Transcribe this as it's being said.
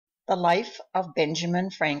The Life of Benjamin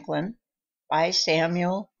Franklin by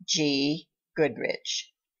Samuel G.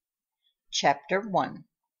 Goodrich. Chapter 1.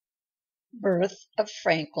 Birth of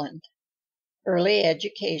Franklin. Early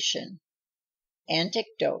Education.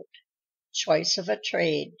 Anecdote. Choice of a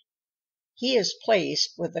Trade. He is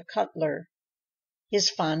placed with a cutler. His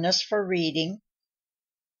fondness for reading.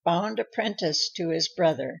 Bound apprentice to his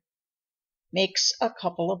brother. Makes a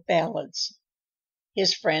couple of ballads.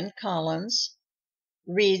 His friend Collins.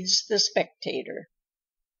 Reads the Spectator.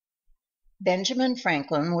 Benjamin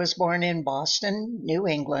Franklin was born in Boston, New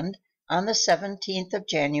England, on the 17th of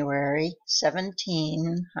January,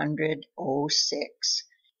 1706.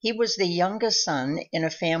 He was the youngest son in a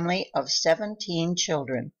family of 17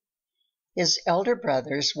 children. His elder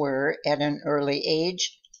brothers were, at an early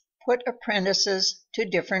age, put apprentices to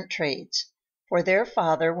different trades, for their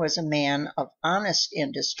father was a man of honest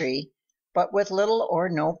industry, but with little or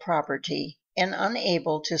no property, and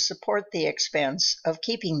unable to support the expense of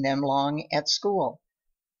keeping them long at school.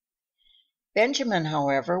 Benjamin,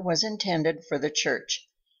 however, was intended for the church,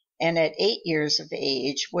 and at 8 years of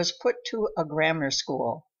age was put to a grammar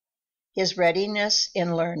school. His readiness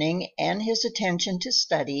in learning and his attention to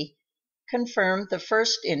study confirmed the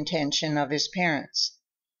first intention of his parents.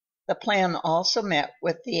 The plan also met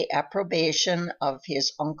with the approbation of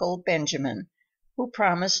his uncle Benjamin, who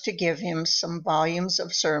promised to give him some volumes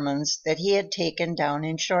of sermons that he had taken down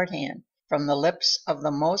in shorthand from the lips of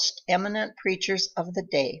the most eminent preachers of the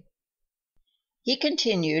day. He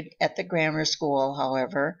continued at the grammar school,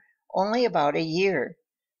 however, only about a year,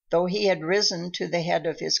 though he had risen to the head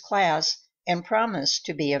of his class and promised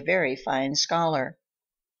to be a very fine scholar.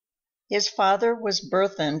 His father was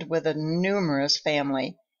burthened with a numerous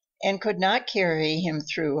family and could not carry him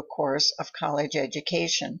through a course of college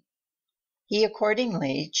education. He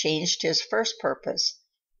accordingly changed his first purpose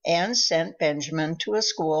and sent Benjamin to a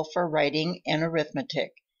school for writing and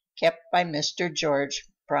arithmetic, kept by Mr. George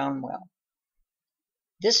Brownwell.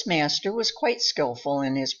 This master was quite skillful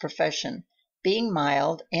in his profession, being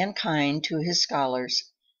mild and kind to his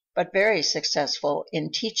scholars, but very successful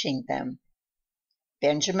in teaching them.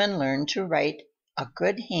 Benjamin learned to write a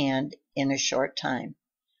good hand in a short time,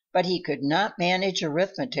 but he could not manage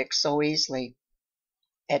arithmetic so easily.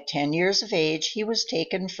 At 10 years of age, he was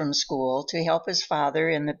taken from school to help his father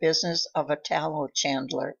in the business of a tallow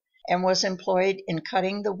chandler, and was employed in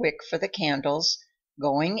cutting the wick for the candles,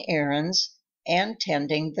 going errands, and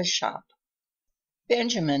tending the shop.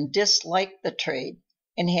 Benjamin disliked the trade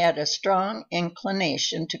and had a strong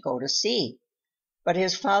inclination to go to sea, but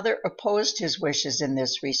his father opposed his wishes in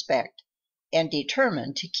this respect, and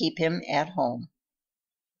determined to keep him at home.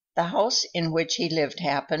 The house in which he lived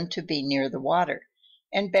happened to be near the water,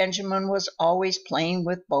 and Benjamin was always playing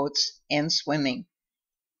with boats and swimming.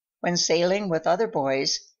 When sailing with other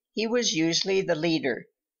boys, he was usually the leader,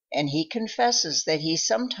 and he confesses that he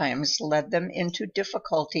sometimes led them into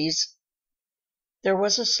difficulties. There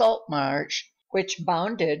was a salt marsh which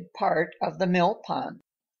bounded part of the mill pond,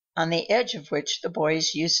 on the edge of which the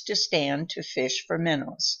boys used to stand to fish for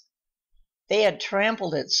minnows. They had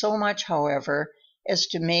trampled it so much, however, as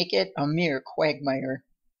to make it a mere quagmire.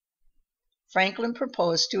 Franklin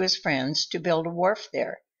proposed to his friends to build a wharf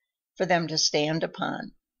there, for them to stand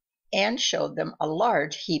upon, and showed them a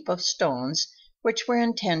large heap of stones, which were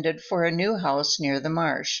intended for a new house near the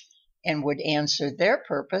marsh, and would answer their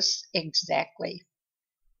purpose exactly.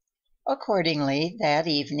 Accordingly, that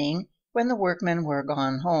evening, when the workmen were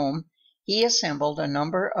gone home, he assembled a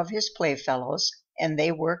number of his playfellows, and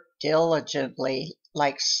they worked diligently,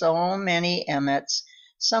 like so many emmets,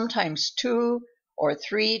 sometimes 2 or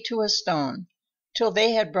 3 to a stone, till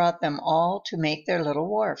they had brought them all to make their little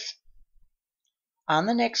wharf. On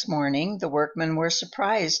the next morning, the workmen were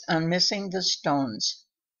surprised on missing the stones.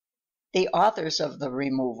 The authors of the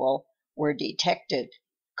removal were detected,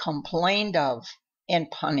 complained of,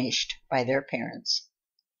 and punished by their parents.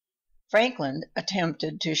 Franklin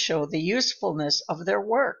attempted to show the usefulness of their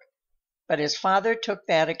work, but his father took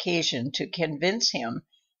that occasion to convince him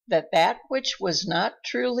that that which was not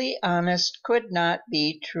truly honest could not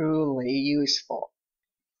be truly useful.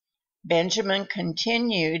 Benjamin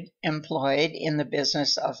continued employed in the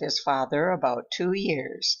business of his father about 2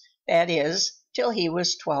 years, that is, till he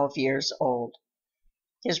was 12 years old.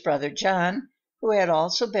 His brother John, who had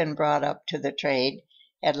also been brought up to the trade,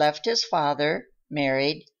 had left his father,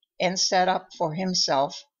 married, and set up for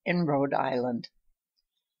himself in Rhode Island.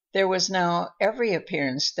 There was now every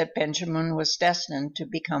appearance that Benjamin was destined to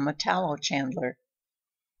become a tallow chandler.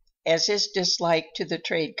 As his dislike to the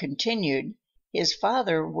trade continued, his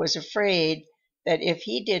father was afraid that if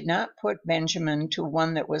he did not put Benjamin to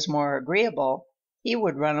one that was more agreeable, he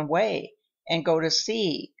would run away and go to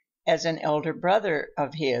sea, as an elder brother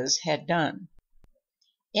of his had done.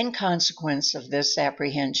 In consequence of this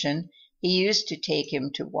apprehension, he used to take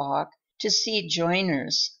him to walk to see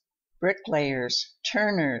joiners, bricklayers,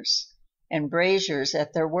 turners, and braziers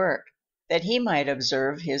at their work, that he might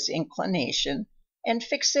observe his inclination and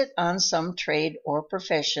fix it on some trade or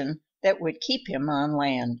profession that would keep him on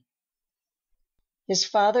land. His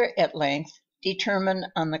father at length determined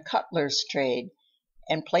on the cutler's trade,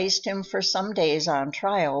 and placed him for some days on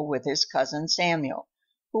trial with his cousin Samuel,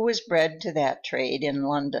 who was bred to that trade in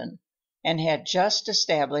London, and had just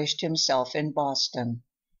established himself in Boston.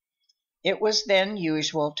 It was then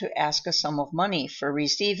usual to ask a sum of money for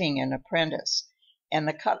receiving an apprentice, and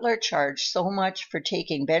the cutler charged so much for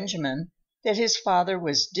taking Benjamin that his father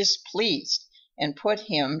was displeased and put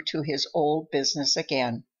him to his old business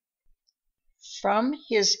again. From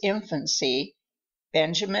his infancy,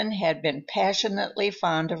 Benjamin had been passionately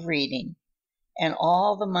fond of reading, and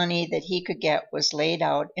all the money that he could get was laid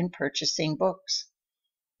out in purchasing books.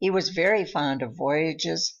 He was very fond of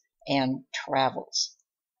voyages and travels,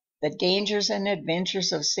 the dangers and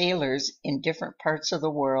adventures of sailors in different parts of the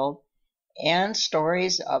world, and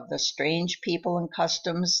stories of the strange people and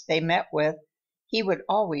customs they met with. He would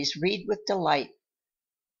always read with delight.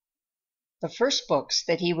 The first books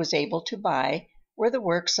that he was able to buy were the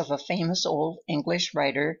works of a famous old English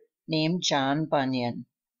writer named John Bunyan.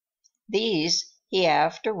 These he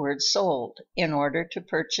afterwards sold in order to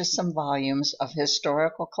purchase some volumes of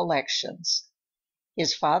historical collections.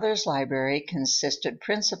 His father's library consisted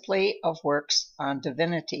principally of works on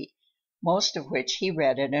divinity, most of which he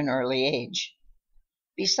read at an early age.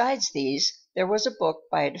 Besides these, there was a book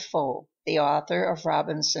by Defoe, the author of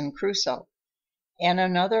Robinson Crusoe, and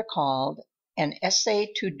another called An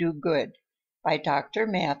Essay to Do Good, by Dr.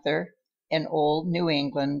 Mather, an old New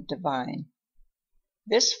England divine.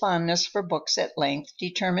 This fondness for books at length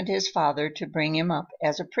determined his father to bring him up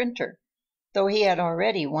as a printer, though he had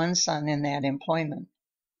already one son in that employment.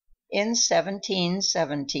 In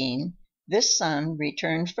 1717, this son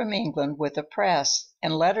returned from England with a press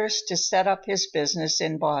and letters to set up his business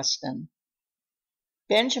in Boston.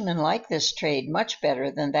 Benjamin liked this trade much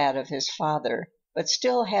better than that of his father, but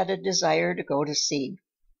still had a desire to go to sea.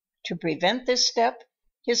 To prevent this step,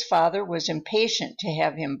 his father was impatient to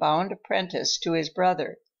have him bound apprentice to his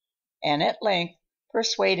brother, and at length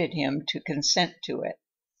persuaded him to consent to it.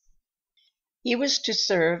 He was to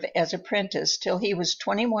serve as apprentice till he was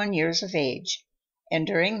 21 years of age, and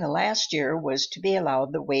during the last year was to be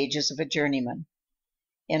allowed the wages of a journeyman.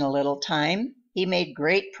 In a little time he made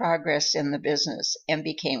great progress in the business and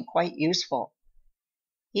became quite useful.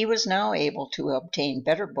 He was now able to obtain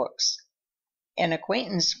better books. An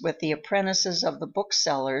acquaintance with the apprentices of the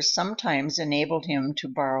booksellers sometimes enabled him to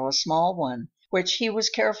borrow a small one, which he was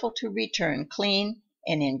careful to return clean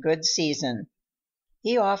and in good season.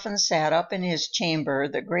 He often sat up in his chamber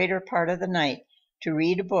the greater part of the night to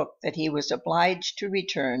read a book that he was obliged to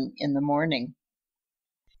return in the morning.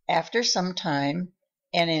 After some time,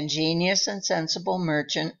 an ingenious and sensible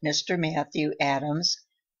merchant, Mr. Matthew Adams,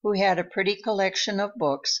 who had a pretty collection of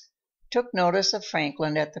books, took notice of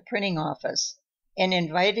Franklin at the printing office, and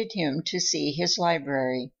invited him to see his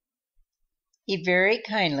library. He very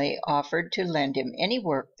kindly offered to lend him any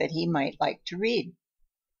work that he might like to read.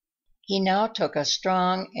 He now took a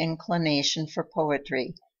strong inclination for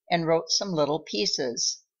poetry, and wrote some little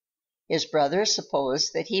pieces. His brother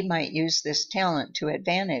supposed that he might use this talent to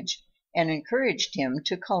advantage, and encouraged him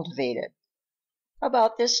to cultivate it.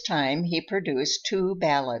 About this time he produced 2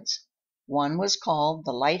 ballads. One was called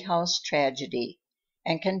The Lighthouse Tragedy,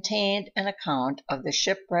 and contained an account of the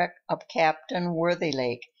shipwreck of Captain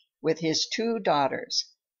Worthylake with his 2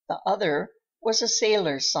 daughters. The other was a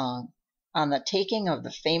sailor's song on the taking of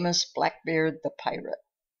the famous Blackbeard the pirate.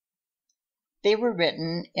 They were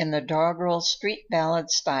written in the doggerel street ballad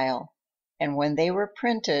style, and when they were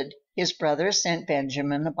printed, his brother sent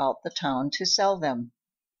Benjamin about the town to sell them.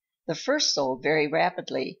 The first sold very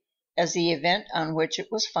rapidly, as the event on which it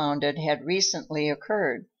was founded had recently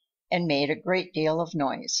occurred, and made a great deal of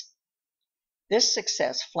noise. This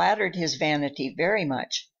success flattered his vanity very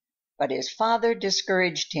much, but his father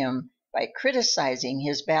discouraged him by criticizing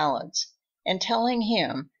his ballads, and telling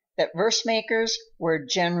him that verse makers were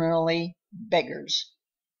generally beggars.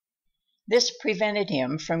 This prevented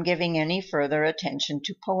him from giving any further attention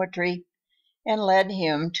to poetry, and led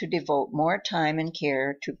him to devote more time and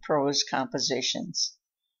care to prose compositions.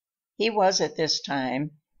 He was at this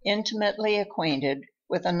time intimately acquainted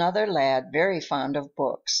with another lad very fond of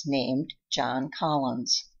books, named John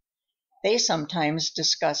Collins. They sometimes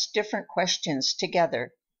discussed different questions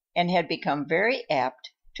together, and had become very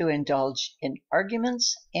apt to indulge in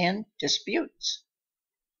arguments and disputes.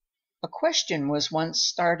 A question was once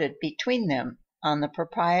started between them on the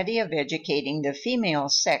propriety of educating the female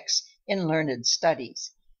sex in learned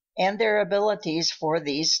studies, and their abilities for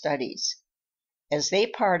these studies. As they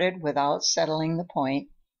parted without settling the point,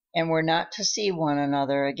 and were not to see one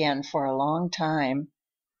another again for a long time,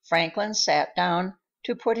 Franklin sat down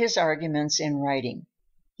to put his arguments in writing.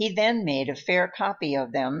 He then made a fair copy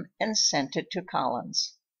of them and sent it to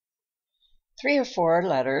Collins. 3 or 4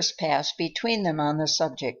 letters passed between them on the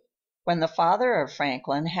subject, when the father of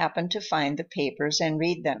Franklin happened to find the papers and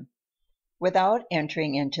read them. Without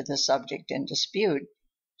entering into the subject in dispute,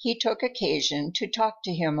 he took occasion to talk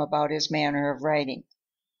to him about his manner of writing.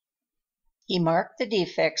 He marked the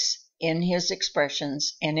defects in his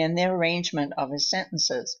expressions and in the arrangement of his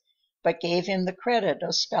sentences, but gave him the credit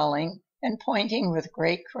of spelling and pointing with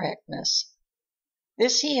great correctness.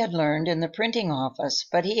 This he had learned in the printing office,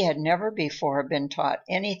 but he had never before been taught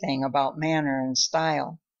anything about manner and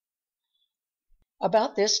style.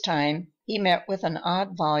 About this time he met with an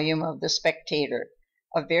odd volume of the Spectator,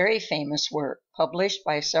 a very famous work, published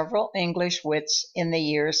by several English wits in the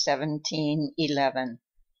year 1711.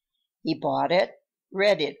 He bought it,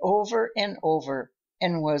 read it over and over,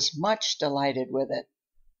 and was much delighted with it.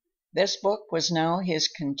 This book was now his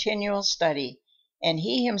continual study, and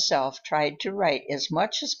he himself tried to write as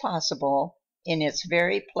much as possible in its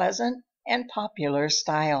very pleasant and popular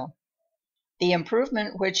style. The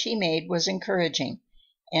improvement which he made was encouraging,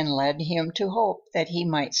 and led him to hope that he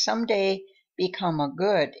might some day become a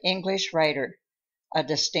good English writer, a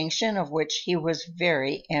distinction of which he was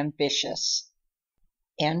very ambitious.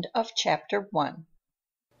 End of chapter 1.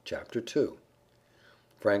 Chapter 2.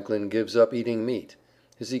 Franklin gives up eating meat.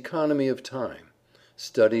 His economy of time.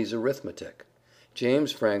 Studies arithmetic.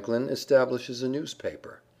 James Franklin establishes a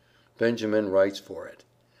newspaper. Benjamin writes for it.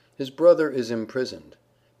 His brother is imprisoned.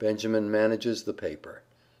 Benjamin manages the paper.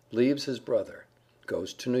 Leaves his brother.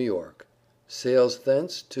 Goes to New York. Sails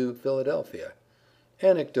thence to Philadelphia.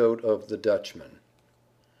 Anecdote of the Dutchman.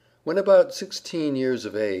 When about 16 years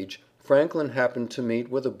of age, Franklin happened to meet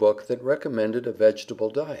with a book that recommended a vegetable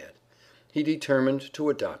diet. He determined to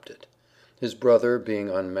adopt it. His brother, being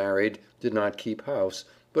unmarried, did not keep house,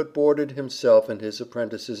 but boarded himself and his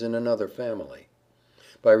apprentices in another family.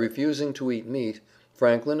 By refusing to eat meat,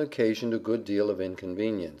 Franklin occasioned a good deal of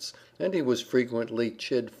inconvenience, and he was frequently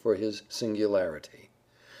chid for his singularity.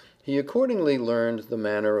 He accordingly learned the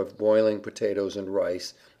manner of boiling potatoes and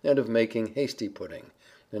rice, and of making hasty pudding,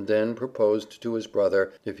 and then proposed to his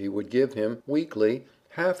brother if he would give him, weekly,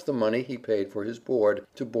 half the money he paid for his board,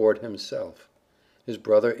 to board himself. His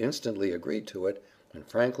brother instantly agreed to it, and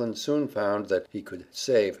Franklin soon found that he could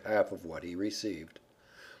save half of what he received.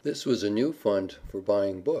 This was a new fund for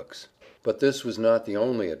buying books. But this was not the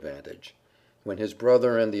only advantage. When his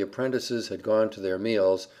brother and the apprentices had gone to their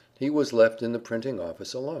meals, he was left in the printing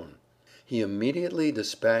office alone. He immediately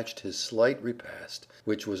dispatched his slight repast,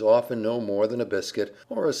 which was often no more than a biscuit,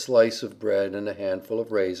 or a slice of bread and a handful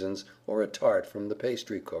of raisins, or a tart from the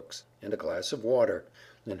pastry cook's, and a glass of water,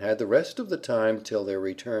 and had the rest of the time till their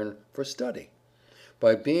return for study.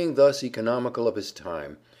 By being thus economical of his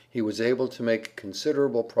time, he was able to make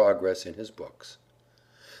considerable progress in his books.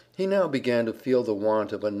 He now began to feel the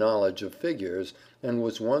want of a knowledge of figures, and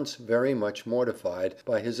was once very much mortified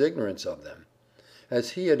by his ignorance of them.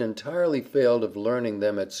 As he had entirely failed of learning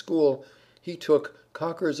them at school, he took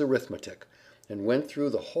Cocker's Arithmetic, and went through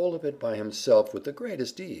the whole of it by himself with the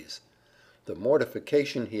greatest ease. The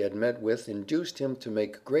mortification he had met with induced him to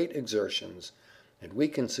make great exertions, and we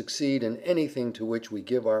can succeed in anything to which we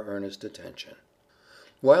give our earnest attention.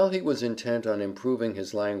 While he was intent on improving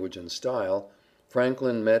his language and style,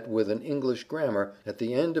 Franklin met with an English grammar, at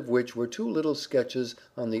the end of which were 2 little sketches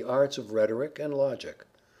on the arts of rhetoric and logic.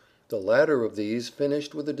 The latter of these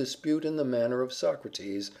finished with a dispute in the manner of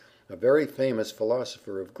Socrates, a very famous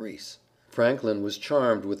philosopher of Greece. Franklin was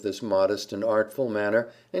charmed with this modest and artful manner,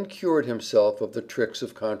 and cured himself of the tricks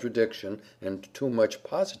of contradiction and too much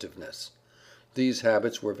positiveness. These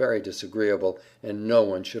habits were very disagreeable, and no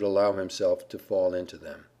one should allow himself to fall into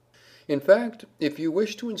them. "In fact, if you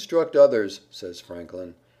wish to instruct others," says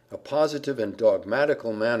Franklin, "a positive and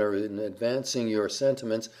dogmatical manner in advancing your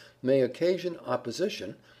sentiments may occasion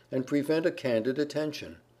opposition, and prevent a candid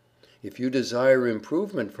attention. If you desire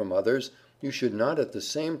improvement from others, you should not at the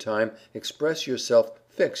same time express yourself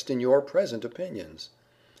fixed in your present opinions.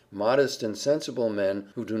 Modest and sensible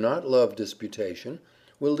men, who do not love disputation,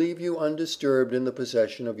 will leave you undisturbed in the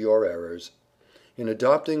possession of your errors. In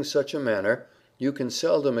adopting such a manner, you can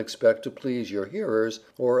seldom expect to please your hearers,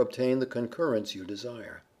 or obtain the concurrence you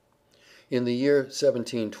desire." In the year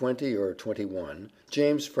 1720 or 21,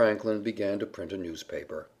 James Franklin began to print a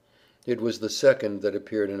newspaper. It was the second that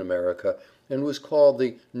appeared in America, and was called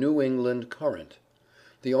the New England Courant.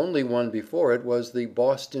 The only one before it was the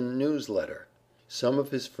Boston News Letter. Some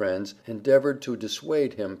of his friends endeavored to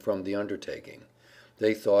dissuade him from the undertaking.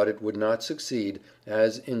 They thought it would not succeed,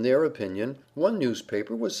 as, in their opinion, one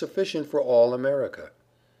newspaper was sufficient for all America.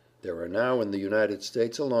 There are now in the United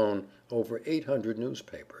States alone over 800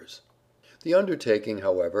 newspapers. The undertaking,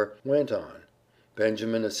 however, went on.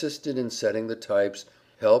 Benjamin assisted in setting the types,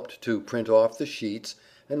 helped to print off the sheets,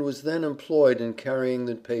 and was then employed in carrying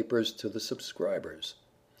the papers to the subscribers.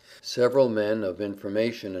 Several men of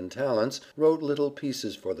information and talents wrote little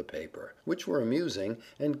pieces for the paper, which were amusing,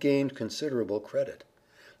 and gained considerable credit.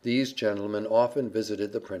 These gentlemen often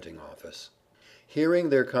visited the printing office. Hearing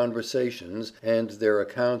their conversations, and their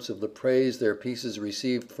accounts of the praise their pieces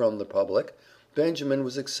received from the public, Benjamin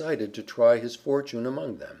was excited to try his fortune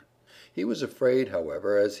among them. He was afraid,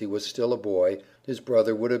 however, as he was still a boy, his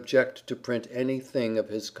brother would object to print any thing of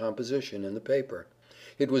his composition in the paper.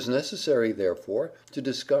 It was necessary, therefore, to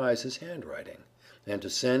disguise his handwriting, and to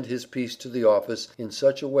send his piece to the office in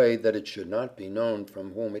such a way that it should not be known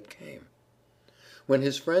from whom it came. When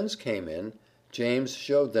his friends came in, James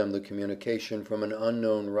showed them the communication from an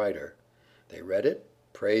unknown writer. They read it,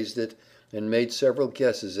 praised it, and made several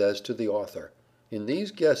guesses as to the author. In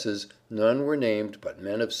these guesses none were named but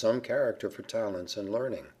men of some character for talents and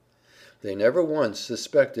learning. They never once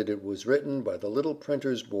suspected it was written by the little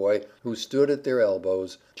printer's boy who stood at their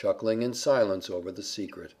elbows, chuckling in silence over the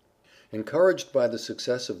secret. Encouraged by the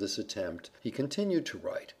success of this attempt, he continued to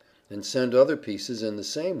write, and send other pieces in the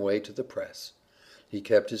same way to the press. He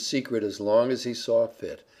kept his secret as long as he saw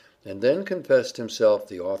fit, and then confessed himself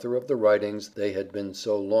the author of the writings they had been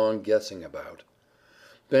so long guessing about.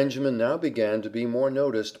 Benjamin now began to be more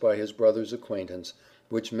noticed by his brother's acquaintance,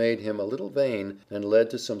 which made him a little vain, and led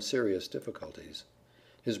to some serious difficulties.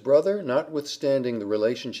 His brother, notwithstanding the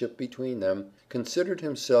relationship between them, considered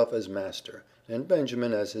himself as master, and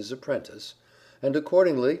Benjamin as his apprentice, and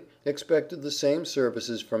accordingly expected the same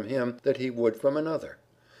services from him that he would from another.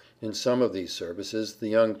 In some of these services the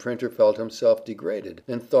young printer felt himself degraded,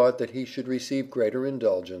 and thought that he should receive greater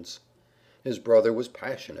indulgence. His brother was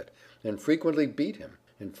passionate, and frequently beat him,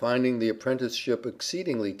 and finding the apprenticeship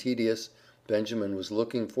exceedingly tedious, Benjamin was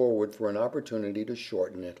looking forward for an opportunity to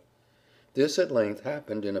shorten it. This at length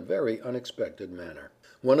happened in a very unexpected manner.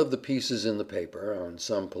 One of the pieces in the paper, on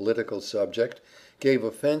some political subject, gave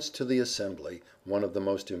offense to the Assembly, one of the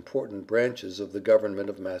most important branches of the government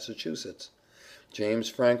of Massachusetts. James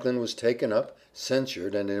Franklin was taken up,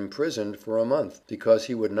 censured, and imprisoned for a month, because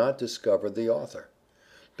he would not discover the author.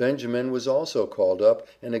 Benjamin was also called up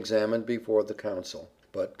and examined before the council,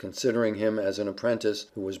 but considering him as an apprentice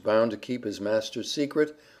who was bound to keep his master's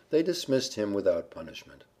secret, they dismissed him without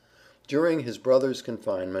punishment. During his brother's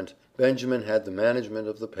confinement, Benjamin had the management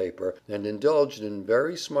of the paper, and indulged in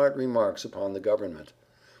very smart remarks upon the government.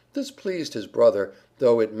 This pleased his brother,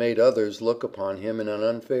 though it made others look upon him in an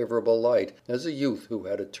unfavorable light, as a youth who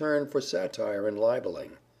had a turn for satire and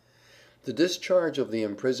libeling. The discharge of the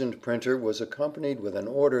imprisoned printer was accompanied with an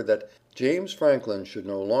order that James Franklin should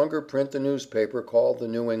no longer print the newspaper called the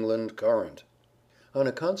New England Courant. On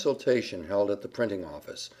a consultation held at the printing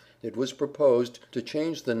office, it was proposed to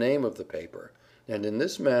change the name of the paper, and in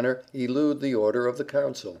this manner elude the order of the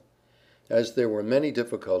council. As there were many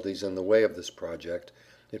difficulties in the way of this project,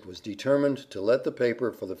 it was determined to let the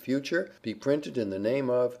paper for the future be printed in the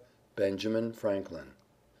name of Benjamin Franklin.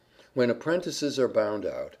 When apprentices are bound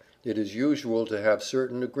out, it is usual to have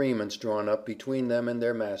certain agreements drawn up between them and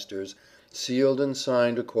their masters, sealed and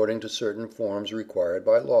signed according to certain forms required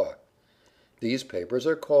by law. These papers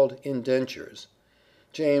are called indentures.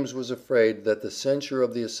 James was afraid that the censure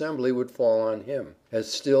of the Assembly would fall on him,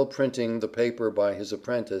 as still printing the paper by his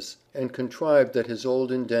apprentice, and contrived that his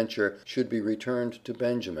old indenture should be returned to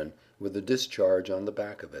Benjamin, with a discharge on the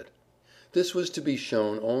back of it. This was to be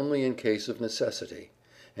shown only in case of necessity,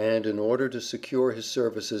 and in order to secure his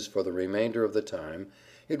services for the remainder of the time,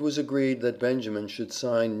 it was agreed that Benjamin should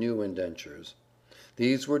sign new indentures.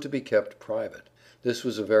 These were to be kept private. This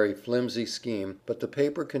was a very flimsy scheme, but the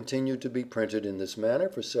paper continued to be printed in this manner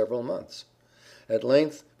for several months. At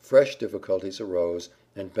length fresh difficulties arose,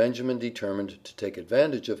 and Benjamin determined to take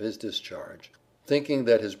advantage of his discharge, thinking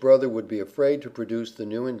that his brother would be afraid to produce the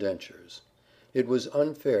new indentures. It was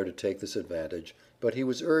unfair to take this advantage, but he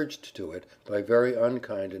was urged to it by very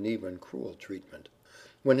unkind and even cruel treatment.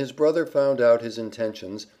 When his brother found out his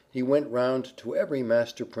intentions, he went round to every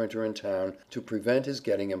master printer in town to prevent his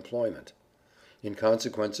getting employment. In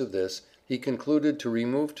consequence of this, he concluded to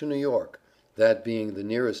remove to New York, that being the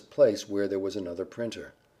nearest place where there was another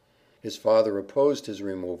printer. His father opposed his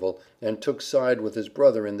removal, and took side with his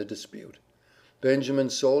brother in the dispute. Benjamin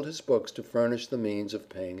sold his books to furnish the means of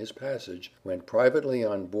paying his passage, went privately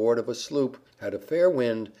on board of a sloop, had a fair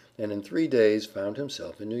wind, and in 3 days found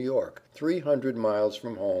himself in New York, 300 miles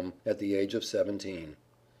from home, at the age of 17.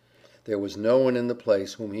 There was no one in the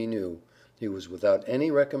place whom he knew, he was without any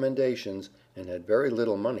recommendations, and had very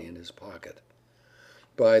little money in his pocket.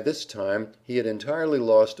 By this time he had entirely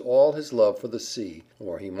lost all his love for the sea,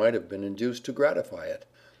 or he might have been induced to gratify it.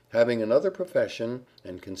 Having another profession,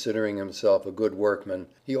 and considering himself a good workman,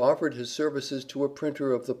 he offered his services to a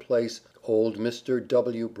printer of the place, old Mr.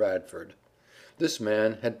 W. Bradford. This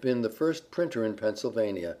man had been the first printer in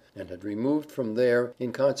Pennsylvania, and had removed from there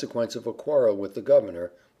in consequence of a quarrel with the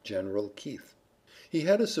governor, General Keith. He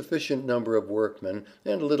had a sufficient number of workmen,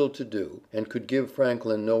 and little to do, and could give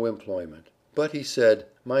Franklin no employment. But he said,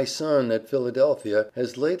 "My son at Philadelphia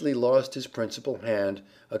has lately lost his principal hand,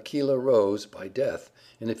 Aquila Rose, by death,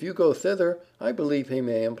 and if you go thither, I believe he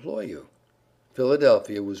may employ you."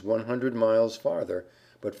 Philadelphia was 100 miles farther,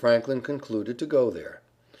 but Franklin concluded to go there.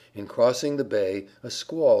 In crossing the bay, a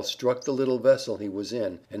squall struck the little vessel he was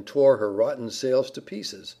in, and tore her rotten sails to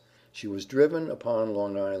pieces. She was driven upon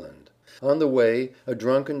Long Island. On the way, a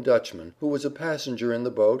drunken Dutchman, who was a passenger in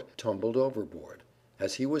the boat, tumbled overboard.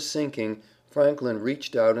 As he was sinking, Franklin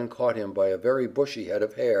reached out and caught him by a very bushy head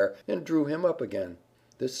of hair, and drew him up again.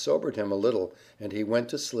 This sobered him a little, and he went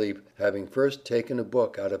to sleep, having first taken a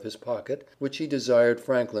book out of his pocket, which he desired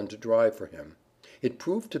Franklin to dry for him. It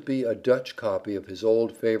proved to be a Dutch copy of his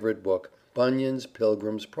old favorite book, Bunyan's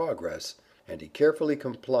Pilgrim's Progress, and he carefully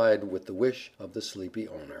complied with the wish of the sleepy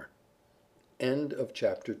owner. End of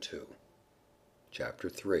Chapter 2. Chapter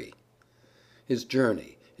 3. His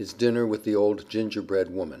journey, his dinner with the old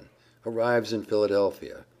gingerbread woman, arrives in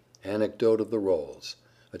Philadelphia, anecdote of the rolls,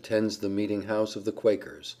 attends the meeting house of the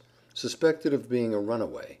Quakers, suspected of being a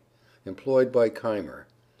runaway, employed by Keimer,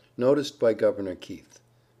 noticed by Governor Keith,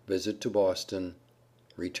 visit to Boston,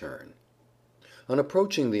 return. On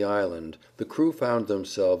approaching the island, the crew found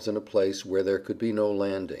themselves in a place where there could be no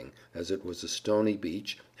landing, as it was a stony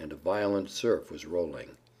beach and a violent surf was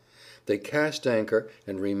rolling. They cast anchor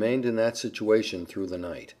and remained in that situation through the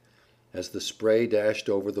night. As the spray dashed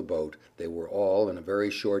over the boat, they were all, in a very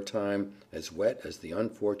short time, as wet as the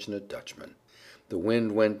unfortunate Dutchman. The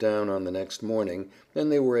wind went down on the next morning,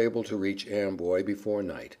 and they were able to reach Amboy before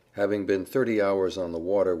night, having been 30 hours on the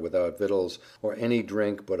water without victuals or any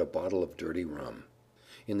drink but a bottle of dirty rum.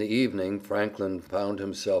 In the evening Franklin found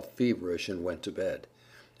himself feverish and went to bed.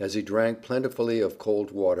 As he drank plentifully of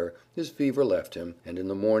cold water, his fever left him, and in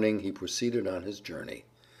the morning he proceeded on his journey.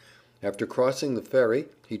 After crossing the ferry,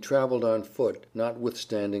 he traveled on foot,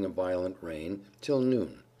 notwithstanding a violent rain, till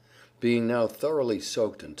noon. Being now thoroughly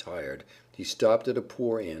soaked and tired, he stopped at a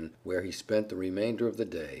poor inn, where he spent the remainder of the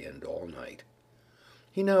day and all night.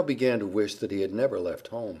 He now began to wish that he had never left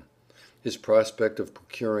home. His prospect of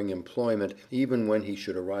procuring employment, even when he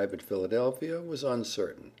should arrive at Philadelphia, was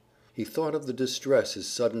uncertain. He thought of the distress his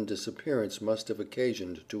sudden disappearance must have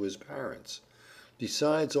occasioned to his parents.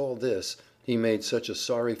 Besides all this, he made such a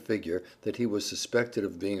sorry figure that he was suspected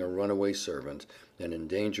of being a runaway servant, and in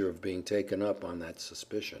danger of being taken up on that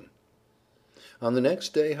suspicion. On the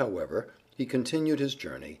next day, however, he continued his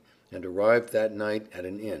journey, and arrived that night at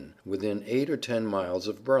an inn, within 8 or 10 miles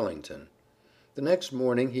of Burlington. The next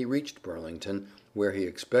morning he reached Burlington, where he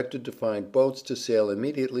expected to find boats to sail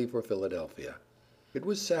immediately for Philadelphia. It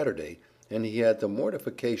was Saturday, and he had the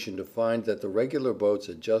mortification to find that the regular boats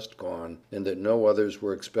had just gone, and that no others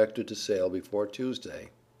were expected to sail before Tuesday.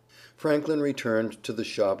 Franklin returned to the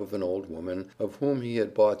shop of an old woman, of whom he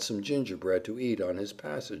had bought some gingerbread to eat on his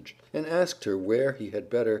passage, and asked her where he had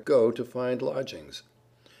better go to find lodgings.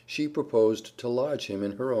 She proposed to lodge him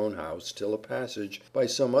in her own house till a passage by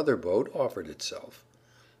some other boat offered itself.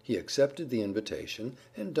 He accepted the invitation,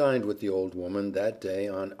 and dined with the old woman that day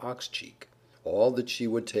on ox cheek. All that she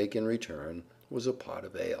would take in return was a pot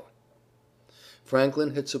of ale.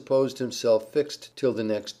 Franklin had supposed himself fixed till the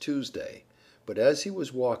next Tuesday, but as he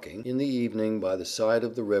was walking in the evening by the side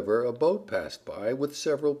of the river a boat passed by with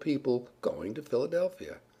several people going to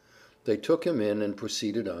Philadelphia. They took him in and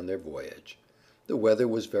proceeded on their voyage. The weather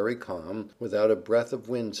was very calm, without a breath of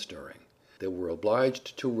wind stirring. They were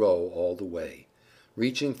obliged to row all the way.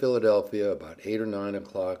 Reaching Philadelphia about 8 or 9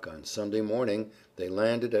 o'clock on Sunday morning, they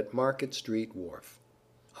landed at Market Street Wharf.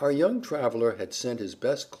 Our young traveler had sent his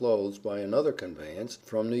best clothes by another conveyance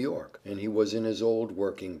from New York, and he was in his old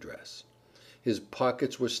working dress. His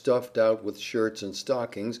pockets were stuffed out with shirts and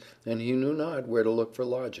stockings, and he knew not where to look for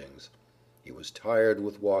lodgings. He was tired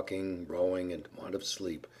with walking, rowing, and want of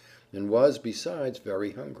sleep, and was, besides,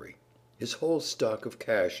 very hungry. His whole stock of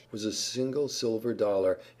cash was a single silver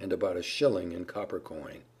dollar and about a shilling in copper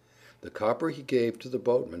coin. The copper he gave to the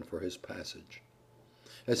boatman for his passage.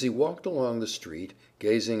 As he walked along the street,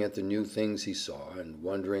 gazing at the new things he saw, and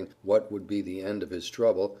wondering what would be the end of his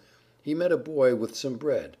trouble, he met a boy with some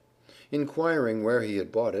bread. Inquiring where he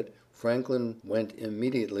had bought it, Franklin went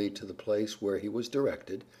immediately to the place where he was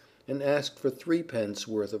directed, and asked for 3 pence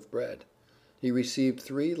worth of bread. He received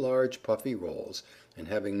 3 large puffy rolls, and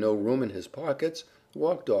having no room in his pockets,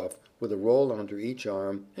 walked off with a roll under each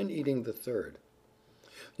arm, and eating the third.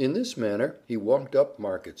 In this manner he walked up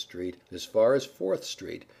Market street, as far as 4th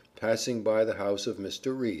street, passing by the house of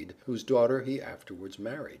Mr. Reed, whose daughter he afterwards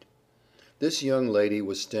married. This young lady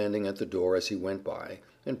was standing at the door as he went by,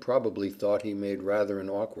 and probably thought he made rather an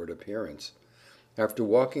awkward appearance. After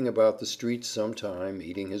walking about the street some time,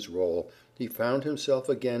 eating his roll, he found himself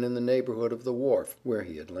again in the neighborhood of the wharf where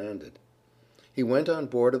he had landed. He went on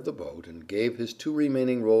board of the boat, and gave his 2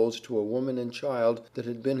 remaining rolls to a woman and child that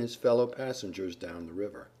had been his fellow passengers down the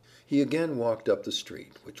river. He again walked up the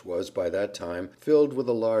street, which was by that time filled with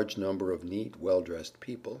a large number of neat, well-dressed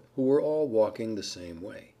people, who were all walking the same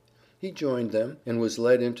way. He joined them, and was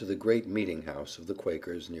led into the great meeting house of the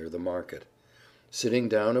Quakers near the market. Sitting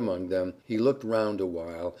down among them, he looked round a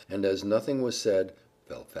while, and as nothing was said,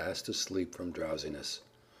 fell fast asleep from drowsiness.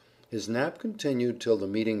 His nap continued till the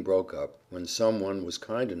meeting broke up, when some one was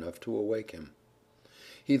kind enough to awake him.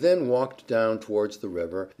 He then walked down towards the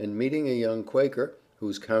river, and meeting a young Quaker,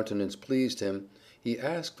 whose countenance pleased him, he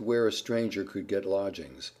asked where a stranger could get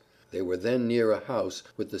lodgings. They were then near a house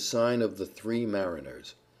with the sign of the 3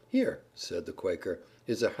 Mariners. "Here," said the Quaker,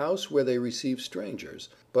 "is a house where they receive strangers,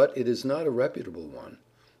 but it is not a reputable one.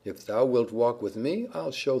 If thou wilt walk with me,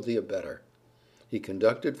 I'll show thee a better." He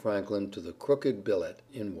conducted Franklin to the Crooked Billet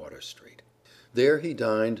in Water street. There he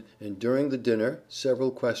dined, and during the dinner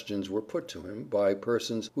several questions were put to him by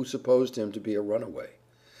persons who supposed him to be a runaway.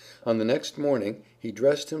 On the next morning he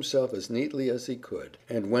dressed himself as neatly as he could,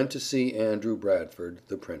 and went to see Andrew Bradford,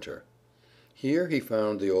 the printer. Here he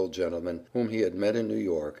found the old gentleman, whom he had met in New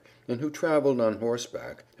York, and who traveled on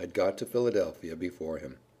horseback, had got to Philadelphia before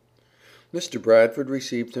him. Mr. Bradford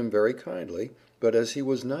received him very kindly, but as he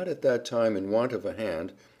was not at that time in want of a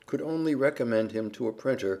hand, could only recommend him to a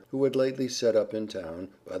printer who had lately set up in town,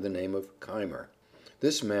 by the name of Keimer.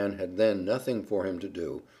 This man had then nothing for him to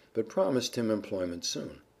do, but promised him employment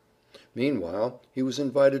soon. Meanwhile he was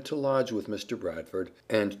invited to lodge with Mr. Bradford,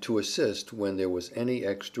 and to assist when there was any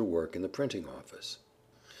extra work in the printing office.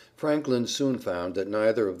 Franklin soon found that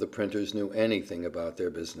neither of the printers knew anything about their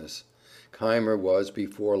business. Keimer was,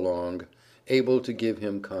 before long, able to give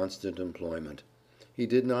him constant employment. He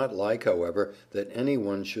did not like, however, that any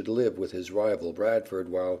one should live with his rival Bradford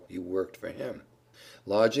while he worked for him.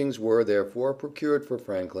 Lodgings were, therefore, procured for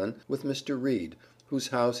Franklin with Mr. Reed, whose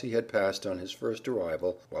house he had passed on his first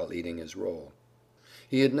arrival, while eating his roll.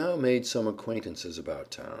 He had now made some acquaintances about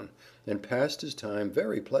town, and passed his time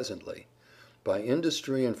very pleasantly. By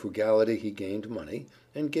industry and frugality he gained money,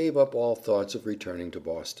 and gave up all thoughts of returning to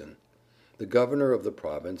Boston. The governor of the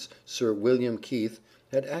province, Sir William Keith,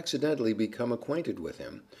 had accidentally become acquainted with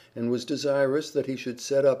him, and was desirous that he should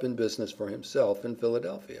set up in business for himself in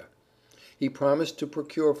Philadelphia. He promised to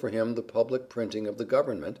procure for him the public printing of the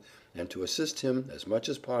government, and to assist him, as much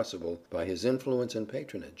as possible, by his influence and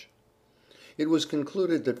patronage. It was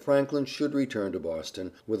concluded that Franklin should return to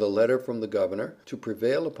Boston, with a letter from the governor, to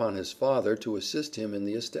prevail upon his father to assist him in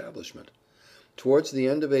the establishment. Towards the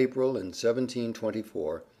end of April in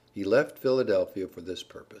 1724, he left Philadelphia for this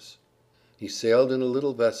purpose. He sailed in a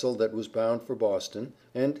little vessel that was bound for Boston,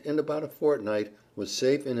 and in about a fortnight was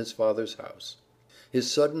safe in his father's house. His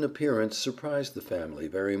sudden appearance surprised the family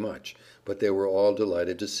very much, but they were all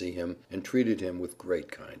delighted to see him, and treated him with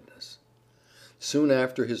great kindness. Soon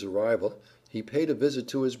after his arrival he paid a visit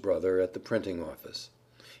to his brother at the printing office.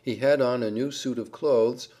 He had on a new suit of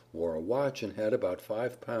clothes, wore a watch, and had about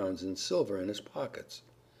 £5 in silver in his pockets.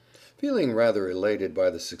 Feeling rather elated by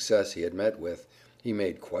the success he had met with, he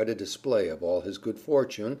made quite a display of all his good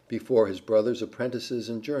fortune before his brother's apprentices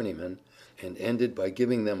and journeymen, and ended by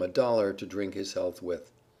giving them $1 to drink his health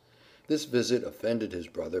with. This visit offended his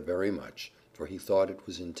brother very much, for he thought it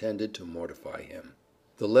was intended to mortify him.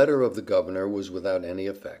 The letter of the governor was without any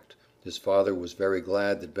effect. His father was very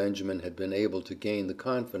glad that Benjamin had been able to gain the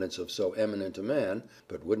confidence of so eminent a man,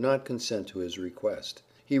 but would not consent to his request.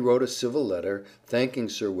 He wrote a civil letter, thanking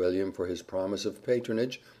Sir William for his promise of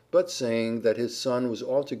patronage, but saying that his son was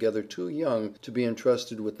altogether too young to be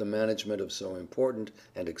entrusted with the management of so important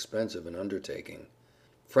and expensive an undertaking.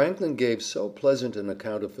 Franklin gave so pleasant an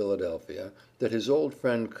account of Philadelphia that his old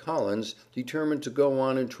friend Collins determined to go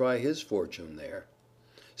on and try his fortune there.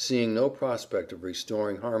 Seeing no prospect of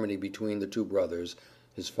restoring harmony between the two brothers,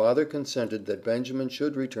 his father consented that Benjamin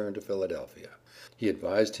should return to Philadelphia. He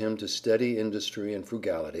advised him to steady industry and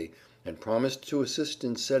frugality, and promised to assist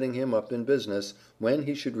in setting him up in business when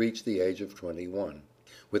he should reach the age of 21.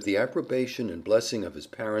 With the approbation and blessing of his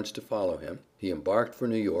parents to follow him, he embarked for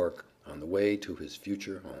New York on the way to his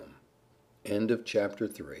future home. End of Chapter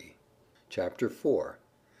 3. Chapter 4.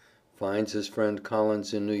 Finds his friend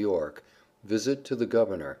Collins in New York. Visit to the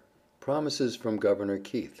Governor. Promises from Governor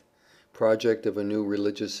Keith. Project of a new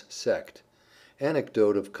religious sect.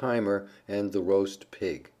 Anecdote of Keimer and the roast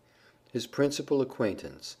pig. His principal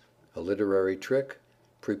acquaintance. A literary trick.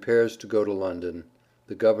 Prepares to go to London.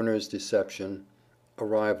 The Governor's deception.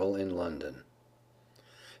 Arrival in London.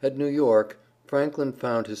 At New York, Franklin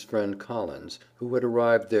found his friend Collins, who had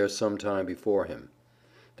arrived there some time before him.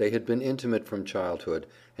 They had been intimate from childhood,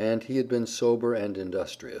 and he had been sober and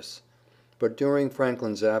industrious. But during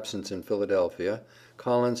Franklin's absence in Philadelphia,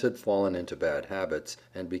 Collins had fallen into bad habits,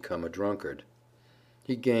 and become a drunkard.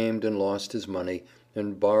 He gamed and lost his money,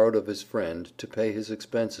 and borrowed of his friend to pay his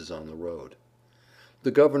expenses on the road.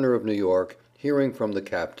 The Governor of New York, hearing from the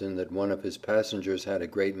captain that one of his passengers had a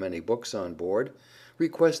great many books on board,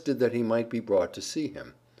 requested that he might be brought to see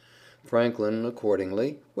him. Franklin,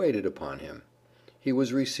 accordingly, waited upon him. He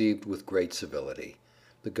was received with great civility.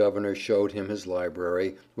 The Governor showed him his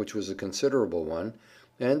library, which was a considerable one,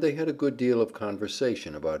 and they had a good deal of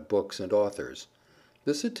conversation about books and authors.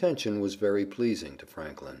 This attention was very pleasing to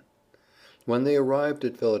Franklin. When they arrived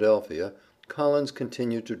at Philadelphia, Collins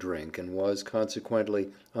continued to drink and was, consequently,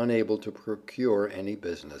 unable to procure any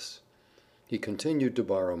business. He continued to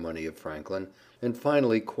borrow money of Franklin, and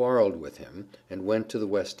finally quarreled with him and went to the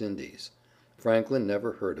West Indies. Franklin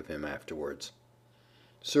never heard of him afterwards.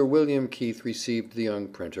 Sir William Keith received the young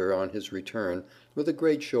printer, on his return, with a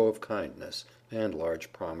great show of kindness, and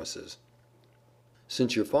large promises.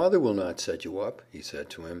 "Since your father will not set you up," he said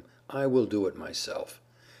to him, "I will do it myself.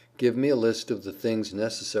 Give me a list of the things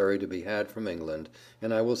necessary to be had from England,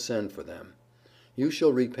 and I will send for them. You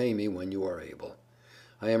shall repay me when you are able.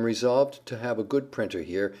 I am resolved to have a good printer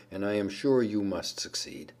here, and I am sure you must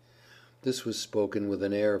succeed." This was spoken with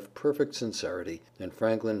an air of perfect sincerity, and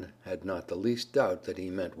Franklin had not the least doubt that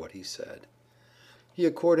he meant what he said. He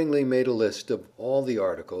accordingly made a list of all the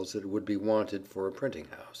articles that would be wanted for a printing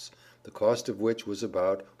house, the cost of which was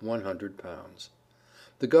about £100.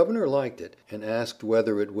 The Governor liked it, and asked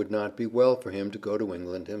whether it would not be well for him to go to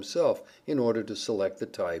England himself in order to select the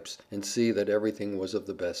types, and see that everything was of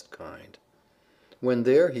the best kind. When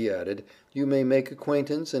there, he added, you may make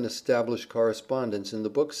acquaintance and establish correspondence in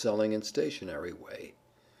the bookselling and stationery way.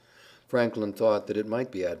 Franklin thought that it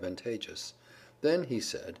might be advantageous. Then he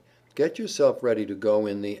said, get yourself ready to go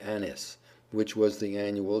in the Anis, which was the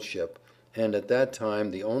annual ship, and at that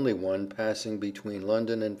time the only one passing between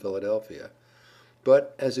London and Philadelphia.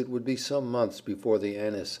 But, as it would be some months before the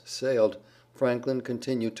Anis sailed, Franklin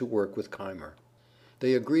continued to work with Keimer.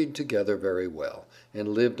 They agreed together very well, and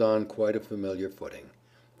lived on quite a familiar footing.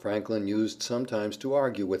 Franklin used sometimes to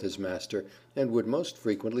argue with his master, and would most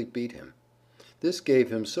frequently beat him. This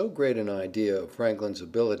gave him so great an idea of Franklin's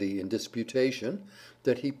ability in disputation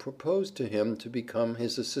that he proposed to him to become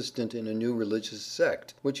his assistant in a new religious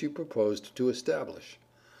sect which he proposed to establish.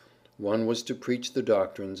 One was to preach the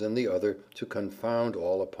doctrines, and the other to confound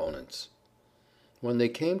all opponents. When they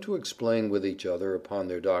came to explain with each other upon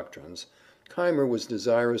their doctrines, Keimer was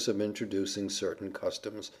desirous of introducing certain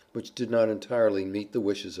customs which did not entirely meet the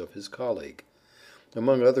wishes of his colleague.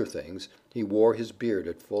 Among other things, he wore his beard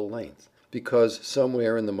at full length, because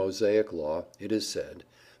somewhere in the Mosaic law it is said,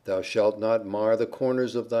 "Thou shalt not mar the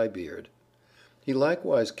corners of thy beard." He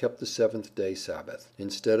likewise kept the seventh-day Sabbath,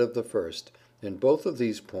 instead of the first, and both of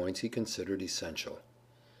these points he considered essential.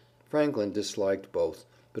 Franklin disliked both,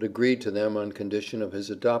 but agreed to them on condition of his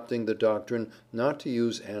adopting the doctrine not to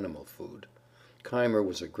use animal food. Keimer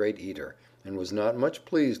was a great eater, and was not much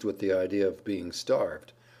pleased with the idea of being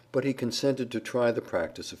starved, but he consented to try the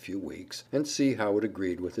practice a few weeks, and see how it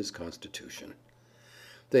agreed with his constitution.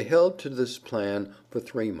 They held to this plan for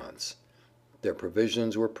 3 months. Their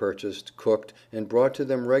provisions were purchased, cooked, and brought to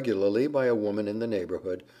them regularly by a woman in the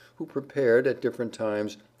neighborhood, who prepared, at different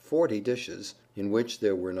times, 40 dishes, in which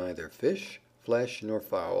there were neither fish, flesh, nor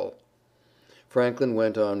fowl. Franklin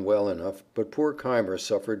went on well enough, but poor Keimer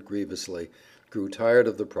suffered grievously, grew tired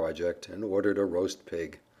of the project, and ordered a roast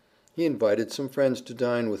pig. He invited some friends to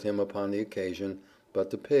dine with him upon the occasion, but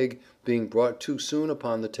the pig, being brought too soon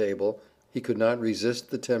upon the table, He could not resist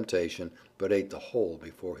the temptation, but ate the whole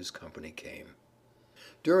before his company came.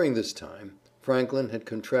 During this time, Franklin had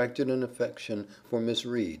contracted an affection for Miss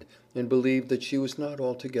Reed, and believed that she was not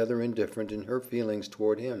altogether indifferent in her feelings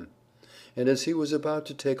toward him. And as he was about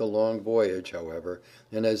to take a long voyage, however,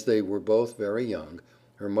 and as they were both very young,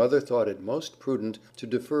 her mother thought it most prudent to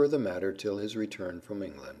defer the matter till his return from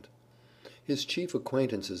England. His chief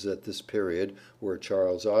acquaintances at this period were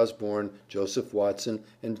Charles Osborne, Joseph Watson,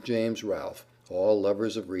 and James Ralph, all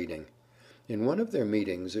lovers of reading. In one of their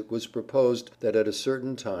meetings it was proposed that at a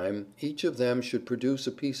certain time each of them should produce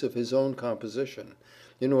a piece of his own composition,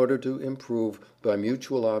 in order to improve by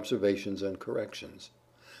mutual observations and corrections.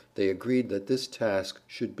 They agreed that this task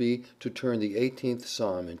should be to turn the 18th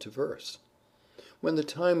Psalm into verse. When the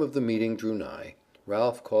time of the meeting drew nigh,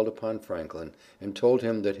 Ralph called upon Franklin, and told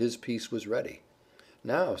him that his piece was ready.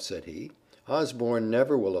 "Now," said he, "Osborne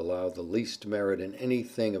never will allow the least merit in any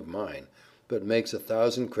thing of mine, but makes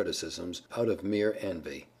 1,000 criticisms, out of mere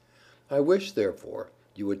envy. I wish, therefore,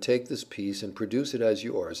 you would take this piece and produce it as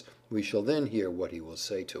yours. We shall then hear what he will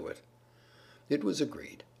say to it." It was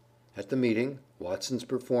agreed. At the meeting, Watson's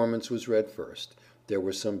performance was read first. There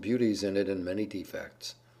were some beauties in it and many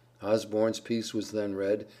defects. Osborne's piece was then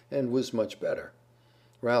read, and was much better.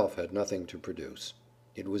 Ralph had nothing to produce.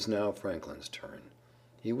 It was now Franklin's turn.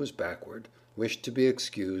 He was backward, wished to be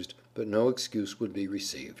excused, but no excuse would be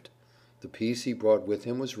received. The piece he brought with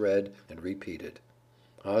him was read and repeated.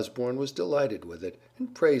 Osborne was delighted with it,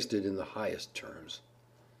 and praised it in the highest terms.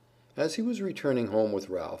 As he was returning home with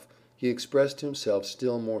Ralph, he expressed himself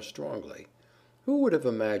still more strongly. "Who would have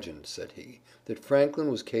imagined," said he, "that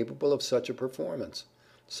Franklin was capable of such a performance?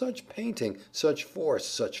 Such painting, such force,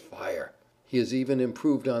 such fire! He has even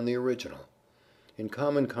improved on the original. In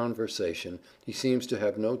common conversation he seems to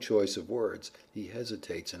have no choice of words, he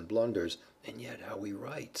hesitates and blunders, and yet how he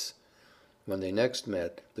writes!" When they next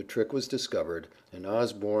met, the trick was discovered, and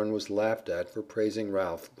Osborne was laughed at for praising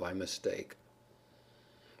Ralph by mistake.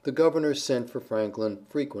 The governor sent for Franklin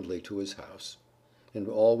frequently to his house, and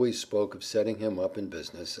always spoke of setting him up in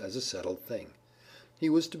business, as a settled thing. He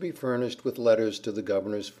was to be furnished with letters to the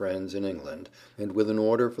governor's friends in England, and with an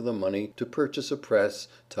order for the money to purchase a press,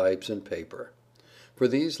 types, and paper. For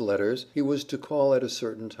these letters he was to call at a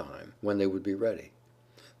certain time, when they would be ready.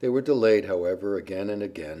 They were delayed, however, again and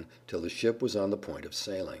again, till the ship was on the point of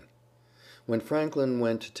sailing. When Franklin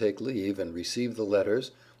went to take leave and receive the letters,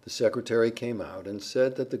 the secretary came out and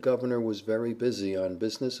said that the governor was very busy on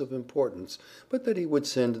business of importance, but that he would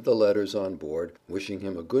send the letters on board, wishing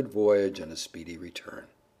him a good voyage and a speedy return.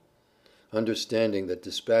 Understanding that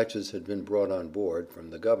dispatches had been brought on board from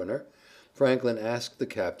the governor, Franklin asked the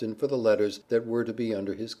captain for the letters that were to be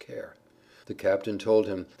under his care. The captain told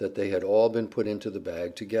him that they had all been put into the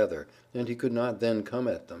bag together, and he could not then come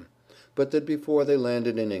at them, but that before they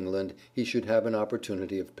landed in England he should have an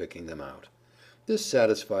opportunity of picking them out. This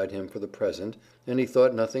satisfied him for the present, and he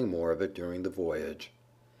thought nothing more of it during the voyage.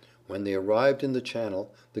 When they arrived in the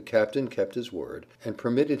Channel, the captain kept his word, and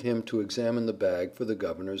permitted him to examine the bag for the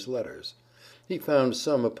governor's letters. He found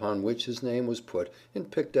some upon which his name was put,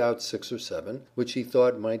 and picked out 6 or 7, which he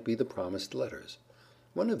thought might be the promised letters.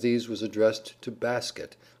 One of these was addressed to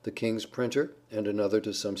Basket, the king's printer, and another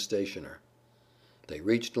to some stationer. They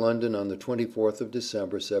reached London on the 24th of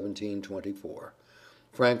December, 1724.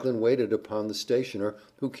 Franklin waited upon the stationer,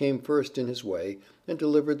 who came first in his way, and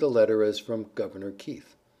delivered the letter as from Governor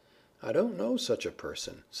Keith. "I don't know such a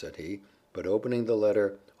person," said he, but opening the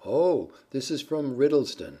letter, "Oh, this is from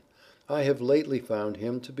Riddlesden. I have lately found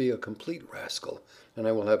him to be a complete rascal, and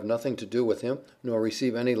I will have nothing to do with him, nor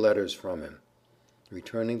receive any letters from him."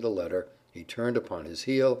 Returning the letter, he turned upon his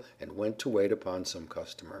heel, and went to wait upon some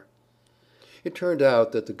customer. It turned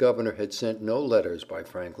out that the governor had sent no letters by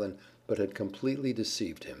Franklin, but had completely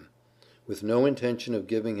deceived him. With no intention of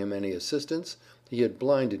giving him any assistance, he had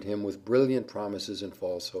blinded him with brilliant promises and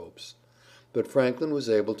false hopes. But Franklin was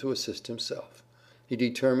able to assist himself. He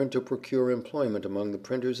determined to procure employment among the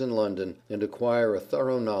printers in London, and acquire a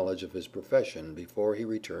thorough knowledge of his profession before he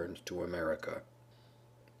returned to America.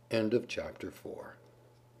 End of Chapter 4.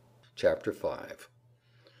 Chapter 5.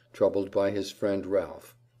 Troubled by his friend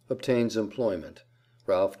Ralph. Obtains employment.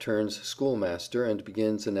 Ralph turns schoolmaster and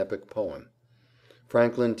begins an epic poem.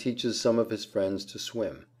 Franklin teaches some of his friends to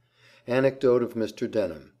swim. Anecdote of Mr.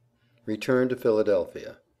 Denham. Return to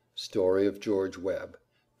Philadelphia. Story of George Webb.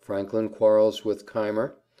 Franklin quarrels with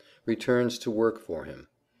Keimer. Returns to work for him.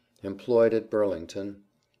 Employed at Burlington.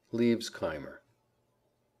 Leaves Keimer.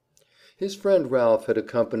 His friend Ralph had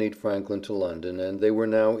accompanied Franklin to London, and they were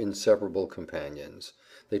now inseparable companions.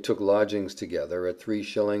 They took lodgings together at 3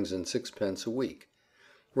 shillings and 6 pence a week.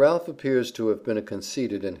 Ralph appears to have been a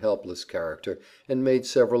conceited and helpless character, and made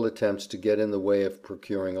several attempts to get in the way of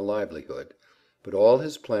procuring a livelihood, but all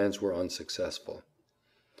his plans were unsuccessful.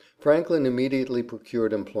 Franklin immediately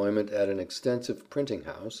procured employment at an extensive printing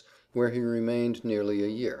house, where he remained nearly a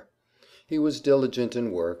year. He was diligent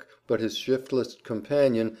in work, but his shiftless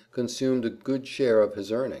companion consumed a good share of his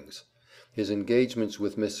earnings. His engagements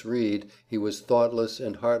with Miss Reed he was thoughtless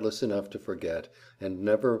and heartless enough to forget, and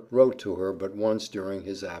never wrote to her but once during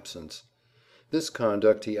his absence. This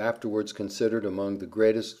conduct he afterwards considered among the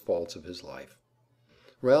greatest faults of his life.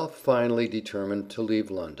 Ralph finally determined to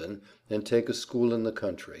leave London, and take a school in the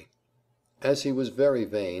country. As he was very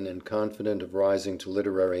vain, and confident of rising to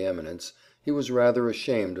literary eminence, he was rather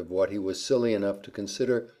ashamed of what he was silly enough to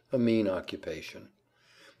consider a mean occupation.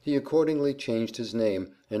 He accordingly changed his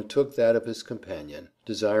name, and took that of his companion,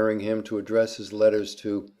 desiring him to address his letters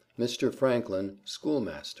to Mr. Franklin,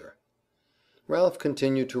 schoolmaster. Ralph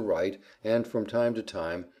continued to write, and from time to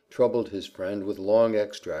time troubled his friend with long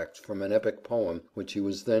extracts from an epic poem which he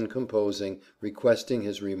was then composing, requesting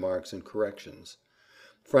his remarks and corrections.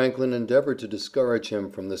 Franklin endeavored to discourage him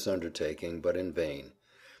from this undertaking, but in vain.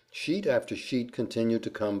 Sheet after sheet continued to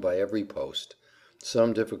come by every post.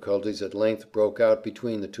 Some difficulties at length broke out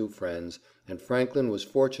between the two friends, and Franklin was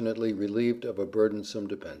fortunately relieved of a burdensome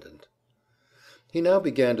dependent. He now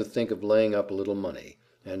began to think of laying up a little money,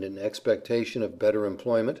 and in expectation of better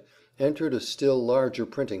employment, entered a still larger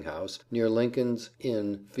printing house near Lincoln's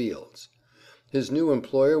Inn Fields. His new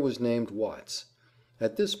employer was named Watts.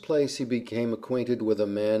 At this place he became acquainted with a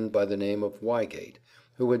man by the name of Wygate,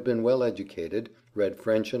 who had been well educated, read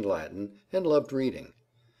French and Latin, and loved reading.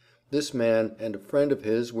 This man and a friend of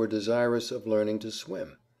his were desirous of learning to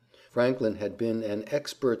swim. Franklin had been an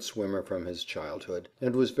expert swimmer from his childhood,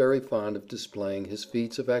 and was very fond of displaying his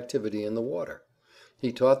feats of activity in the water.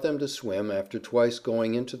 He taught them to swim after twice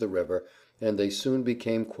going into the river, and they soon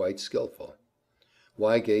became quite skillful.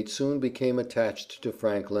 Wygate soon became attached to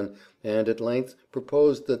Franklin, and at length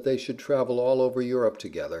proposed that they should travel all over Europe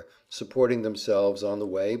together, supporting themselves on the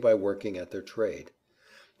way by working at their trade.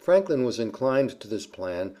 Franklin was inclined to this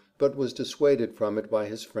plan, but was dissuaded from it by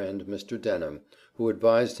his friend, Mr. Denham, who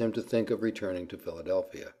advised him to think of returning to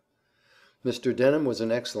Philadelphia. Mr. Denham was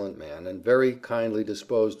an excellent man, and very kindly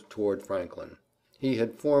disposed toward Franklin. He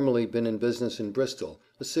had formerly been in business in Bristol,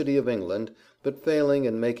 a city of England, but failing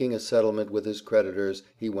in making a settlement with his creditors,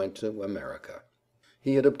 he went to America.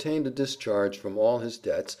 He had obtained a discharge from all his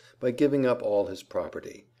debts by giving up all his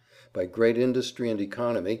property. By great industry and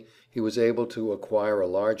economy he was able to acquire a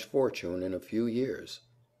large fortune in a few years.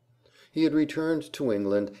 He had returned to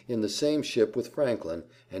England in the same ship with Franklin,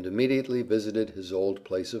 and immediately visited his old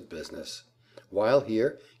place of business. While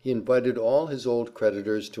here, he invited all his old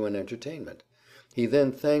creditors to an entertainment. He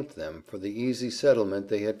then thanked them for the easy settlement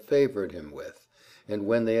they had favored him with, and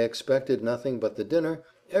when they expected nothing but the dinner,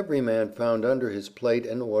 every man found under his plate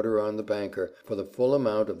an order on the banker for the full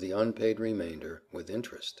amount of the unpaid remainder, with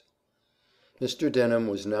interest. Mr. Denham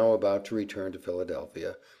was now about to return to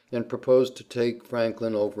Philadelphia, and proposed to take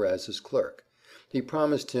Franklin over as his clerk. He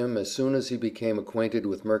promised him, as soon as he became acquainted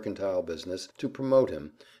with mercantile business, to promote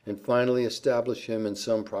him, and finally establish him in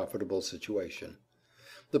some profitable situation.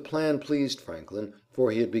 The plan pleased Franklin,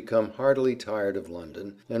 for he had become heartily tired of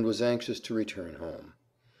London, and was anxious to return home.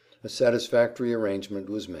 A satisfactory arrangement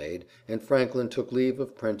was made, and Franklin took leave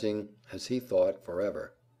of printing, as he thought,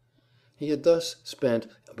 forever. He had thus spent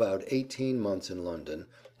about 18 months in London,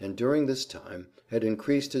 and during this time had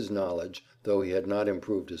increased his knowledge, though he had not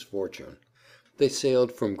improved his fortune. They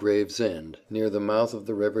sailed from Gravesend, near the mouth of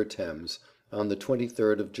the river Thames, on the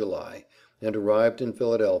 23rd of July, and arrived in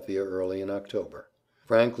Philadelphia early in October.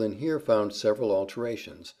 Franklin here found several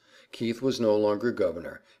alterations. Keith was no longer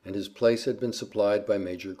governor, and his place had been supplied by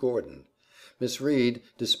Major Gordon. Miss Reed,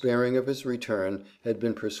 despairing of his return, had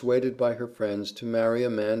been persuaded by her friends to marry a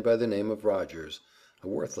man by the name of Rogers, a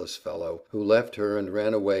worthless fellow, who left her and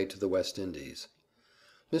ran away to the West Indies.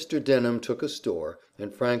 Mr. Denham took a store,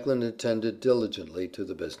 and Franklin attended diligently to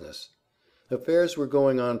the business. Affairs were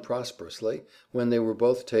going on prosperously, when they were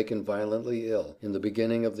both taken violently ill, in the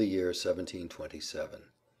beginning of the year 1727.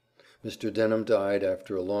 Mr. Denham died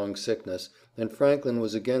after a long sickness, and Franklin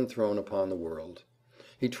was again thrown upon the world.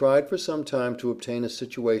 He tried for some time to obtain a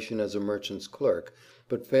situation as a merchant's clerk,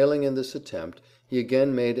 but failing in this attempt, he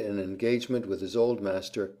again made an engagement with his old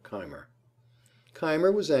master, Keimer.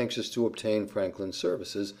 Keimer was anxious to obtain Franklin's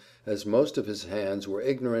services, as most of his hands were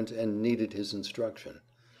ignorant and needed his instruction.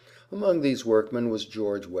 Among these workmen was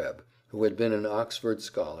George Webb, who had been an Oxford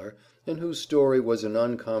scholar, and whose story was an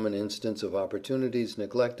uncommon instance of opportunities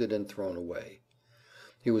neglected and thrown away.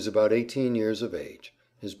 He was about 18 years of age,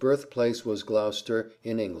 His birthplace was Gloucester,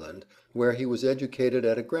 in England, where he was educated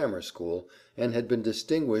at a grammar school, and had been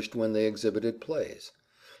distinguished when they exhibited plays.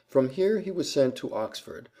 From here he was sent to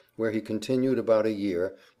Oxford, where he continued about a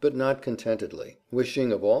year, but not contentedly,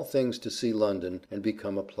 wishing of all things to see London and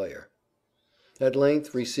become a player. At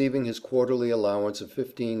length, receiving his quarterly allowance of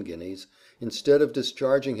 15 guineas, instead of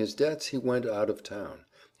discharging his debts he went out of town,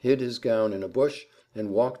 hid his gown in a bush,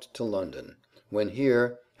 and walked to London. When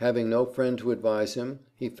here, having no friend to advise him,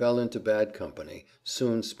 he fell into bad company,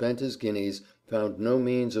 soon spent his guineas, found no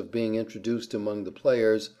means of being introduced among the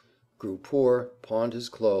players, grew poor, pawned his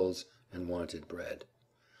clothes, and wanted bread.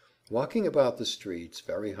 Walking about the streets,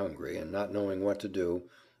 very hungry, and not knowing what to do,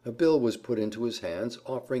 a bill was put into his hands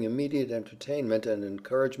offering immediate entertainment and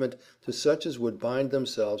encouragement to such as would bind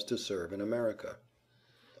themselves to serve in America.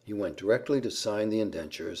 He went directly to sign the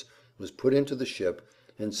indentures, was put into the ship,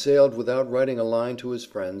 and sailed without writing a line to his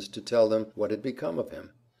friends to tell them what had become of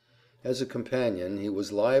him. As a companion he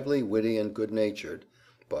was lively, witty, and good-natured,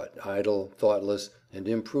 but idle, thoughtless, and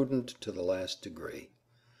imprudent to the last degree.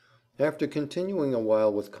 After continuing a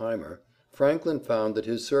while with Keimer, Franklin found that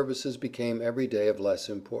his services became every day of less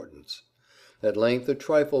importance. At length a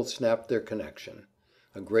trifle snapped their connection.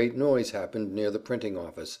 A great noise happened near the printing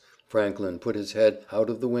office. Franklin put his head out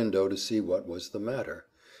of the window to see what was the matter.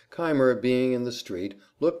 Keimer, being in the street,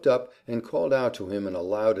 looked up and called out to him in a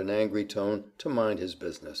loud and angry tone to mind his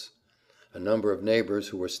business. A number of neighbors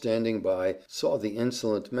who were standing by saw the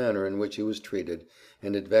insolent manner in which he was treated,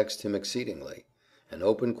 and it vexed him exceedingly. An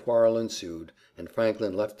open quarrel ensued, and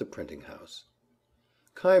Franklin left the printing house.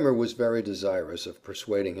 Keimer was very desirous of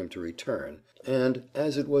persuading him to return, and,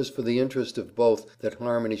 as it was for the interest of both that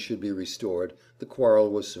harmony should be restored, the quarrel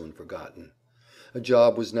was soon forgotten. A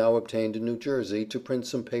job was now obtained in New Jersey to print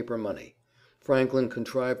some paper money. Franklin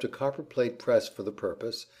contrived a copperplate press for the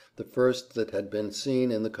purpose, the first that had been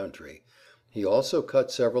seen in the country. He also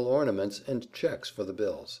cut several ornaments and checks for the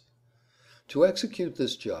bills. To execute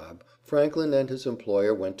this job, Franklin and his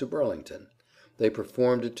employer went to Burlington. They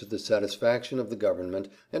performed it to the satisfaction of the government,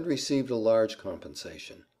 and received a large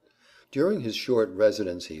compensation. During his short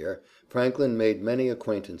residence here, Franklin made many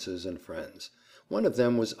acquaintances and friends. One of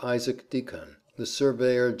them was Isaac Deacon, the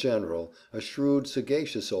surveyor general, a shrewd,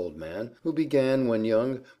 sagacious old man, who began, when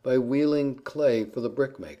young, by wheeling clay for the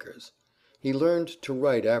brickmakers. He learned to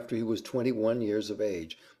write after he was 21 years of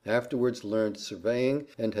age, afterwards learned surveying,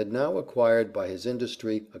 and had now acquired by his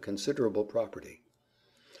industry a considerable property.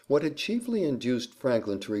 What had chiefly induced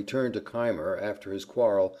Franklin to return to Keimer after his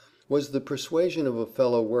quarrel was the persuasion of a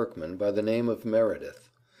fellow workman by the name of Meredith.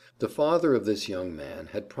 The father of this young man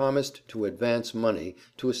had promised to advance money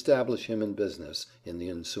to establish him in business in the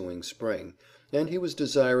ensuing spring, and he was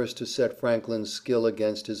desirous to set Franklin's skill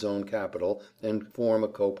against his own capital and form a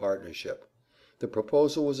co-partnership. The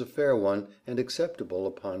proposal was a fair one, and acceptable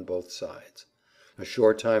upon both sides. A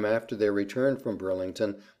short time after their return from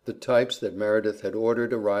Burlington, the types that Meredith had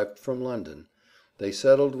ordered arrived from London. They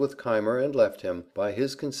settled with Keimer and left him, by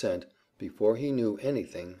his consent, before he knew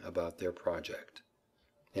anything about their project.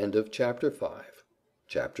 End of Chapter 5.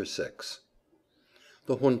 Chapter 6.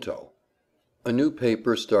 The Junto. A new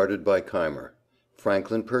paper started by Keimer.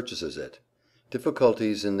 Franklin purchases it.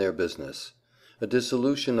 Difficulties in their business. A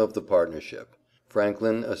dissolution of the partnership.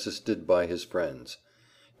 Franklin assisted by his friends.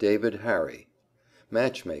 David Harry.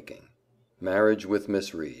 Matchmaking. Marriage with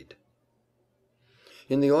Miss Reed.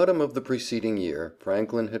 In the autumn of the preceding year,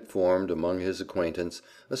 Franklin had formed, among his acquaintance,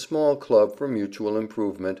 a small club for mutual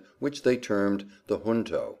improvement, which they termed the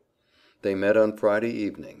Junto. They met on Friday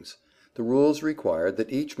evenings. The rules required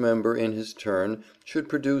that each member in his turn should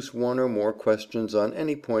produce one or more questions on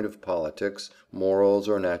any point of politics, morals,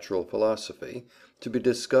 or natural philosophy, to be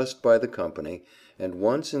discussed by the company, and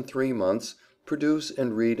once in 3 months produce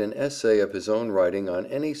and read an essay of his own writing on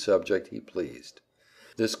any subject he pleased.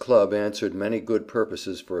 This club answered many good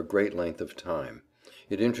purposes for a great length of time.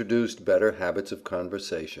 It introduced better habits of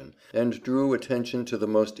conversation, and drew attention to the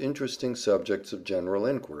most interesting subjects of general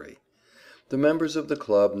inquiry. The members of the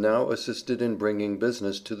club now assisted in bringing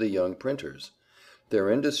business to the young printers.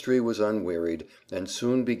 Their industry was unwearied, and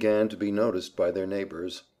soon began to be noticed by their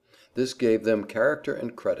neighbors. This gave them character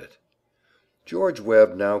and credit. George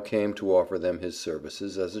Webb now came to offer them his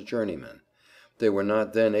services as a journeyman. They were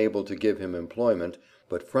not then able to give him employment,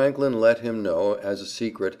 but Franklin let him know as a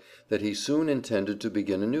secret that he soon intended to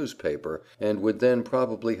begin a newspaper, and would then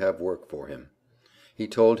probably have work for him. He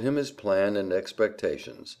told him his plan and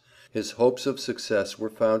expectations. His hopes of success were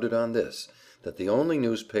founded on this, that the only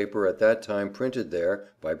newspaper at that time printed there,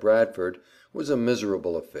 by Bradford, was a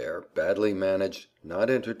miserable affair, badly managed, not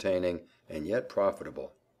entertaining, and yet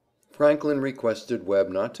profitable. Franklin requested Webb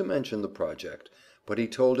not to mention the project, but he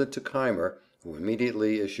told it to Keimer, who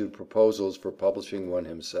immediately issued proposals for publishing one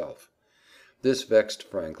himself. This vexed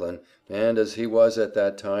Franklin, and as he was at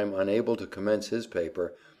that time unable to commence his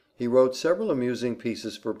paper, he wrote several amusing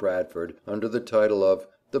pieces for Bradford, under the title of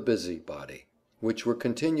 "The Busybody," which were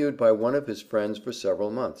continued by one of his friends for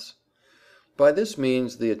several months. By this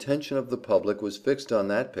means the attention of the public was fixed on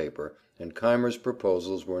that paper, and Keimer's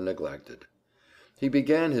proposals were neglected. He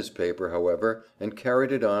began his paper, however, and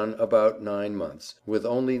carried it on about 9 months, with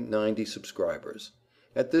only 90 subscribers.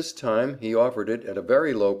 At this time he offered it at a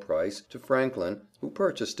very low price to Franklin, who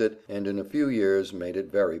purchased it, and in a few years made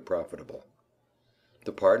it very profitable.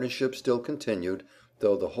 The partnership still continued,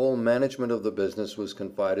 though the whole management of the business was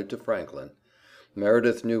confided to Franklin.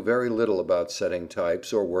 Meredith knew very little about setting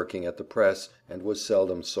types or working at the press, and was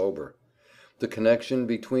seldom sober. The connection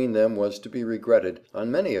between them was to be regretted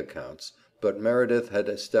on many accounts, but Meredith had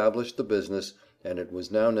established the business, and it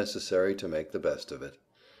was now necessary to make the best of it.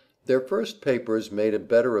 Their first papers made a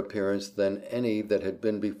better appearance than any that had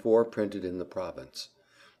been before printed in the province.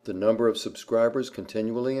 The number of subscribers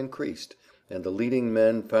continually increased, and the leading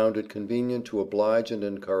men found it convenient to oblige and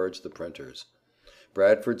encourage the printers.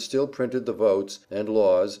 Bradford still printed the votes, and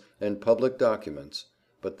laws, and public documents,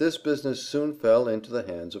 but this business soon fell into the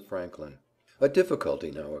hands of Franklin. A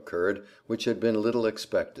difficulty now occurred, which had been little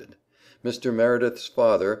expected. Mr. Meredith's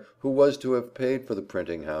father, who was to have paid for the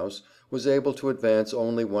printing house, was able to advance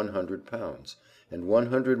only £100, and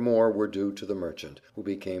 100 more were due to the merchant, who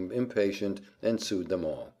became impatient and sued them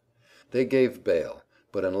all. They gave bail,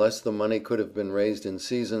 but unless the money could have been raised in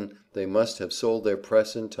season, they must have sold their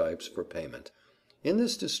press and types for payment. In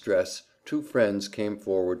this distress, two friends came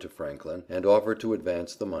forward to Franklin, and offered to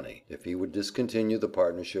advance the money, if he would discontinue the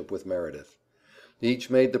partnership with Meredith.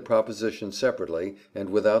 Each made the proposition separately,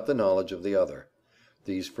 and without the knowledge of the other.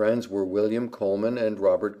 These friends were William Coleman and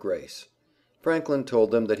Robert Grace. Franklin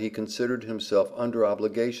told them that he considered himself under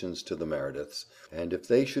obligations to the Merediths, and if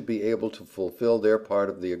they should be able to fulfill their part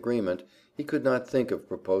of the agreement, he could not think of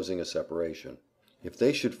proposing a separation. If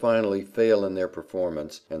they should finally fail in their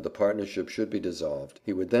performance, and the partnership should be dissolved,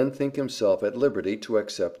 he would then think himself at liberty to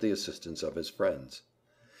accept the assistance of his friends.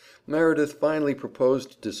 Meredith finally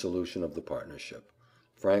proposed dissolution of the partnership.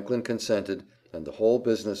 Franklin consented, and the whole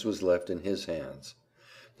business was left in his hands.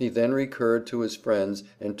 He then recurred to his friends,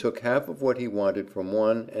 and took half of what he wanted from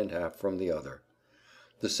one and half from the other.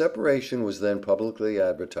 The separation was then publicly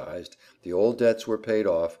advertised, the old debts were paid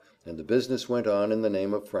off, and the business went on in the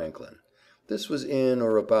name of Franklin. This was in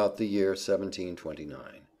or about the year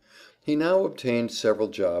 1729. He now obtained several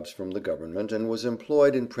jobs from the government, and was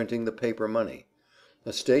employed in printing the paper money.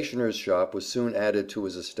 A stationer's shop was soon added to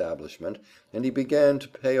his establishment, and he began to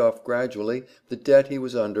pay off gradually the debt he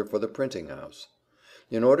was under for the printing house.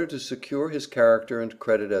 In order to secure his character and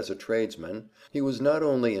credit as a tradesman, he was not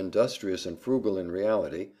only industrious and frugal in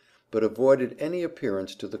reality, but avoided any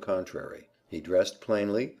appearance to the contrary. He dressed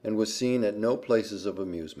plainly, and was seen at no places of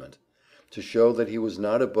amusement. To show that he was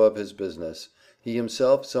not above his business, he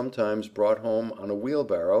himself sometimes brought home on a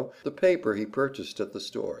wheelbarrow the paper he purchased at the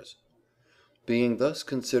stores. Being thus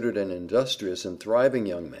considered an industrious and thriving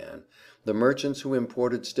young man, the merchants who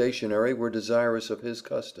imported stationery were desirous of his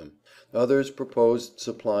custom. Others proposed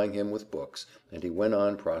supplying him with books, and he went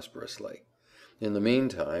on prosperously. In the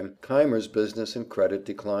meantime, Keimer's business and credit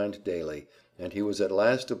declined daily, and he was at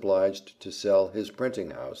last obliged to sell his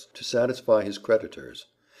printing house to satisfy his creditors.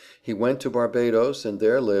 He went to Barbados, and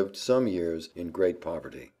there lived some years in great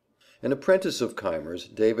poverty. An apprentice of Keimer's,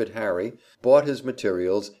 David Harry, bought his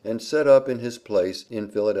materials, and set up in his place in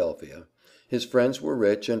Philadelphia. His friends were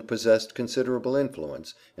rich, and possessed considerable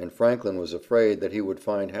influence, and Franklin was afraid that he would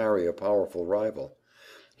find Harry a powerful rival.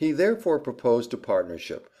 He therefore proposed a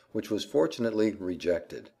partnership, which was fortunately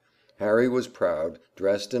rejected. Harry was proud,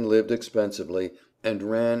 dressed and lived expensively, and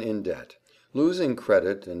ran in debt. Losing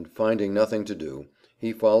credit, and finding nothing to do,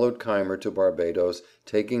 he followed Keimer to Barbados,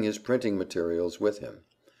 taking his printing materials with him.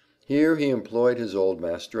 Here he employed his old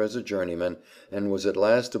master as a journeyman, and was at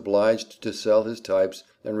last obliged to sell his types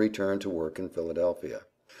and return to work in Philadelphia.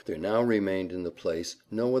 There now remained in the place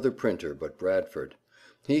no other printer but Bradford.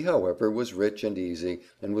 He, however, was rich and easy,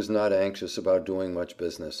 and was not anxious about doing much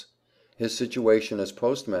business. His situation as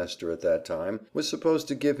postmaster at that time was supposed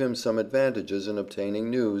to give him some advantages in obtaining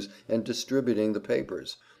news and distributing the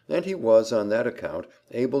papers, and he was, on that account,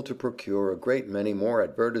 able to procure a great many more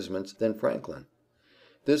advertisements than Franklin.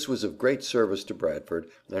 This was of great service to Bradford,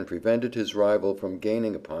 and prevented his rival from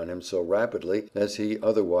gaining upon him so rapidly as he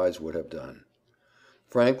otherwise would have done.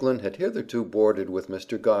 Franklin had hitherto boarded with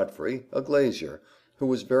Mr. Godfrey, a glazier, who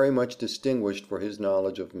was very much distinguished for his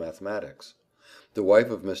knowledge of mathematics. The wife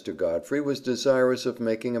of Mr. Godfrey was desirous of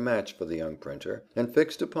making a match for the young printer, and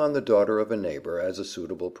fixed upon the daughter of a neighbor as a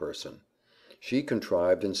suitable person. She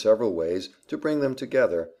contrived in several ways to bring them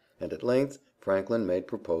together, and at length Franklin made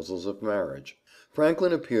proposals of marriage.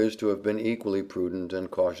 Franklin appears to have been equally prudent and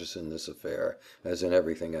cautious in this affair, as in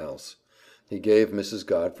everything else. He gave Mrs.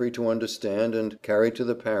 Godfrey to understand and carried to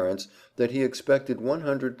the parents that he expected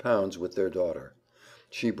 £100 with their daughter.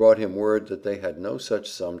 She brought him word that they had no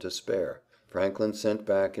such sum to spare. Franklin sent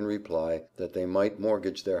back in reply that they might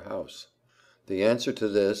mortgage their house. The answer to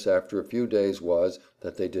this, after a few days, was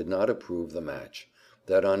that they did not approve the match;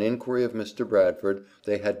 that on inquiry of Mr. Bradford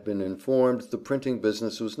they had been informed the printing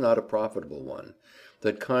business was not a profitable one;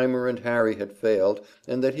 that Keimer and Harry had failed,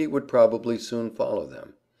 and that he would probably soon follow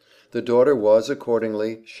them. The daughter was,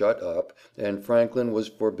 accordingly, shut up, and Franklin was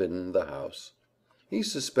forbidden the house. He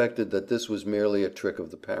suspected that this was merely a trick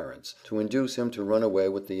of the parents, to induce him to run away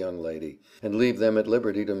with the young lady, and leave them at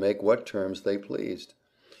liberty to make what terms they pleased.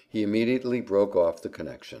 He immediately broke off the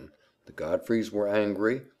connection. The Godfreys were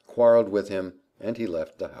angry, quarreled with him, and he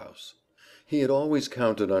left the house. He had always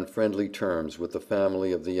counted on friendly terms with the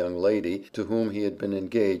family of the young lady to whom he had been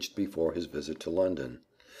engaged before his visit to London.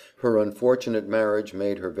 Her unfortunate marriage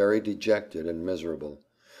made her very dejected and miserable.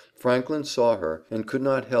 Franklin saw her, and could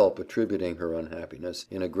not help attributing her unhappiness,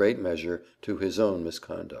 in a great measure, to his own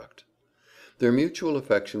misconduct. Their mutual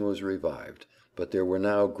affection was revived, but there were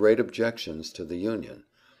now great objections to the union.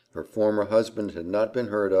 Her former husband had not been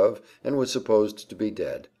heard of, and was supposed to be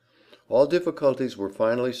dead. All difficulties were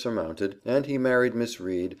finally surmounted, and he married Miss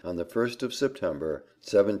Reed on the 1st of September,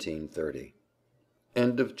 1730.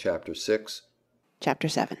 End of Chapter 6. Chapter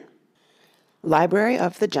 7. Library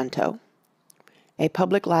of the Junto. A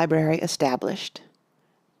public library established.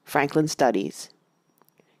 Franklin studies.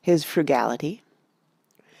 His frugality.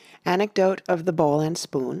 Anecdote of the bowl and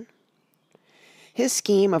spoon. His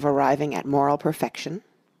scheme of arriving at moral perfection.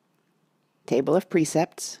 Table of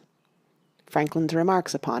precepts. Franklin's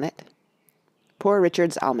remarks upon it. Poor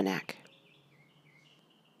Richard's Almanac.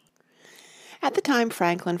 At the time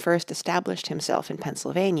Franklin first established himself in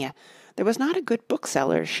Pennsylvania, there was not a good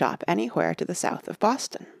bookseller's shop anywhere to the south of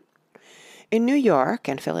Boston. In New York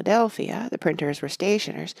and Philadelphia the printers were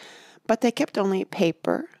stationers, but they kept only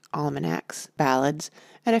paper, almanacs, ballads,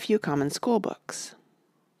 and a few common school books.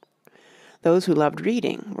 Those who loved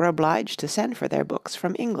reading were obliged to send for their books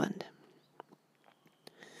from England.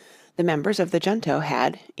 The members of the Junto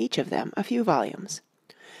had, each of them, a few volumes.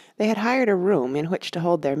 They had hired a room in which to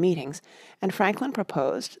hold their meetings, and Franklin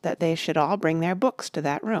proposed that they should all bring their books to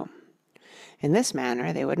that room. In this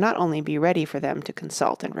manner they would not only be ready for them to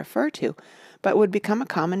consult and refer to, but would become a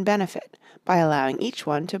common benefit, by allowing each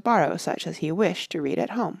one to borrow such as he wished to read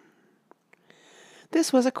at home.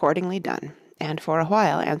 This was accordingly done, and for a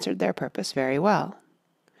while answered their purpose very well.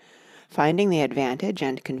 Finding the advantage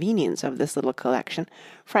and convenience of this little collection,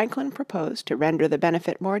 Franklin proposed to render the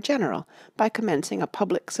benefit more general by commencing a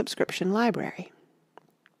public subscription library.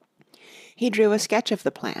 He drew a sketch of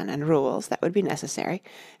the plan and rules that would be necessary,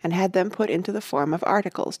 and had them put into the form of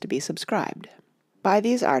articles to be subscribed. By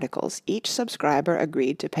these articles each subscriber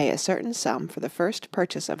agreed to pay a certain sum for the first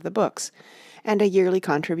purchase of the books, and a yearly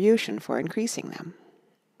contribution for increasing them.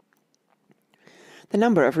 The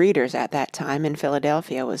number of readers at that time in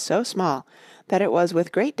Philadelphia was so small that it was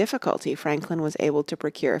with great difficulty Franklin was able to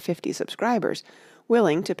procure 50 subscribers,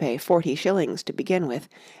 willing to pay 40 shillings to begin with,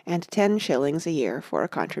 and 10 shillings a year for a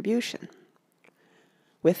contribution.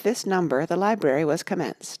 With this number the library was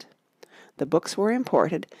commenced. The books were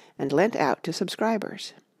imported and lent out to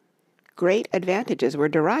subscribers. Great advantages were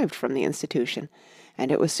derived from the institution,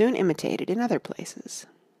 and it was soon imitated in other places.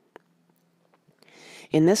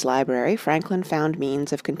 In this library Franklin found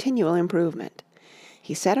means of continual improvement.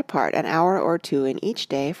 He set apart an hour or two in each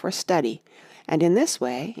day for study, and in this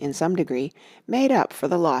way, in some degree, made up for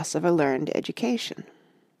the loss of a learned education.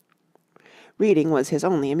 Reading was his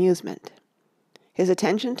only amusement. His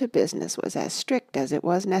attention to business was as strict as it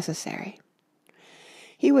was necessary.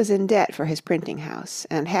 He was in debt for his printing house,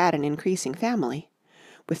 and had an increasing family,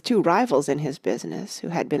 with 2 rivals in his business who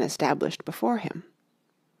had been established before him.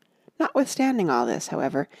 Notwithstanding all this,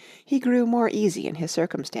 however, he grew more easy in his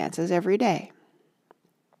circumstances every day.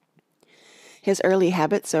 His early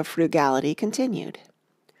habits of frugality continued.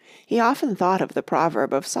 He often thought of the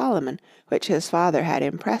proverb of Solomon, which his father had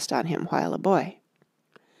impressed on him while a boy.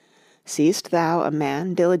 Seest thou a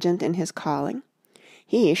man diligent in his calling?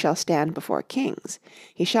 He shall stand before kings,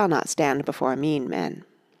 he shall not stand before mean men.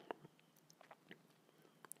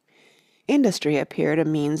 Industry appeared a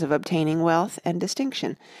means of obtaining wealth and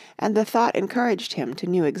distinction, and the thought encouraged him to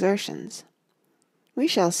new exertions. We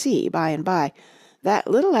shall see, by and by, that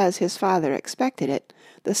little as his father expected it,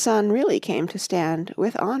 the son really came to stand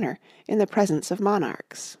with honour in the presence of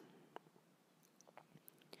monarchs.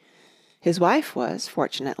 His wife was,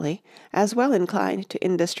 fortunately, as well inclined to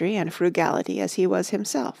industry and frugality as he was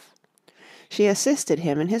himself. She assisted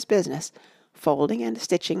him in his business, folding and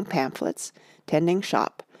stitching pamphlets, tending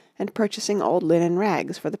shop, and purchasing old linen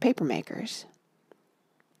rags for the paper-makers.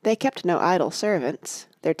 They kept no idle servants,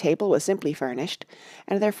 their table was simply furnished,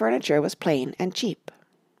 and their furniture was plain and cheap.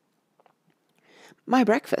 "My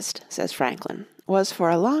breakfast," says Franklin, "was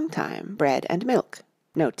for a long time bread and milk,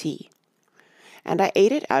 no tea. And I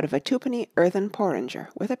ate it out of a twopenny earthen porringer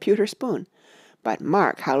with a pewter spoon, but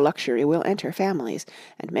mark how luxury will enter families,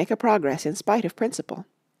 and make a progress in spite of principle.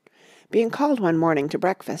 Being called one morning to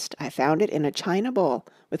breakfast, I found it in a china bowl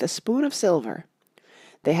with a spoon of silver.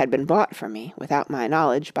 They had been bought for me, without my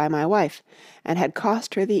knowledge, by my wife, and had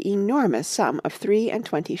cost her the enormous sum of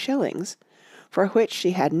 23 shillings, for which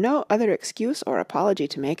she had no other excuse or apology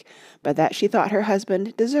to make but that she thought her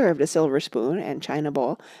husband deserved a silver spoon and china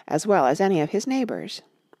bowl as well as any of his neighbours.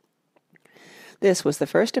 This was the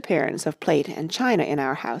first appearance of plate and china in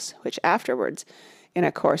our house, which afterwards, in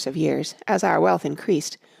a course of years, as our wealth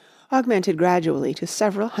increased, augmented gradually to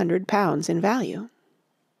several £100 in value."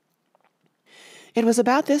 It was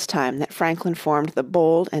about this time that Franklin formed the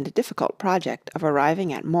bold and difficult project of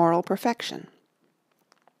arriving at moral perfection.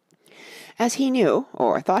 As he knew,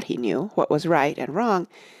 or thought he knew, what was right and wrong,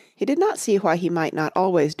 he did not see why he might not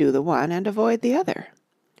always do the one and avoid the other.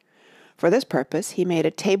 For this purpose he made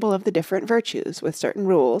a table of the different virtues, with certain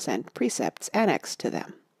rules and precepts annexed to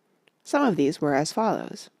them. Some of these were as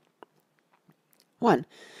follows. 1.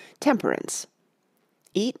 Temperance.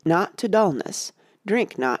 Eat not to dullness,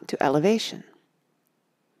 drink not to elevation.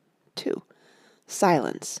 2.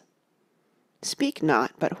 Silence. Speak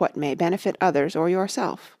not but what may benefit others or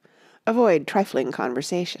yourself. Avoid trifling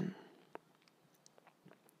conversation.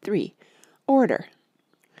 3. Order.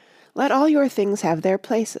 Let all your things have their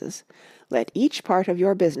places. Let each part of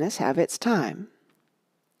your business have its time.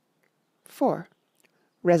 4.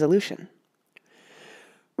 Resolution.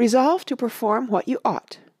 Resolve to perform what you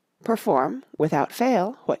ought. Perform, without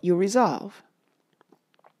fail, what you resolve.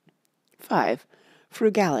 5.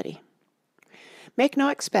 Frugality. Make no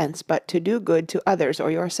expense but to do good to others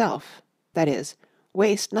or yourself, that is,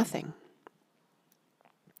 waste nothing.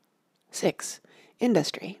 6.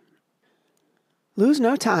 Industry. Lose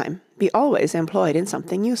no time, be always employed in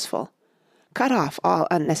something useful. Cut off all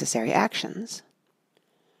unnecessary actions.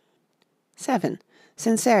 7.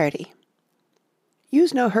 Sincerity.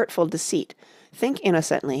 Use no hurtful deceit, think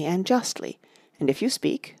innocently and justly, and if you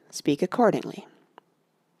speak, speak accordingly.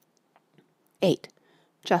 8.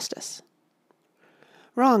 Justice.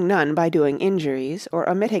 Wrong none by doing injuries or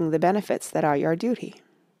omitting the benefits that are your duty.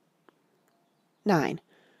 9.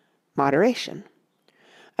 Moderation.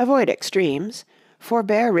 Avoid extremes,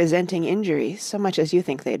 forbear resenting injuries so much as you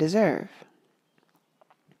think they deserve.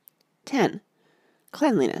 10.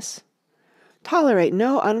 Cleanliness. Tolerate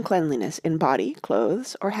no uncleanliness in body,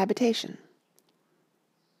 clothes, or habitation.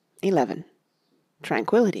 11.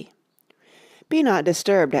 Tranquillity. Be not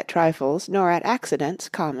disturbed at trifles, nor at accidents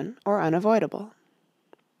common or unavoidable.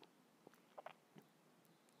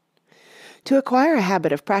 To acquire a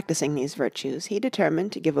habit of practising these virtues, he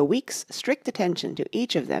determined to give a week's strict attention to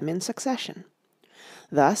each of them in succession.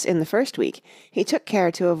 Thus, in the first week, he took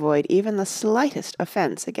care to avoid even the slightest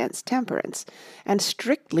offence against temperance, and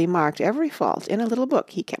strictly marked every fault in a little book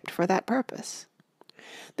he kept for that purpose.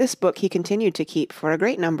 This book he continued to keep for a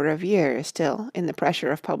great number of years, till, in the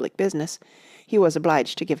pressure of public business, he was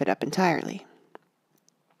obliged to give it up entirely.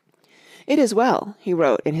 "It is well," he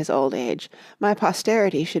wrote in his old age, "my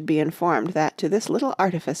posterity should be informed that to this little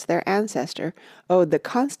artifice their ancestor owed the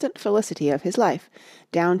constant felicity of his life,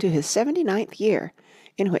 down to his 79th year,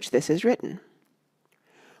 in which this is written.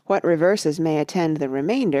 What reverses may attend the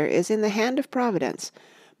remainder is in the hand of Providence,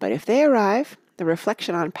 but if they arrive, the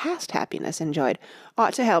reflection on past happiness enjoyed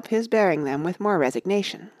ought to help his bearing them with more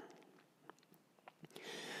resignation."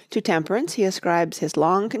 To temperance he ascribes his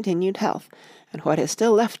long-continued health, and what is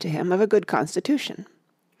still left to him of a good constitution.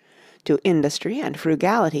 To industry and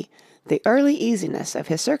frugality, the early easiness of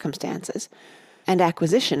his circumstances, and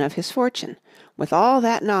acquisition of his fortune, with all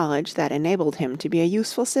that knowledge that enabled him to be a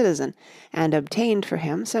useful citizen, and obtained for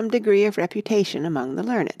him some degree of reputation among the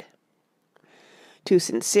learned. To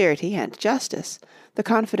sincerity and justice, the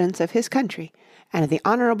confidence of his country, and the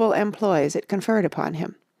honourable employs it conferred upon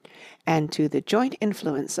him, and to the joint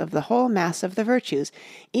influence of the whole mass of the virtues,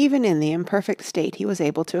 even in the imperfect state he was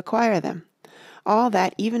able to acquire them, all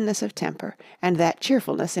that evenness of temper, and that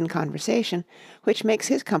cheerfulness in conversation, which makes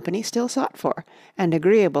his company still sought for, and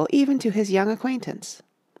agreeable even to his young acquaintance.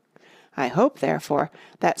 I hope, therefore,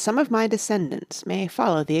 that some of my descendants may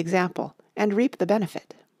follow the example, and reap the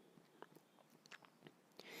benefit.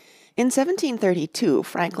 In 1732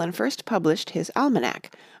 Franklin first published his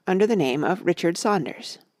Almanac under the name of Richard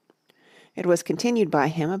Saunders. It was continued by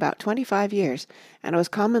him about 25 years, and was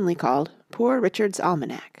commonly called Poor Richard's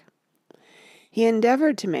Almanac. He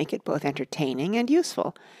endeavored to make it both entertaining and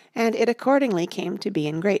useful, and it accordingly came to be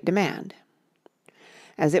in great demand.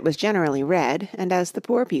 As it was generally read, and as the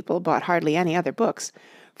poor people bought hardly any other books,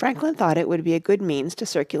 Franklin thought it would be a good means to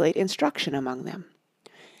circulate instruction among them.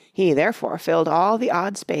 He therefore filled all the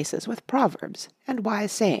odd spaces with proverbs and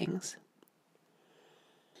wise sayings.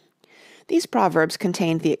 These proverbs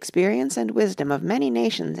contained the experience and wisdom of many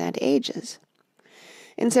nations and ages.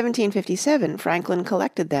 In 1757 Franklin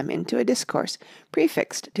collected them into a discourse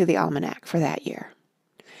prefixed to the almanac for that year.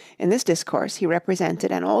 In this discourse he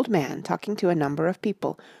represented an old man talking to a number of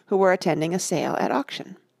people who were attending a sale at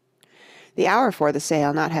auction. The hour for the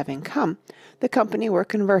sale not having come, the company were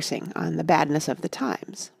conversing on the badness of the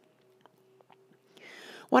times.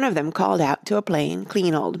 One of them called out to a plain,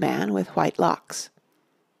 clean old man with white locks,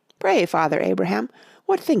 "Pray, Father Abraham,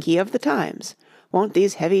 what think ye of the times? Won't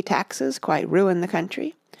these heavy taxes quite ruin the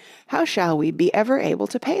country? How shall we be ever able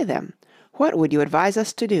to pay them? What would you advise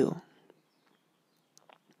us to do?"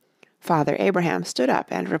 Father Abraham stood up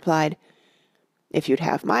and replied, "If you'd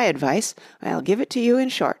have my advice, I'll give it to you in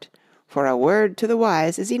short, for a word to the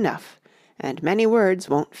wise is enough, and many words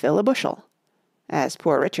won't fill a bushel, as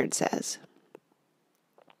Poor Richard says."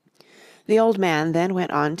 The old man then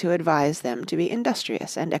went on to advise them to be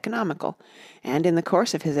industrious and economical, and in the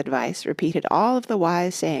course of his advice repeated all of the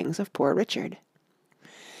wise sayings of Poor Richard.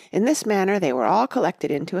 In this manner they were all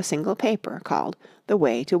collected into a single paper called The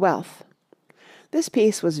Way to Wealth. This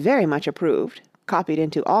piece was very much approved, copied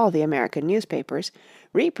into all the American newspapers,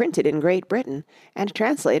 reprinted in Great Britain, and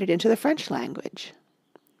translated into the French language.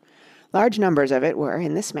 Large numbers of it were,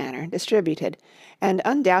 in this manner, distributed, and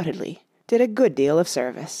undoubtedly did a good deal of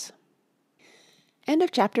service. End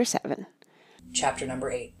of Chapter 7. Chapter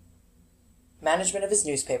number 8. Management of his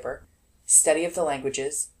newspaper, study of the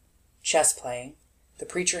languages, chess playing, the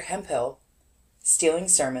preacher Hemphill, stealing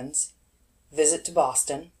sermons, visit to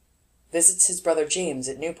Boston, visits his brother James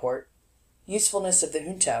at Newport, usefulness of the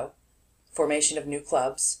junto, formation of new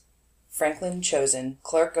clubs, Franklin chosen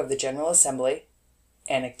clerk of the General Assembly,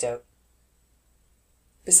 anecdote.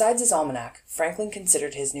 Besides his almanac, Franklin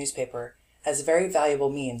considered his newspaper as a very valuable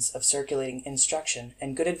means of circulating instruction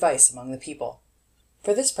and good advice among the people.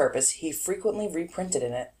 For this purpose he frequently reprinted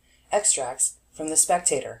in it extracts from the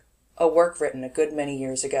Spectator, a work written a good many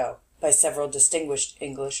years ago by several distinguished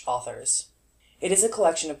English authors. It is a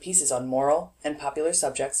collection of pieces on moral and popular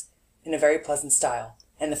subjects in a very pleasant style,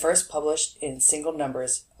 and the first published in single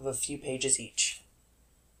numbers of a few pages each.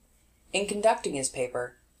 In conducting his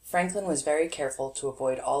paper, Franklin was very careful to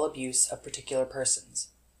avoid all abuse of particular persons.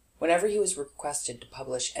 Whenever he was requested to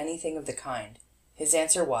publish anything of the kind, his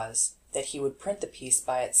answer was that he would print the piece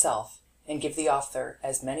by itself, and give the author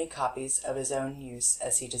as many copies of his own use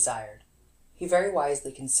as he desired. He very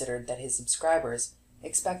wisely considered that his subscribers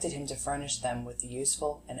expected him to furnish them with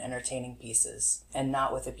useful and entertaining pieces, and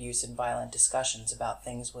not with abuse and violent discussions about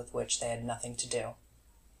things with which they had nothing to do.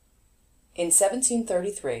 In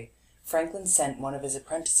 1733, Franklin sent one of his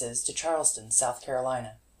apprentices to Charleston, South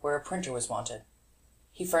Carolina, where a printer was wanted.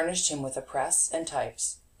 He furnished him with a press and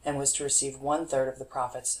types, and was to receive 1/3 of the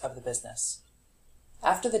profits of the business.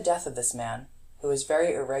 After the death of this man, who was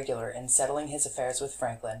very irregular in settling his affairs with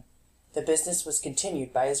Franklin, the business was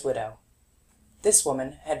continued by his widow. This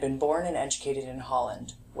woman had been born and educated in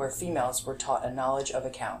Holland, where females were taught a knowledge of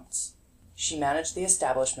accounts. She managed the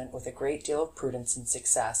establishment with a great deal of prudence and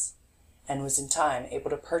success, and was in time able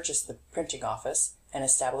to purchase the printing office and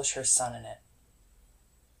establish her son in it.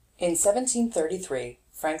 In 1733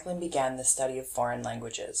 Franklin began the study of foreign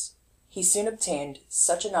languages. He soon obtained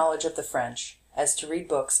such a knowledge of the French as to read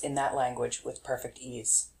books in that language with perfect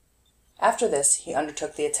ease. After this he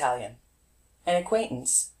undertook the Italian. An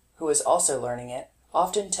acquaintance, who was also learning it,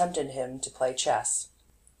 often tempted him to play chess.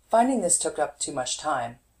 Finding this took up too much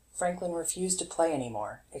time, Franklin refused to play any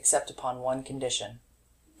more, except upon one condition.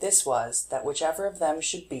 This was, that whichever of them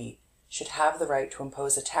should have the right to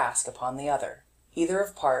impose a task upon the other, either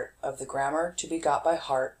of part of the grammar to be got by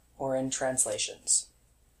heart or in translations.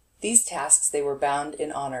 These tasks they were bound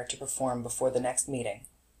in honor to perform before the next meeting.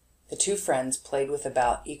 The two friends played with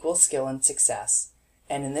about equal skill and success,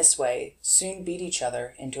 and in this way soon beat each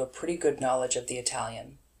other into a pretty good knowledge of the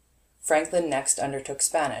Italian. Franklin next undertook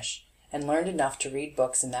Spanish, and learned enough to read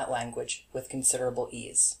books in that language with considerable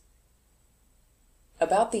ease.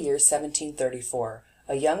 About the year 1734,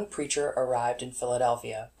 a young preacher arrived in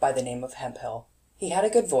Philadelphia by the name of Hemphill. He had a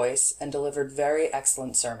good voice, and delivered very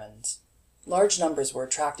excellent sermons. Large numbers were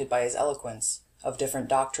attracted by his eloquence, of different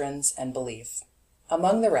doctrines and belief.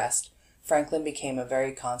 Among the rest, Franklin became a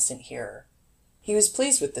very constant hearer. He was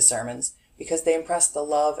pleased with the sermons, because they impressed the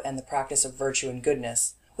love and the practice of virtue and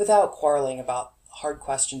goodness, without quarreling about hard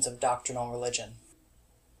questions of doctrinal religion.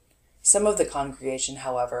 Some of the congregation,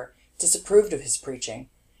 however, disapproved of his preaching,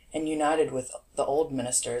 and united with the old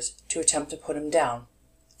ministers to attempt to put him down.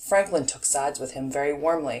 Franklin took sides with him very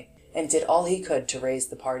warmly, and did all he could to raise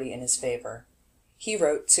the party in his favor. He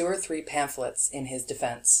wrote 2 or 3 pamphlets in his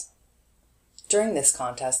defense. During this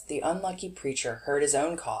contest the unlucky preacher heard his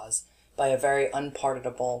own cause by a very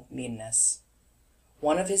unpardonable meanness.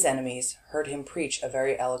 One of his enemies heard him preach a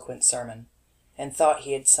very eloquent sermon, and thought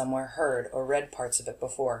he had somewhere heard or read parts of it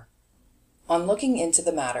before. On looking into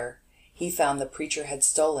the matter, he found the preacher had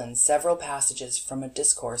stolen several passages from a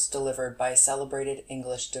discourse delivered by a celebrated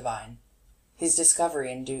English divine. His discovery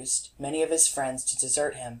induced many of his friends to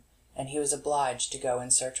desert him, and he was obliged to go in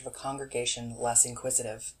search of a congregation less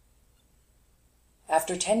inquisitive.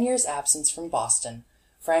 After 10 years' absence from Boston,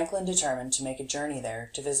 Franklin determined to make a journey there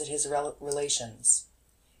to visit his relations.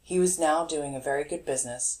 He was now doing a very good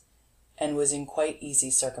business, and was in quite easy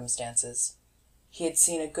circumstances. He had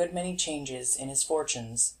seen a good many changes in his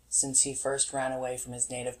fortunes since he first ran away from his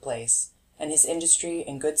native place, and his industry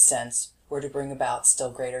and good sense were to bring about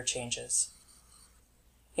still greater changes.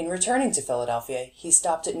 In returning to Philadelphia, he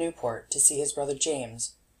stopped at Newport to see his brother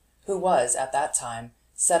James, who was, at that time,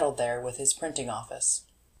 settled there with his printing office.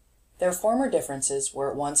 Their former differences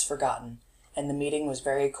were at once forgotten, and the meeting was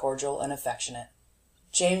very cordial and affectionate.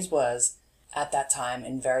 James was, at that time,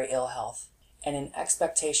 in very ill health, and in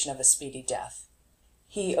expectation of a speedy death.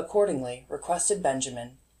 He accordingly requested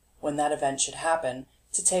Benjamin, when that event should happen,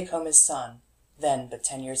 to take home his son, then but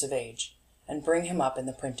 10 years of age, and bring him up in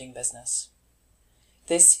the printing business.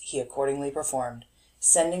 This he accordingly performed,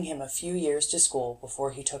 sending him a few years to school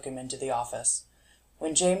before he took him into the office.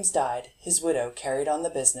 When James died, his widow carried on the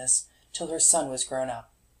business till her son was grown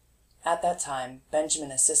up. At that time Benjamin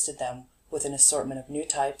assisted them with an assortment of new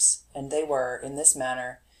types, and they were, in this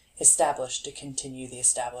manner, established to continue the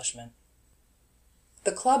establishment.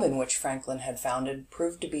 The club in which Franklin had founded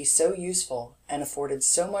proved to be so useful and afforded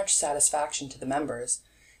so much satisfaction to the members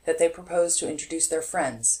that they proposed to introduce their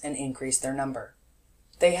friends and increase their number.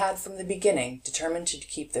 They had from the beginning determined to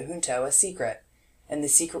keep the junto a secret, and the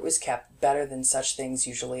secret was kept better than such things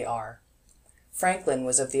usually are. Franklin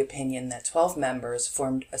was of the opinion that 12 members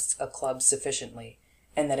formed a club sufficiently,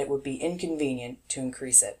 and that it would be inconvenient to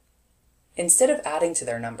increase it. Instead of adding to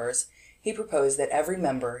their numbers, he proposed that every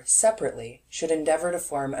member, separately, should endeavor to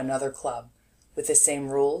form another club, with the same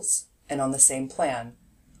rules and on the same plan,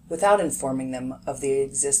 without informing them of the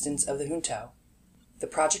existence of the junto. The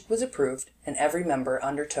project was approved, and every member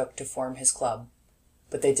undertook to form his club,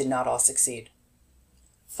 but they did not all succeed.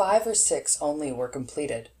 5 or 6 only were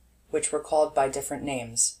completed, which were called by different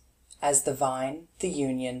names, as the Vine, the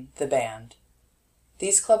Union, the Band.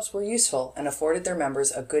 These clubs were useful, and afforded their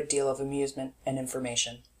members a good deal of amusement and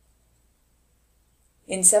information.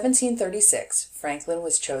 In 1736, Franklin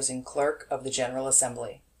was chosen clerk of the General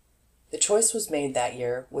Assembly. The choice was made that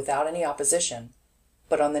year without any opposition,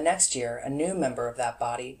 but on the next year a new member of that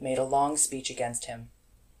body made a long speech against him.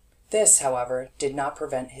 This, however, did not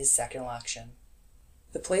prevent his second election.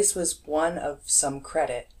 The place was one of some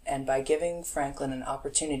credit, and by giving Franklin an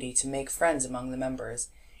opportunity to make friends among the members,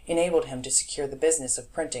 enabled him to secure the business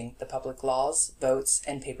of printing the public laws, votes,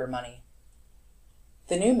 and paper money.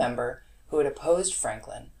 The new member, who had opposed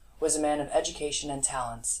Franklin, was a man of education and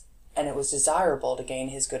talents, and it was desirable to gain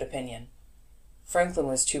his good opinion. Franklin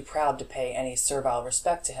was too proud to pay any servile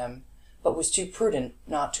respect to him, but was too prudent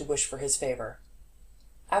not to wish for his favor.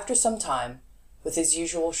 After some time, with his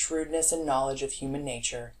usual shrewdness and knowledge of human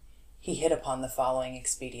nature, he hit upon the following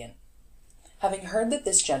expedient. Having heard that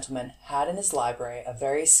this gentleman had in his library a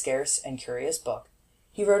very scarce and curious book,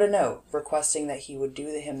 he wrote a note requesting that he would do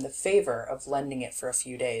him the favor of lending it for a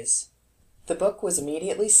few days. The book was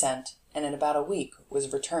immediately sent, and in about a week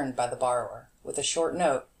was returned by the borrower, with a short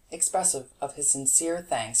note expressive of his sincere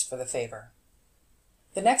thanks for the favor.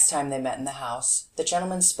 The next time they met in the house, the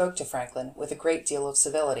gentleman spoke to Franklin with a great deal of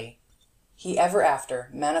civility. He ever after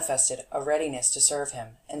manifested a readiness to serve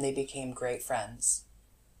him, and they became great friends.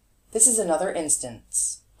 This is another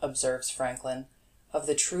instance observes Franklin, of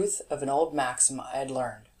the truth of an old maxim I had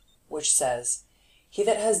learned, which says, "He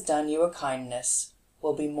that has done you a kindness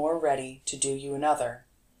will be more ready to do you another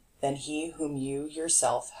than he whom you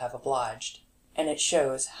yourself have obliged." And it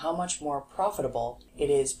shows how much more profitable it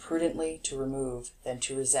is prudently to remove than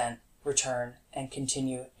to resent, return, and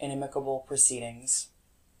continue inimical proceedings.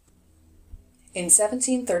 In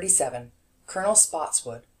 1737, Colonel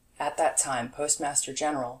Spotswood, at that time Postmaster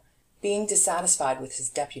General, being dissatisfied with his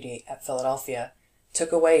deputy at Philadelphia,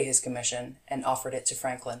 took away his commission and offered it to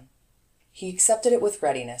Franklin. He accepted it with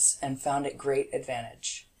readiness and found it great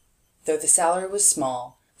advantage. Though the salary was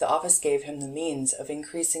small, the office gave him the means of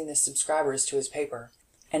increasing the subscribers to his paper,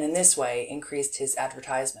 and in this way increased his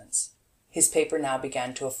advertisements. His paper now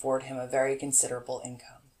began to afford him a very considerable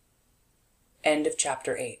income. End of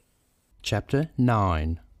Chapter 8. Chapter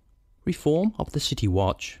 9. Reform of the City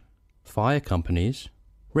Watch, Fire Companies,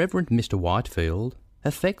 Reverend Mr. Whitefield,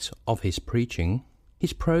 Effects of his Preaching,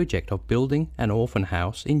 his project of building an orphan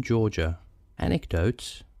house in Georgia,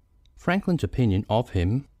 Anecdotes, Franklin's opinion of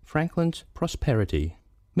him, Franklin's prosperity,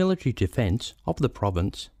 military defense of the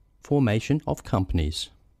province, formation of companies.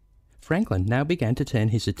 Franklin now began to turn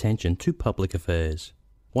his attention to public affairs.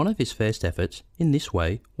 One of his first efforts in this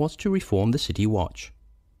way was to reform the city watch.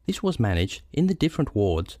 This was managed in the different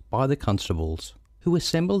wards by the constables, who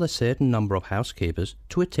assembled a certain number of housekeepers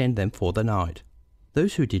to attend them for the night.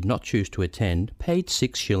 Those who did not choose to attend paid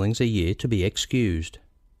 6 shillings a year to be excused.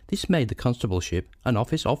 This made the constableship an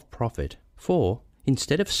office of profit, for,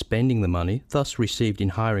 instead of spending the money thus received in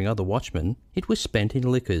hiring other watchmen, it was spent in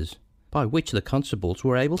liquors, by which the constables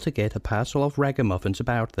were able to get a parcel of ragamuffins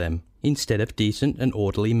about them, instead of decent and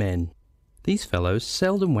orderly men. These fellows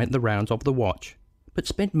seldom went the rounds of the watch, but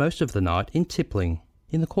spent most of the night in tippling.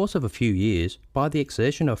 In the course of a few years, by the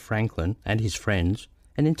exertion of Franklin and his friends,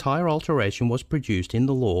 an entire alteration was produced in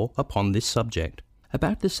the law upon this subject.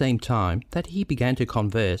 About the same time that he began to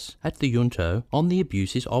converse at the Junto on the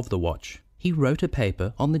abuses of the watch, he wrote a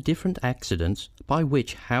paper on the different accidents by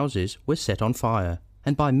which houses were set on fire,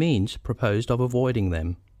 and by means proposed of avoiding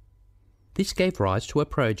them. This gave rise to a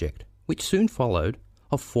project, which soon followed,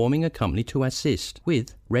 of forming a company to assist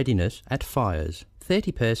with readiness at fires.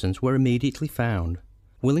 30 persons were immediately found,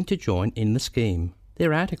 willing to join in the scheme.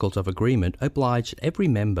 Their articles of agreement obliged every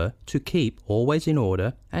member to keep always in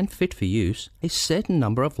order and fit for use a certain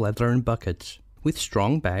number of leathern buckets, with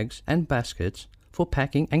strong bags and baskets for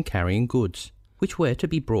packing and carrying goods, which were to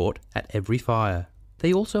be brought at every fire.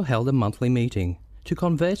 They also held a monthly meeting, to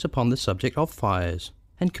converse upon the subject of fires,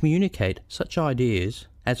 and communicate such ideas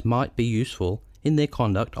as might be useful in their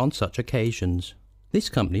conduct on such occasions. This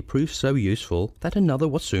company proved so useful that another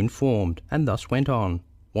was soon formed, and thus went on,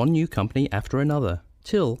 one new company after another,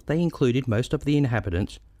 till they included most of the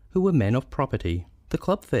inhabitants who were men of property. The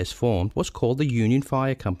club first formed was called the Union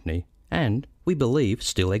Fire Company, and, we believe,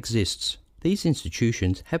 still exists. These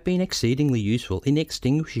institutions have been exceedingly useful in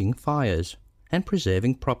extinguishing fires and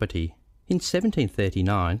preserving property. In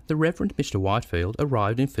 1739, the Reverend Mr. Whitefield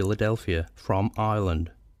arrived in Philadelphia from Ireland.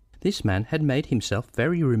 This man had made himself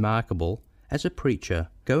very remarkable as a preacher,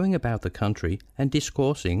 going about the country and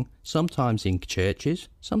discoursing, sometimes in churches,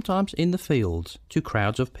 sometimes in the fields, to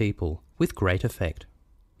crowds of people, with great effect.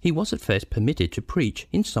 He was at first permitted to preach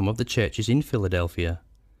in some of the churches in Philadelphia,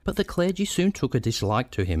 but the clergy soon took a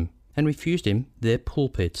dislike to him, and refused him their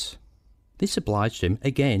pulpits. This obliged him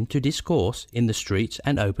again to discourse in the streets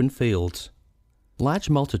and open fields. Large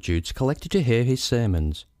multitudes collected to hear his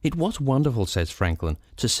sermons. It was wonderful, says Franklin,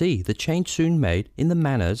 to see the change soon made in the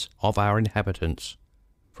manners of our inhabitants.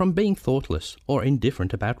 From being thoughtless or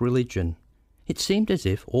indifferent about religion, it seemed as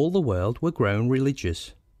if all the world were grown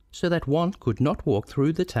religious, so that one could not walk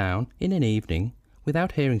through the town in an evening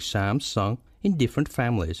without hearing psalms sung in different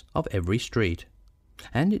families of every street.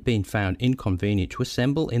 And it being found inconvenient to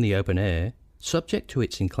assemble in the open air, subject to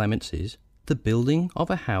its inclemencies, the building of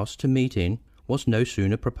a house to meet in was no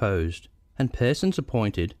sooner proposed, and persons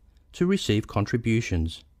appointed to receive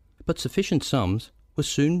contributions, but sufficient sums were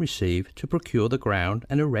soon received to procure the ground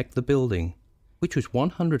and erect the building, which was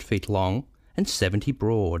 100 feet long and 70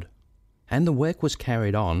 broad, and the work was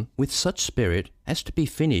carried on with such spirit as to be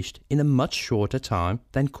finished in a much shorter time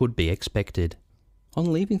than could be expected.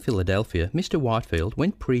 On leaving Philadelphia, Mr. Whitefield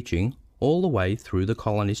went preaching all the way through the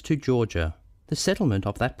colonies to Georgia. The settlement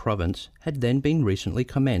of that province had then been recently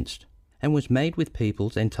commenced, and was made with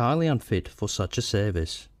peoples entirely unfit for such a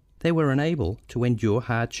service. They were unable to endure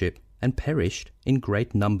hardship, and perished in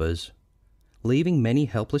great numbers, leaving many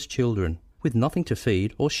helpless children, with nothing to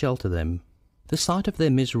feed or shelter them. The sight of their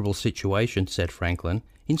miserable situation, said Franklin,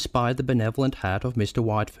 inspired the benevolent heart of Mr.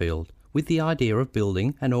 Whitefield with the idea of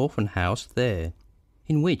building an orphan house there,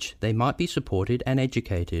 in which they might be supported and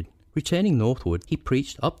educated. Returning northward, he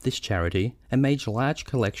preached up this charity and made large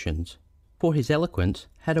collections, for his eloquence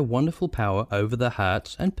had a wonderful power over the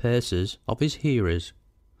hearts and purses of his hearers,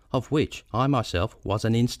 of which I myself was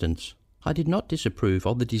an instance. I did not disapprove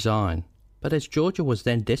of the design, but as Georgia was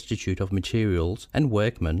then destitute of materials and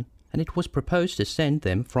workmen, and it was proposed to send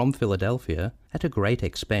them from Philadelphia at a great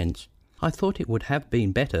expense, I thought it would have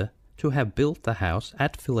been better to have built the house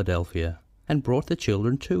at Philadelphia, and brought the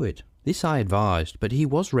children to it. This I advised, but he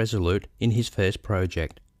was resolute in his first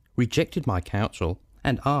project, rejected my counsel,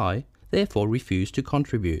 and I therefore refused to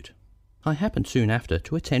contribute. I happened soon after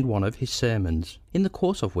to attend one of his sermons, in the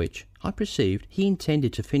course of which I perceived he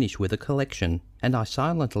intended to finish with a collection, and I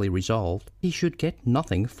silently resolved he should get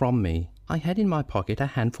nothing from me. I had in my pocket a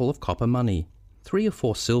handful of copper money, 3 or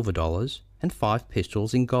 4 silver dollars, and 5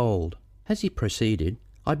 pistols in gold. As he proceeded,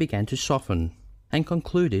 I began to soften, and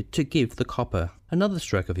concluded to give the copper. Another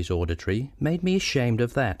stroke of his auditory made me ashamed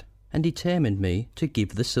of that, and determined me to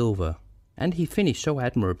give the silver. And he finished so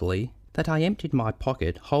admirably that I emptied my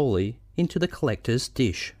pocket wholly into the collector's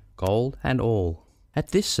dish, gold and all. At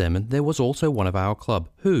this sermon there was also one of our club,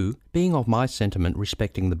 who, being of my sentiment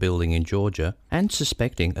respecting the building in Georgia, and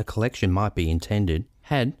suspecting a collection might be intended,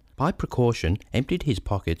 had, by precaution, emptied his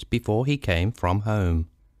pockets before he came from home.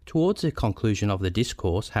 Towards the conclusion of the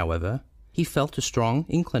discourse, however, he felt a strong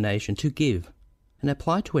inclination to give, and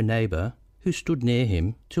applied to a neighbour who stood near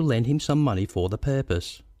him to lend him some money for the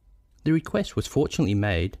purpose. The request was fortunately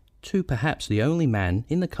made to perhaps the only man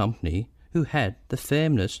in the company who had the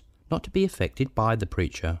firmness not to be affected by the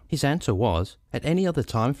preacher. His answer was, "At any other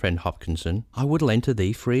time, friend Hopkinson, I would lend to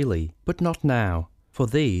thee freely, but not now, for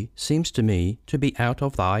thee seems to me to be out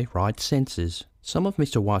of thy right senses." Some of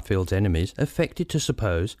Mr. Whitefield's enemies affected to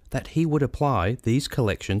suppose that he would apply these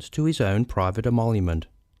collections to his own private emolument.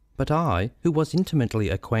 But I, who was intimately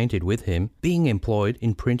acquainted with him, being employed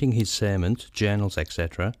in printing his sermons, journals,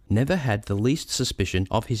 etc., never had the least suspicion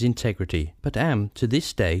of his integrity, but am to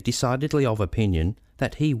this day decidedly of opinion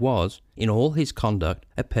that he was, in all his conduct,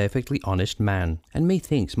 a perfectly honest man, and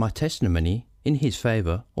methinks my testimony in his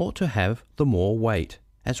favour ought to have the more weight,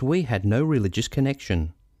 as we had no religious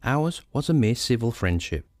connection. Ours was a mere civil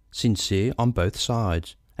friendship, sincere on both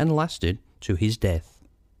sides, and lasted to his death.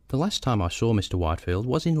 The last time I saw Mr. Whitefield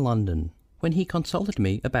was in London, when he consulted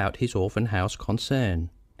me about his orphan house concern,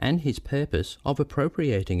 and his purpose of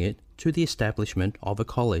appropriating it to the establishment of a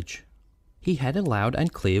college. He had a loud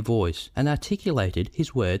and clear voice, and articulated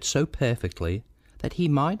his words so perfectly that he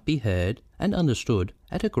might be heard and understood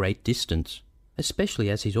at a great distance, especially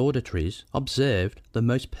as his auditories observed the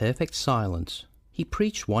most perfect silence. He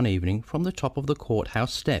preached one evening from the top of the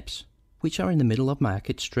court-house steps, which are in the middle of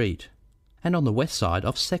Market Street, and on the west side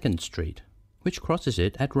of Second Street, which crosses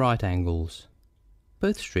it at right angles.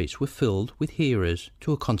 Both streets were filled with hearers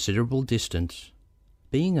to a considerable distance.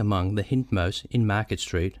 Being among the hindmost in Market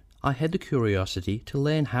Street, I had the curiosity to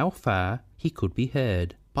learn how far he could be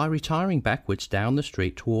heard, by retiring backwards down the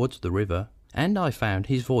street towards the river, and I found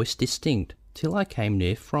his voice distinct till I came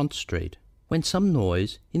near Front Street, when some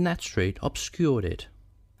noise in that street obscured it.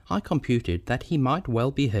 I computed that he might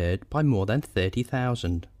well be heard by more than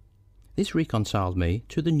 30,000. This reconciled me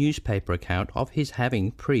to the newspaper account of his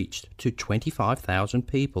having preached to 25,000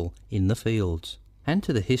 people in the fields, and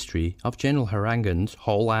to the history of General Harangun's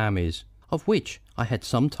whole armies, of which I had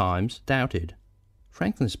sometimes doubted.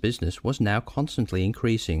 Franklin's business was now constantly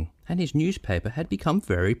increasing, and his newspaper had become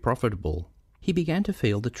very profitable. He began to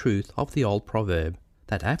feel the truth of the old proverb,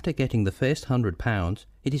 that after getting the first £100,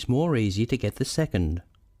 it is more easy to get the second.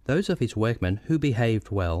 Those of his workmen who behaved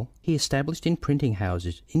well, he established in printing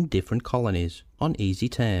houses in different colonies, on easy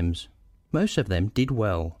terms. Most of them did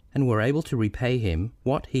well, and were able to repay him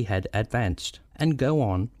what he had advanced, and go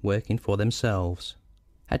on working for themselves.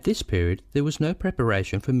 At this period there was no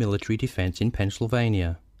preparation for military defence in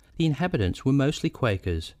Pennsylvania. The inhabitants were mostly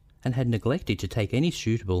Quakers, and had neglected to take any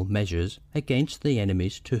suitable measures against the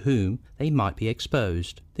enemies to whom they might be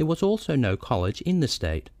exposed. There was also no college in the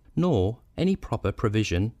state, nor any proper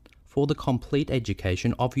provision for the complete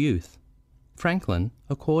education of youth. Franklin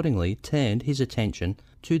accordingly turned his attention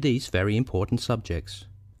to these very important subjects.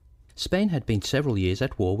 Spain had been several years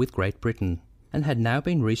at war with Great Britain, and had now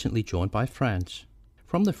been recently joined by France.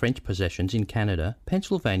 From the French possessions in Canada,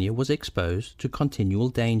 Pennsylvania was exposed to continual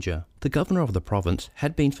danger. The governor of the province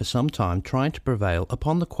had been for some time trying to prevail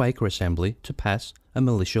upon the Quaker Assembly to pass a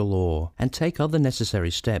militia law, and take other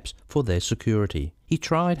necessary steps for their security. He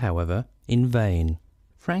tried, however, in vain.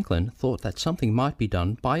 Franklin thought that something might be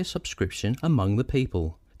done by a subscription among the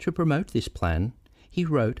people. To promote this plan, he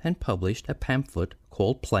wrote and published a pamphlet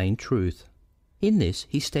called Plain Truth. In this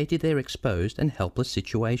he stated their exposed and helpless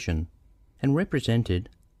situation, and represented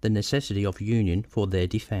the necessity of union for their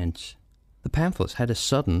defence. The pamphlets had a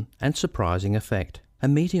sudden and surprising effect. A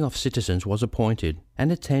meeting of citizens was appointed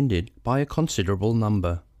and attended by a considerable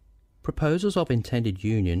number. Proposals of intended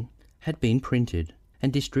union had been printed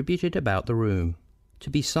and distributed about the room, to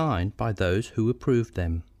be signed by those who approved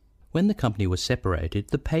them. When the company was separated,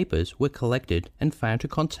 the papers were collected and found to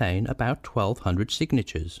contain about 1,200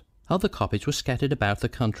 signatures. Other copies were scattered about the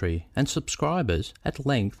country, and subscribers at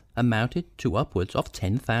length amounted to upwards of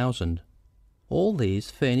 10,000. All these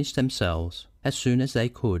furnished themselves, as soon as they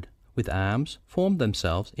could, with arms, formed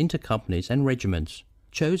themselves into companies and regiments,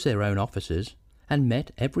 chose their own officers, and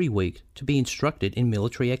met every week to be instructed in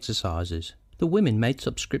military exercises. The women made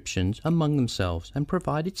subscriptions among themselves and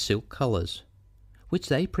provided silk colours, which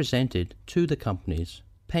they presented to the companies,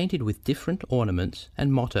 painted with different ornaments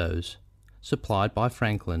and mottos, supplied by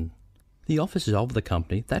Franklin. The officers of the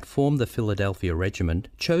company that formed the Philadelphia regiment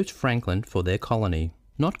chose Franklin for their colony.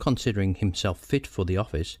 Not considering himself fit for the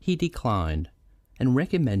office, he declined, and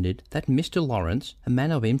recommended that Mr. Lawrence, a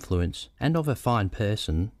man of influence and of a fine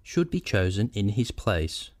person, should be chosen in his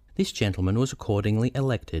place. This gentleman was accordingly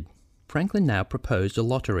elected. Franklin now proposed a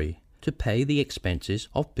lottery to pay the expenses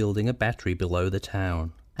of building a battery below the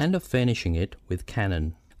town, and of furnishing it with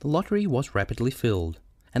cannon. The lottery was rapidly filled,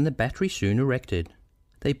 and the battery soon erected.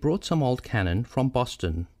 They brought some old cannon from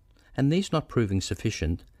Boston, and these not proving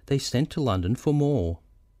sufficient, they sent to London for more.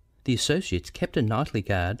 The associates kept a nightly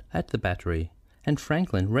guard at the battery, and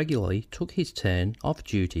Franklin regularly took his turn of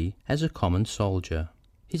duty as a common soldier.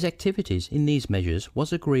 His activities in these measures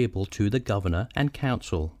was agreeable to the governor and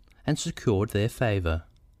council, and secured their favour.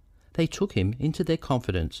 They took him into their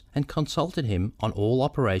confidence and consulted him on all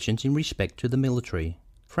operations in respect to the military.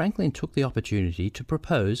 Franklin took the opportunity to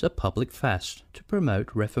propose a public fast to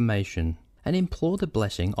promote reformation, and implore the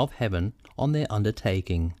blessing of heaven on their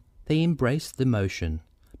undertaking. They embraced the motion,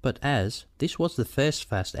 but as this was the first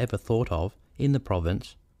fast ever thought of in the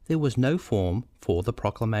province, there was no form for the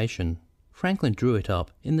proclamation. Franklin drew it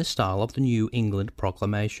up in the style of the New England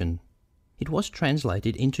Proclamation. It was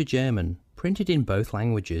translated into German, printed in both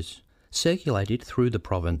languages, circulated through the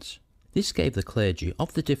province. This gave the clergy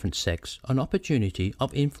of the different sects an opportunity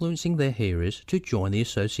of influencing their hearers to join the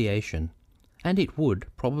association, and it would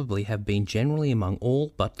probably have been generally among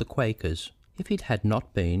all but the Quakers, if it had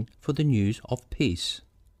not been for the news of peace.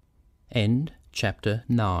 End chapter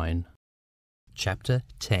 9. Chapter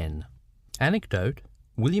 10. Anecdote,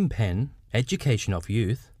 William Penn, Education of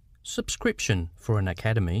Youth, Subscription for an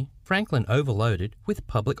Academy, Franklin overloaded with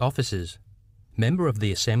public offices, Member of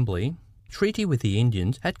the Assembly, Treaty with the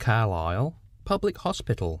Indians at Carlisle, Public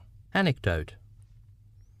Hospital. Anecdote.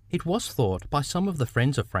 It was thought by some of the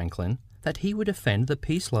friends of Franklin that he would offend the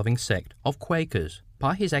peace-loving sect of Quakers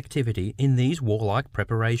by his activity in these warlike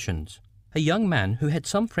preparations. A young man who had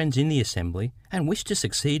some friends in the Assembly and wished to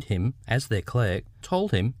succeed him as their clerk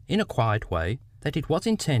told him in a quiet way that it was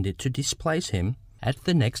intended to displace him at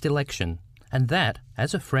the next election, and that,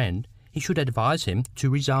 as a friend, he should advise him to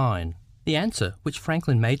resign. The answer which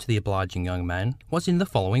Franklin made to the obliging young man was in the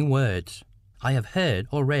following words: "I have heard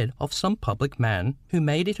or read of some public man who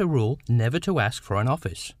made it a rule never to ask for an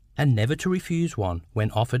office, and never to refuse one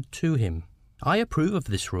when offered to him. I approve of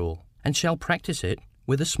this rule, and shall practice it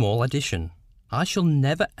with a small addition. I shall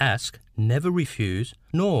never ask, never refuse,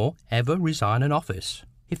 nor ever resign an office.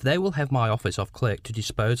 If they will have my office of clerk to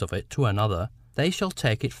dispose of it to another, they shall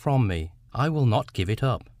take it from me. I will not give it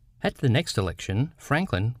up." At the next election,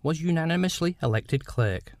 Franklin was unanimously elected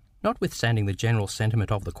clerk. Notwithstanding the general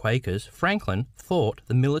sentiment of the Quakers, Franklin thought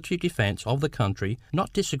the military defence of the country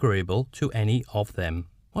not disagreeable to any of them.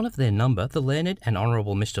 One of their number, the learned and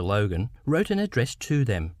honourable Mr. Logan, wrote an address to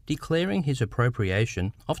them, declaring his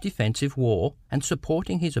appropriation of defensive war and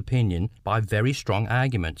supporting his opinion by very strong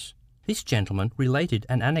arguments. This gentleman related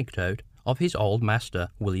an anecdote of his old master,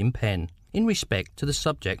 William Penn, in respect to the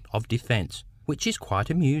subject of defence, which is quite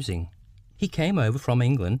amusing. He came over from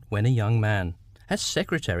England when a young man, as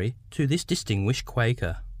secretary to this distinguished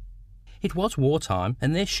Quaker. It was wartime,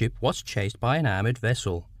 and their ship was chased by an armoured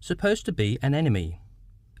vessel, supposed to be an enemy.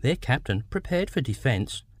 Their captain prepared for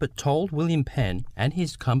defence, but told William Penn and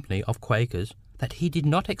his company of Quakers that he did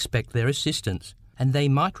not expect their assistance, and they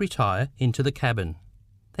might retire into the cabin.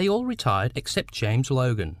 They all retired except James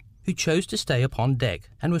Logan, who chose to stay upon deck,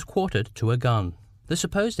 and was quartered to a gun. The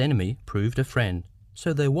supposed enemy proved a friend,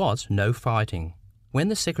 so there was no fighting. When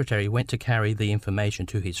the secretary went to carry the information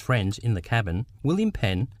to his friends in the cabin, William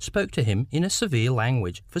Penn spoke to him in a severe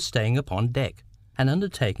language for staying upon deck, and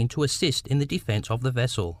undertaking to assist in the defence of the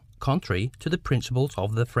vessel, contrary to the principles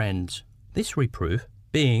of the Friends. This reproof,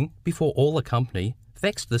 being before all the company,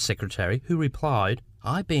 vexed the secretary, who replied,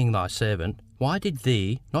 I being thy servant, why did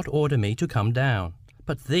thee not order me to come down?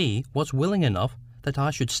 But thee was willing enough that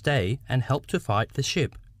I should stay and help to fight the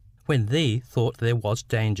ship, when thee thought there was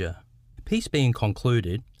danger. Peace being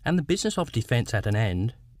concluded, and the business of defence at an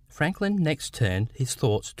end, Franklin next turned his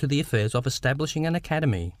thoughts to the affairs of establishing an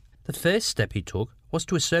academy. The first step he took was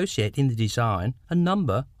to associate in the design a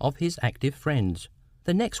number of his active friends.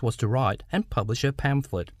 The next was to write and publish a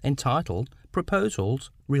pamphlet entitled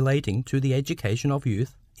Proposals Relating to the Education of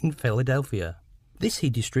Youth in Philadelphia. This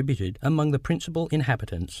he distributed among the principal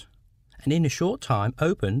inhabitants, and in a short time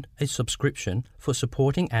opened a subscription for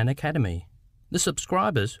supporting an academy. The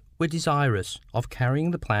subscribers were desirous of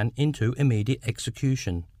carrying the plan into immediate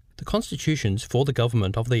execution. The constitutions for the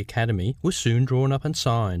government of the academy were soon drawn up and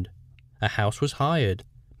signed. A house was hired,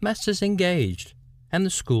 masters engaged, and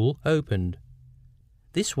the school opened.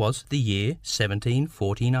 This was the year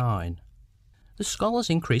 1749. The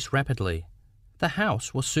scholars increased rapidly. The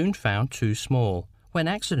house was soon found too small, when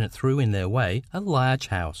accident threw in their way a large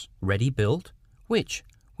house, ready built, which,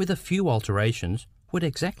 with a few alterations, would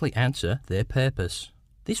exactly answer their purpose.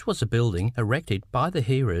 This was a building erected by the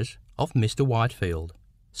hearers of Mr. Whitefield.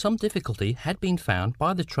 Some difficulty had been found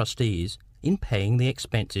by the trustees in paying the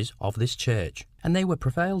expenses of this church, and they were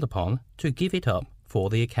prevailed upon to give it up for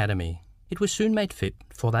the academy. It was soon made fit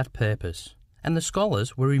for that purpose, and the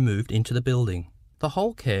scholars were removed into the building. The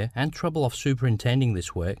whole care and trouble of superintending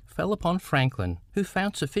this work fell upon Franklin, who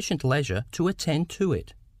found sufficient leisure to attend to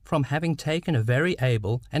it, from having taken a very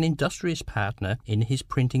able and industrious partner in his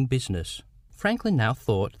printing business. Franklin now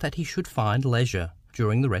thought that he should find leisure,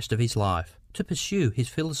 during the rest of his life, to pursue his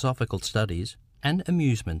philosophical studies and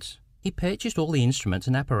amusements. He purchased all the instruments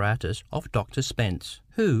and apparatus of Dr. Spence,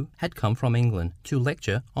 who had come from England to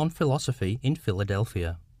lecture on philosophy in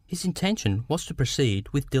Philadelphia. His intention was to proceed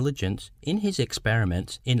with diligence in his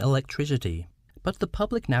experiments in electricity, but the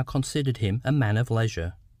public now considered him a man of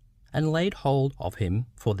leisure, and laid hold of him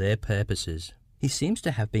for their purposes. He seems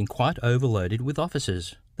to have been quite overloaded with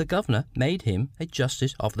offices. The governor made him a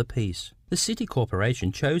justice of the peace. The city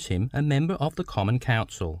corporation chose him a member of the common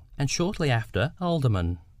council, and shortly after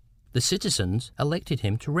alderman. The citizens elected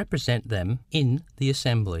him to represent them in the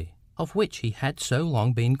assembly, of which he had so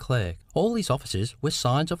long been clerk. All these offices were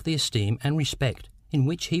signs of the esteem and respect in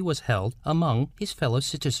which he was held among his fellow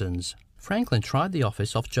citizens. Franklin tried the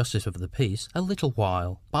office of Justice of the Peace a little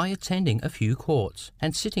while by attending a few courts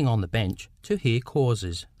and sitting on the bench to hear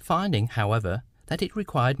causes. Finding, however, that it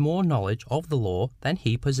required more knowledge of the law than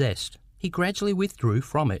he possessed, he gradually withdrew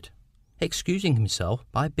from it, excusing himself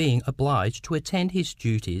by being obliged to attend his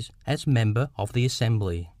duties as member of the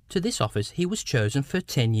Assembly. To this office he was chosen for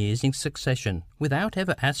 10 years in succession, without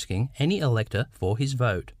ever asking any elector for his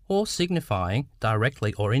vote, or signifying,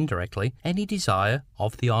 directly or indirectly, any desire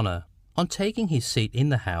of the honour. On taking his seat in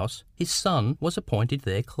the House, his son was appointed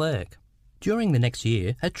their clerk. During the next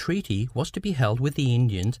year, a treaty was to be held with the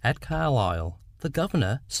Indians at Carlisle. The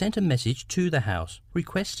governor sent a message to the House,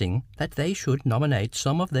 requesting that they should nominate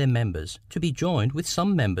some of their members to be joined with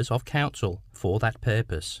some members of council for that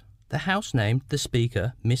purpose. The House named the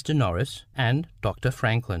Speaker Mr. Norris and Dr.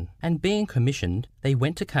 Franklin, and being commissioned, they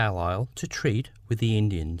went to Carlisle to treat with the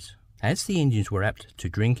Indians. As the Indians were apt to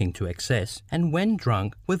drinking to excess, and when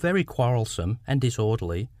drunk were very quarrelsome and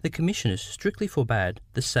disorderly, the commissioners strictly forbade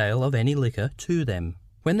the sale of any liquor to them.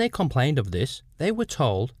 When they complained of this, they were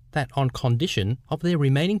told that on condition of their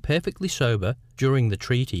remaining perfectly sober during the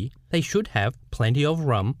treaty, they should have plenty of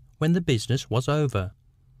rum when the business was over.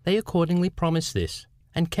 They accordingly promised this,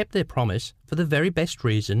 and kept their promise for the very best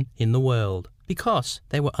reason in the world, because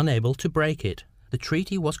they were unable to break it. The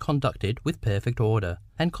treaty was conducted with perfect order,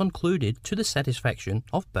 and concluded to the satisfaction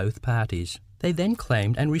of both parties. They then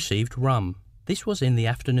claimed and received rum. This was in the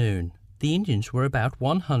afternoon. The Indians were about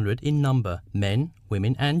 100 in number, men,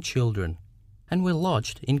 women, and children, and were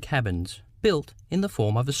lodged in cabins, built in the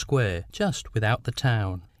form of a square, just without the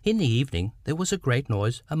town. In the evening there was a great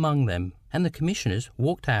noise among them, and the commissioners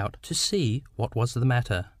walked out to see what was the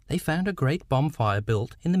matter. They found a great bonfire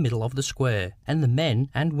built in the middle of the square, and the men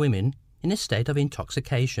and women in a state of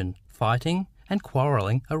intoxication, fighting and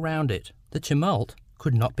quarrelling around it. The tumult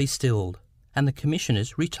could not be stilled, and the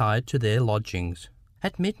commissioners retired to their lodgings.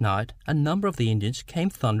 At midnight a number of the Indians came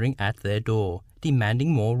thundering at their door,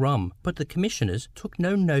 demanding more rum, but the commissioners took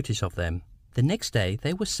no notice of them. The next day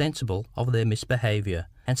they were sensible of their misbehaviour,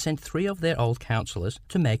 and sent 3 of their old councillors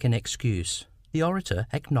to make an excuse. The orator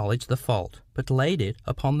acknowledged the fault, but laid it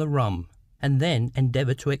upon the rum, and then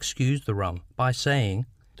endeavour to excuse the rum by saying,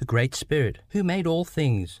 "The Great Spirit, who made all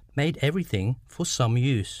things, made everything for some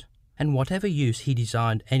use, and whatever use he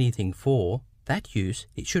designed anything for, that use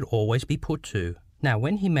it should always be put to. Now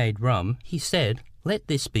when he made rum, he said, 'Let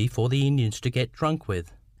this be for the Indians to get drunk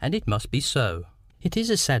with,' and it must be so." It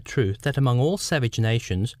is a sad truth that among all savage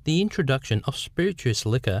nations the introduction of spirituous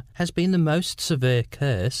liquor has been the most severe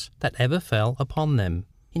curse that ever fell upon them.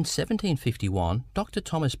 In 1751, Dr.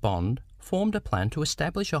 Thomas Bond formed a plan to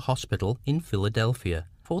establish a hospital in Philadelphia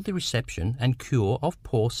for the reception and cure of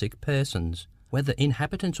poor sick persons, whether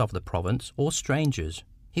inhabitants of the province or strangers.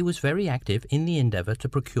 He was very active in the endeavour to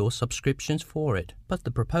procure subscriptions for it, but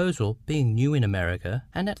the proposal being new in America,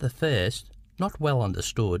 and at the first not well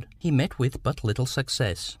understood, he met with but little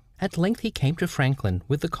success. At length he came to Franklin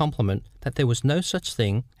with the compliment that there was no such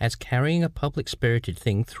thing as carrying a public-spirited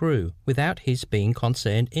thing through without his being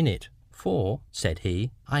concerned in it. "For," said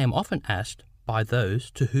he, "I am often asked by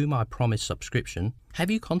those to whom I promise subscription,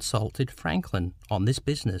 'Have you consulted Franklin on this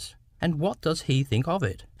business, and what does he think of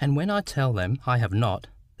it?' And when I tell them I have not,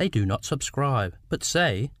 they do not subscribe, but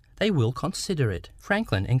say they will consider it."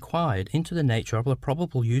 Franklin inquired into the nature of the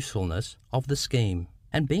probable usefulness of the scheme,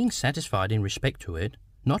 and being satisfied in respect to it,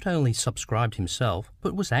 not only subscribed himself,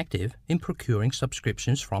 but was active in procuring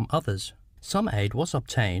subscriptions from others. Some aid was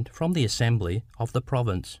obtained from the Assembly of the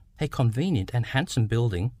province. A convenient and handsome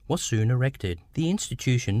building was soon erected. The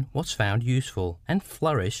institution was found useful, and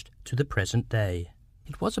flourished to the present day.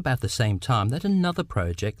 It was about the same time that another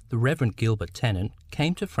project, the Reverend Gilbert Tennant,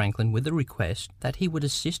 came to Franklin with a request that he would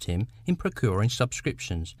assist him in procuring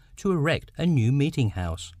subscriptions to erect a new meeting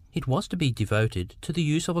house. It was to be devoted to the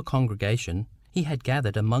use of a congregation he had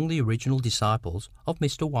gathered among the original disciples of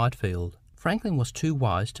Mr. Whitefield. Franklin was too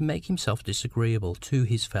wise to make himself disagreeable to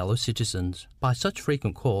his fellow citizens by such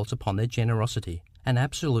frequent calls upon their generosity, and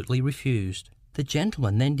absolutely refused. The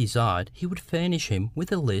gentleman then desired he would furnish him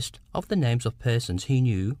with a list of the names of persons he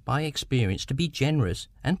knew by experience to be generous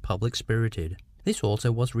and public-spirited. This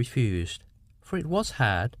also was refused, for it was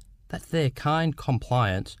hard that their kind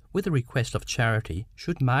compliance with the request of charity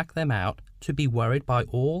should mark them out to be worried by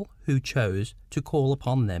all who chose to call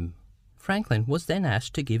upon them. Franklin was then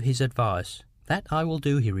asked to give his advice. "That I will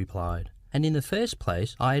do," he replied, "and in the first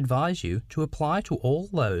place I advise you to apply to all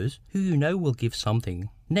those who you know will give something.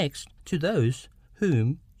 Next, to those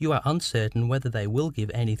whom you are uncertain whether they will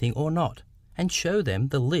give anything or not, and show them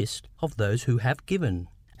the list of those who have given.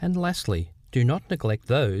 And lastly, do not neglect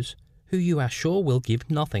those who you are sure will give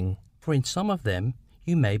nothing, for in some of them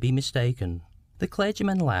you may be mistaken." The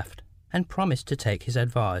clergyman laughed, and promised to take his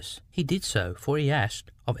advice. He did so, for he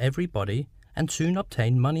asked of everybody, and soon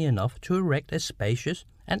obtained money enough to erect a spacious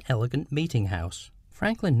and elegant meeting house.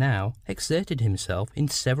 Franklin now exerted himself in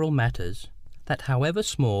several matters that, however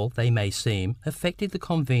small they may seem, affected the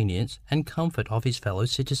convenience and comfort of his fellow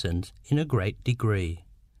citizens in a great degree.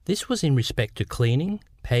 This was in respect to cleaning,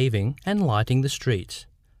 paving, and lighting the streets.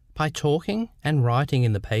 By talking and writing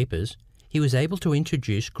in the papers, he was able to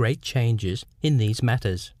introduce great changes in these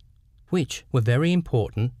matters, which were very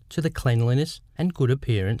important to the cleanliness and good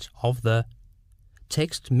appearance of the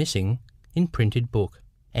text missing in printed book.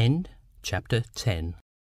 End chapter 10.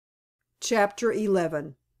 Chapter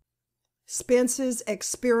 11. Spence's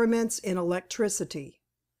Experiments in Electricity.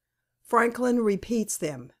 Franklin repeats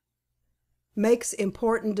them. Makes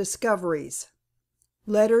important discoveries.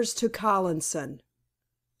 Letters to Collinson.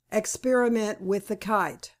 Experiment with the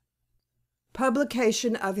kite.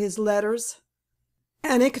 Publication of his letters.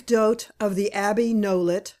 Anecdote of the Abbey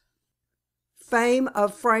Nowlet. Fame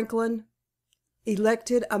of Franklin.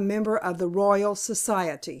 Elected a member of the Royal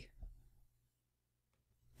Society.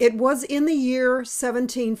 It was in the year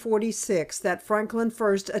 1746 that Franklin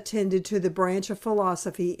first attended to the branch of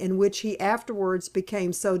philosophy in which he afterwards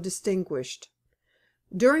became so distinguished.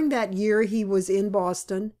 During that year he was in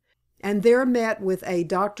Boston, and there met with a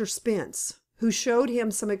Dr. Spence, who showed him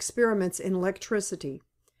some experiments in electricity.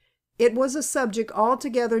 It was a subject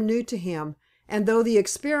altogether new to him, and though the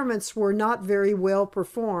experiments were not very well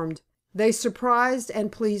performed, they surprised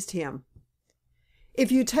and pleased him. If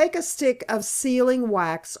you take a stick of sealing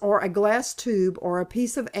wax, or a glass tube, or a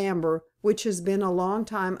piece of amber which has been a long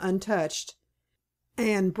time untouched,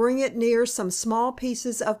 and bring it near some small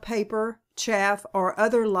pieces of paper, chaff, or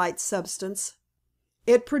other light substance,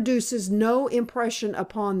 it produces no impression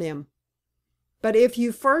upon them. But if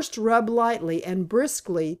you first rub lightly and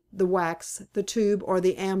briskly the wax, the tube, or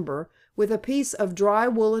the amber with a piece of dry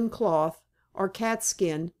woolen cloth or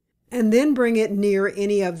catskin, and then bring it near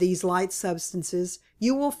any of these light substances,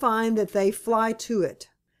 you will find that they fly to it,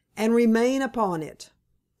 and remain upon it.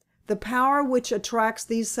 The power which attracts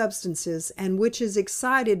these substances, and which is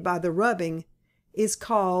excited by the rubbing, is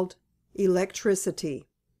called electricity.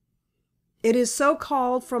 It is so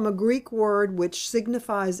called from a Greek word which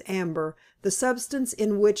signifies amber, the substance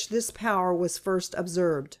in which this power was first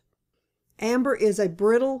observed. Amber is a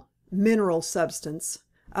brittle mineral substance,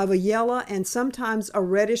 of a yellow and sometimes a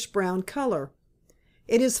reddish-brown color.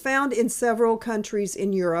 It is found in several countries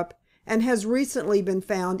in Europe, and has recently been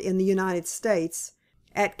found in the United States,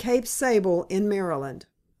 at Cape Sable in Maryland.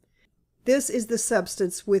 This is the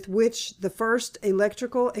substance with which the first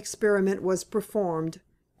electrical experiment was performed,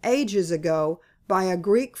 ages ago, by a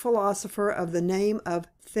Greek philosopher of the name of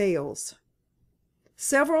Thales.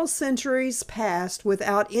 Several centuries passed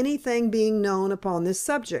without anything being known upon this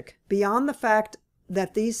subject, beyond the fact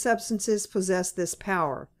that these substances possess this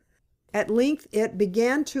power. At length it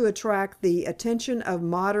began to attract the attention of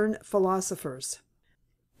modern philosophers.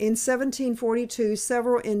 In 1742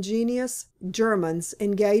 several ingenious Germans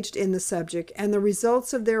engaged in the subject, and the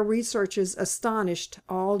results of their researches astonished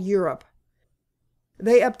all Europe.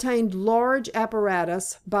 They obtained large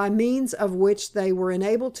apparatus, by means of which they were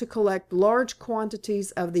enabled to collect large quantities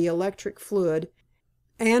of the electric fluid,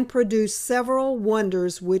 and produce several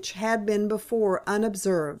wonders which had been before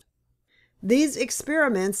unobserved. These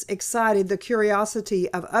experiments excited the curiosity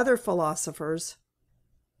of other philosophers.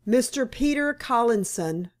 Mr. Peter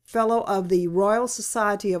Collinson, Fellow of the Royal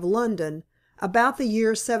Society of London, about the year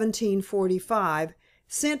 1745,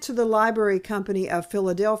 sent to the Library Company of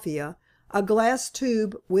Philadelphia a glass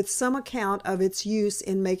tube with some account of its use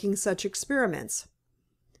in making such experiments.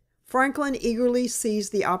 Franklin eagerly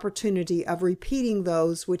seized the opportunity of repeating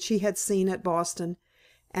those which he had seen at Boston,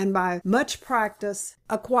 and by much practice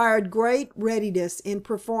acquired great readiness in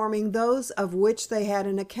performing those of which they had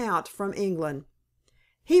an account from England.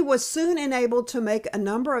 He was soon enabled to make a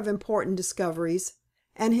number of important discoveries,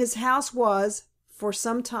 and his house was, for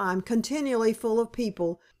some time, continually full of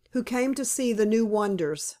people who came to see the new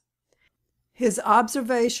wonders. His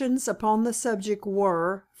observations upon the subject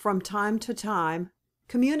were, from time to time,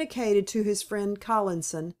 communicated to his friend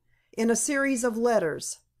Collinson in a series of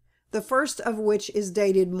letters, the first of which is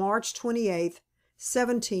dated March 28,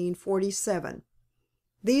 1747.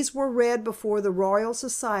 These were read before the Royal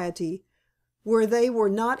Society, where they were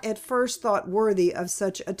not at first thought worthy of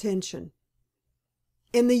such attention.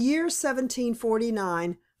 In the year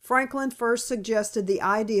 1749, Franklin first suggested the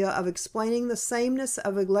idea of explaining the sameness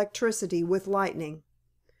of electricity with lightning.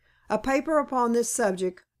 A paper upon this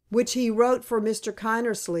subject, which he wrote for Mr.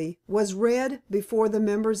 Kinnersley, was read before the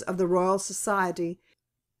members of the Royal Society,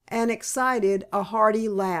 and excited a hearty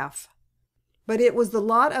laugh. But it was the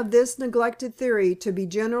lot of this neglected theory to be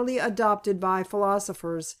generally adopted by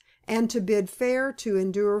philosophers, and to bid fair to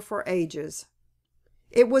endure for ages.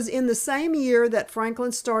 It was in the same year that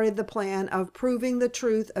Franklin started the plan of proving the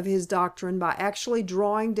truth of his doctrine by actually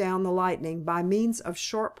drawing down the lightning by means of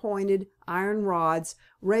sharp-pointed iron rods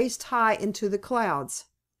raised high into the clouds.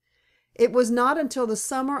 It was not until the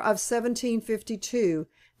summer of 1752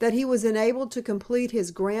 that he was enabled to complete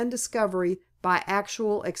his grand discovery by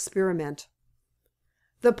actual experiment.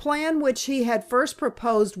 The plan which he had first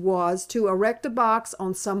proposed was to erect a box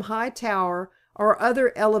on some high tower or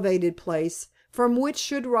other elevated place, from which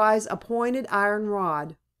should rise a pointed iron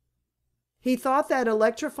rod. He thought that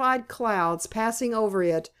electrified clouds passing over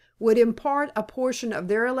it would impart a portion of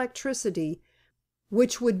their electricity,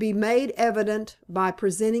 which would be made evident by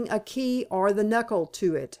presenting a key or the knuckle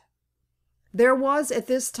to it. There was at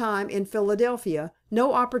this time in Philadelphia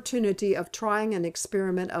no opportunity of trying an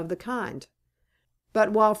experiment of the kind.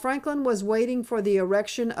 But while Franklin was waiting for the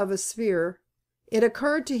erection of a sphere, it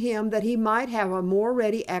occurred to him that he might have a more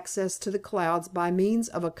ready access to the clouds by means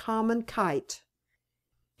of a common kite.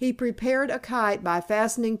 He prepared a kite by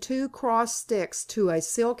fastening two crossed sticks to a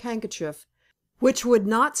silk handkerchief, which would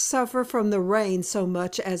not suffer from the rain so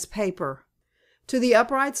much as paper. To the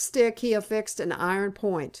upright stick he affixed an iron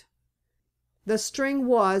point. The string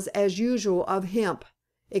was, as usual, of hemp,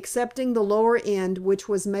 excepting the lower end, which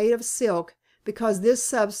was made of silk, because this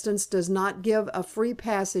substance does not give a free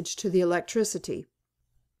passage to the electricity.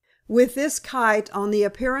 With this kite, on the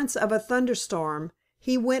appearance of a thunderstorm,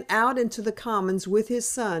 he went out into the commons with his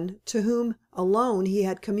son, to whom alone he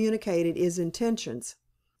had communicated his intentions.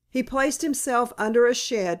 He placed himself under a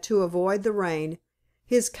shed to avoid the rain.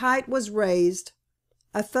 His kite was raised.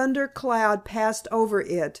 A thunder cloud passed over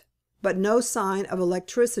it, but no sign of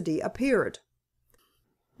electricity appeared.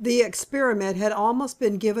 The experiment had almost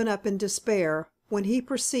been given up in despair, when he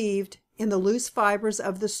perceived, in the loose fibers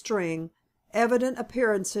of the string, evident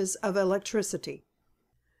appearances of electricity.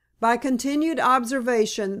 By continued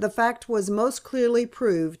observation the fact was most clearly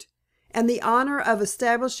proved, and the honor of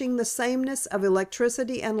establishing the sameness of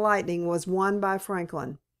electricity and lightning was won by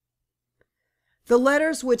Franklin. The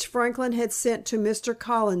letters which Franklin had sent to Mr.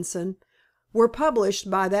 Collinson were published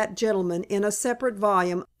by that gentleman in a separate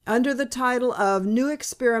volume under the title of New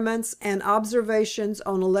Experiments and Observations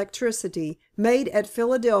on Electricity Made at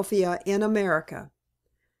Philadelphia in America.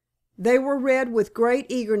 They were read with great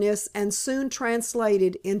eagerness and soon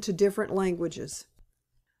translated into different languages.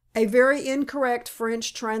 A very incorrect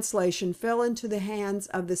French translation fell into the hands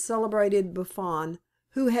of the celebrated Buffon,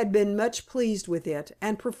 who had been much pleased with it,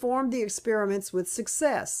 and performed the experiments with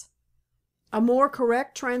success. A more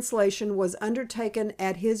correct translation was undertaken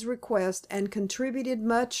at his request and contributed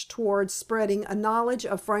much towards spreading a knowledge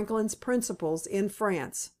of Franklin's principles in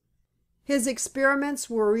France. His experiments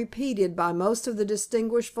were repeated by most of the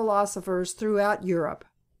distinguished philosophers throughout Europe.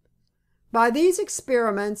 By these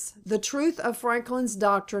experiments the truth of Franklin's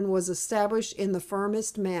doctrine was established in the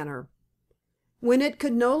firmest manner. When it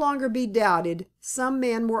could no longer be doubted, some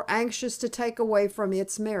men were anxious to take away from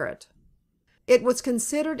its merit. It was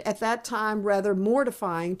considered at that time rather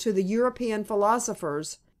mortifying to the European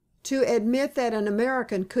philosophers to admit that an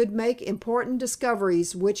American could make important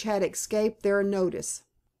discoveries which had escaped their notice.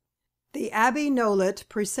 The Abbé Nollet,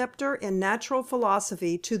 preceptor in natural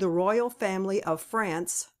philosophy to the royal family of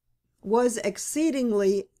France, was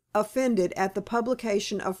exceedingly offended at the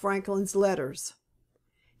publication of Franklin's letters.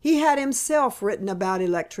 He had himself written about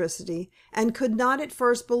electricity, and could not at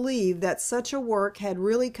first believe that such a work had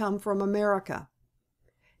really come from America.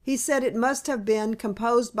 He said it must have been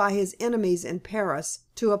composed by his enemies in Paris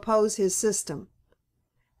to oppose his system.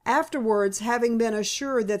 Afterwards, having been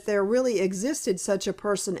assured that there really existed such a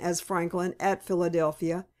person as Franklin at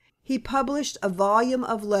Philadelphia, he published a volume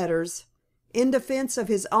of letters in defense of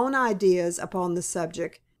his own ideas upon the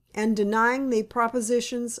subject, and denying the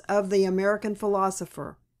propositions of the American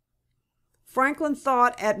philosopher. Franklin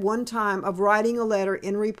thought at one time of writing a letter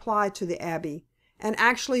in reply to the Abbé, and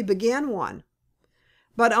actually began one.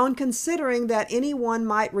 But on considering that any one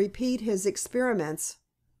might repeat his experiments,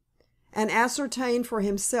 and ascertain for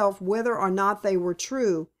himself whether or not they were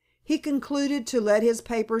true, he concluded to let his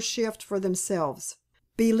papers shift for themselves,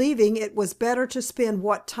 believing it was better to spend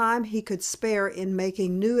what time he could spare in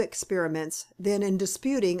making new experiments than in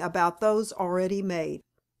disputing about those already made.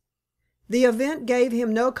 The event gave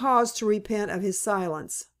him no cause to repent of his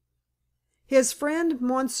silence. His friend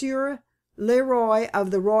Monsieur Leroy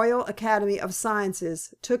of the Royal Academy of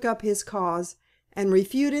Sciences took up his cause, and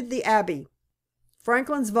refuted the Abbé.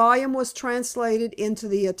 Franklin's volume was translated into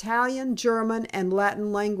the Italian, German, and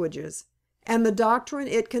Latin languages, and the doctrine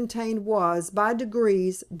it contained was, by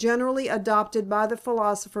degrees, generally adopted by the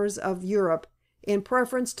philosophers of Europe in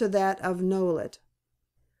preference to that of Nollet.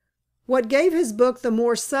 What gave his book the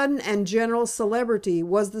more sudden and general celebrity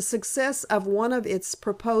was the success of one of its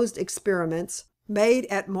proposed experiments, made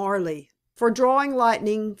at Marly, for drawing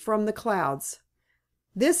lightning from the clouds.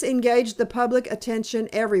 This engaged the public attention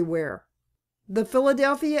everywhere. The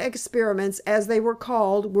Philadelphia experiments, as they were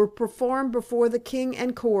called, were performed before the king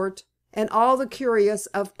and court, and all the curious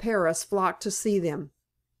of Paris flocked to see them.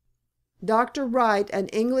 Dr. Wright, an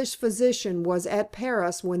English physician, was at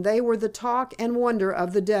Paris when they were the talk and wonder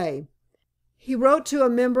of the day. He wrote to a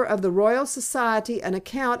member of the Royal Society an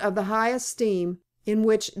account of the high esteem in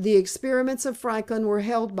which the experiments of Franklin were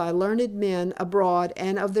held by learned men abroad,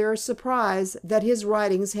 and of their surprise that his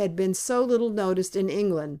writings had been so little noticed in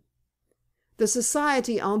England. The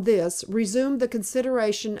Society, on this, resumed the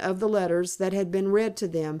consideration of the letters that had been read to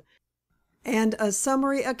them, and a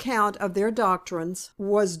summary account of their doctrines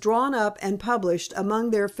was drawn up and published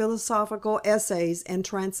among their philosophical essays and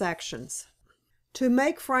transactions. To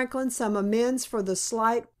make Franklin some amends for the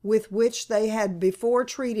slight with which they had before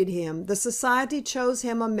treated him, the Society chose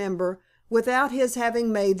him a member without his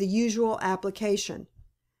having made the usual application.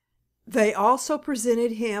 They also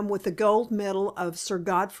presented him with the gold medal of Sir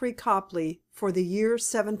Godfrey Copley for the year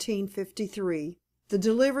 1753, the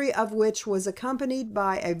delivery of which was accompanied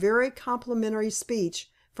by a very complimentary speech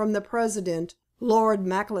from the President, Lord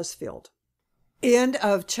Macclesfield. End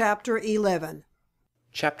of Chapter 11.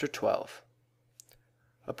 Chapter 12.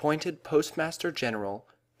 Appointed Postmaster General,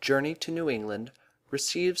 journey to New England,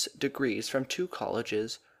 receives degrees from 2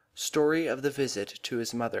 colleges, story of the visit to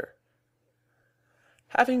his mother.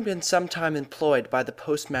 Having been some time employed by the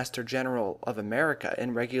Postmaster General of America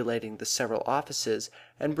in regulating the several offices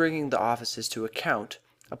and bringing the offices to account,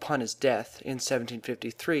 upon his death in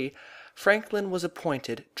 1753, Franklin was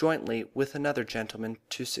appointed jointly with another gentleman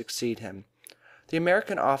to succeed him. The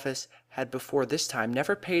American office had before this time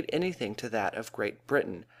never paid anything to that of Great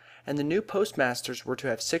Britain, and the new postmasters were to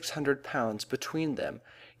have £600 between them,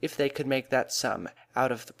 if they could make that sum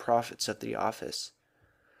out of the profits of the office.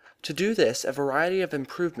 To do this a variety of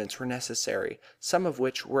improvements were necessary, some of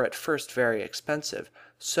which were at first very expensive,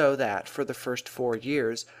 so that for the first 4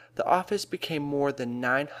 years the office became more than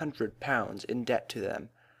 £900 in debt to them.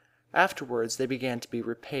 Afterwards they began to be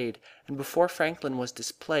repaid, and before Franklin was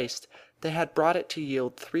displaced they had brought it to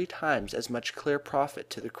yield 3 times as much clear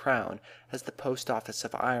profit to the Crown as the Post Office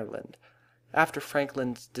of Ireland. After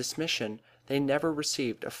Franklin's dismission they never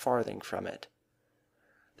received a farthing from it.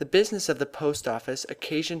 The business of the post office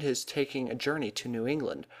occasioned his taking a journey to New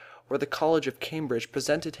England, where the College of Cambridge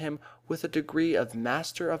presented him with a degree of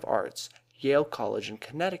Master of Arts. Yale College in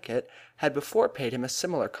Connecticut had before paid him a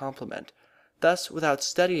similar compliment. Thus, without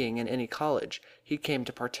studying in any college, he came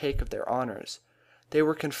to partake of their honors. They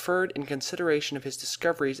were conferred in consideration of his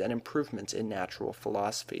discoveries and improvements in natural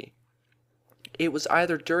philosophy. It was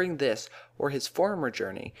either during this or his former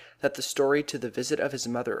journey that the story to the visit of his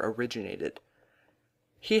mother originated.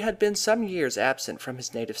 He had been some years absent from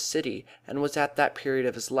his native city, and was at that period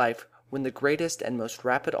of his life when the greatest and most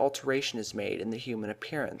rapid alteration is made in the human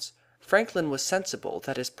appearance. Franklin was sensible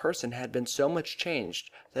that his person had been so much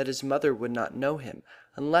changed that his mother would not know him,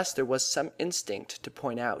 unless there was some instinct to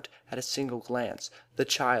point out, at a single glance, the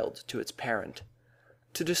child to its parent.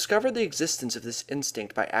 To discover the existence of this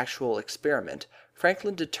instinct by actual experiment,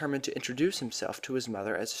 Franklin determined to introduce himself to his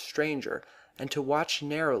mother as a stranger, and to watch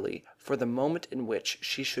narrowly for the moment in which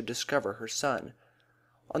she should discover her son.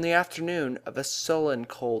 On the afternoon of a sullen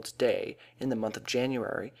cold day in the month of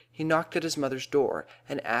January, he knocked at his mother's door,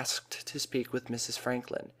 and asked to speak with Mrs.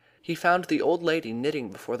 Franklin. He found the old lady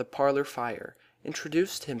knitting before the parlor fire,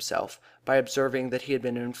 introduced himself by observing that he had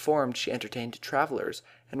been informed she entertained travellers,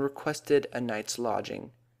 and requested a night's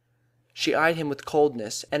lodging. She eyed him with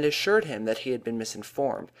coldness, and assured him that he had been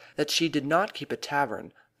misinformed, that she did not keep a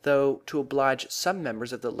tavern, though, to oblige some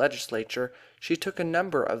members of the legislature, she took a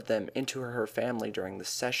number of them into her family during the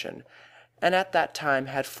session, and at that time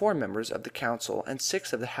had 4 members of the council and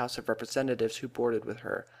 6 of the House of Representatives who boarded with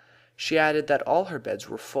her. She added that all her beds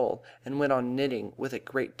were full, and went on knitting with a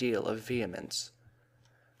great deal of vehemence.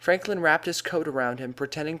 Franklin wrapped his coat around him,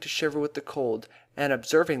 pretending to shiver with the cold, and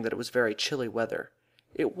observing that it was very chilly weather.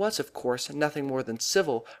 It was, of course, nothing more than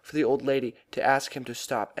civil for the old lady to ask him to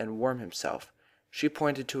stop and warm himself. She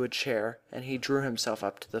pointed to a chair, and he drew himself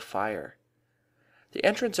up to the fire. The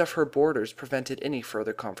entrance of her boarders prevented any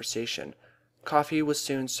further conversation. Coffee was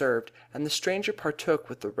soon served, and the stranger partook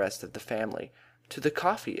with the rest of the family. To the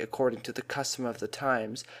coffee, according to the custom of the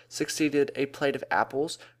times, succeeded a plate of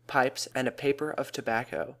apples, pipes, and a paper of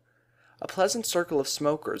tobacco. A pleasant circle of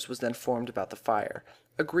smokers was then formed about the fire.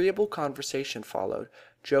 Agreeable conversation followed.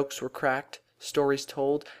 Jokes were cracked, stories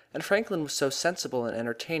told, and Franklin was so sensible and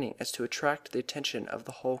entertaining as to attract the attention of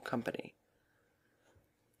the whole company.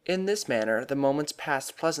 In this manner the moments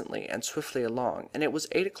passed pleasantly and swiftly along, and it was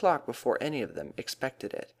 8 o'clock before any of them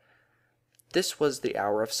expected it. This was the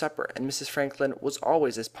hour of supper, and Mrs. Franklin was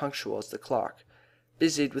always as punctual as the clock.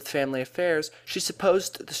 Busied with family affairs, she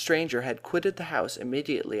supposed the stranger had quitted the house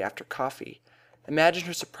immediately after coffee. Imagine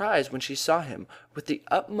her surprise when she saw him, with the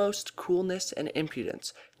utmost coolness and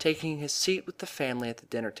impudence, taking his seat with the family at the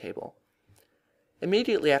dinner table.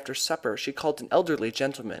 Immediately after supper she called an elderly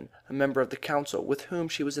gentleman, a member of the council, with whom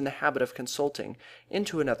she was in the habit of consulting,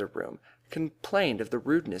 into another room, complained of the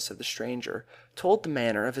rudeness of the stranger, told the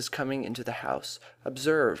manner of his coming into the house,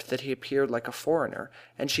 observed that he appeared like a foreigner,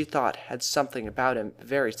 and she thought had something about him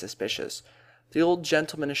very suspicious. The old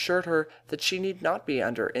gentleman assured her that she need not be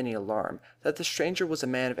under any alarm, that the stranger was a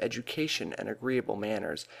man of education and agreeable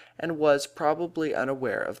manners, and was probably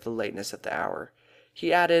unaware of the lateness of the hour.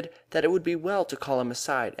 He added that it would be well to call him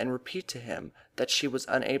aside and repeat to him that she was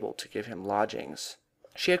unable to give him lodgings.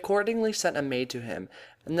 She accordingly sent a maid to him,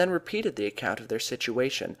 and then repeated the account of their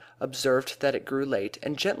situation, observed that it grew late,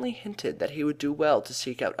 and gently hinted that he would do well to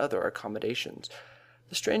seek out other accommodations.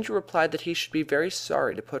 The stranger replied that he should be very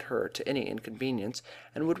sorry to put her to any inconvenience,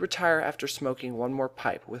 and would retire after smoking one more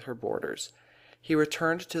pipe with her boarders. He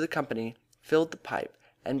returned to the company, filled the pipe,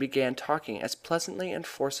 and began talking as pleasantly and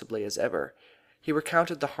forcibly as ever. He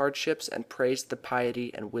recounted the hardships and praised the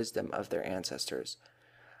piety and wisdom of their ancestors.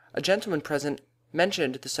 A gentleman present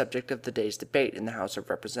mentioned the subject of the day's debate in the House of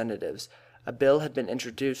Representatives. A bill had been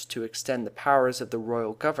introduced to extend the powers of the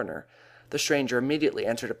royal governor. The stranger immediately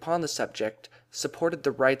entered upon the subject, supported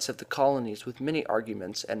the rights of the colonies with many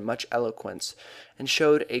arguments and much eloquence, and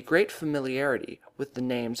showed a great familiarity with the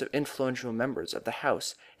names of influential members of the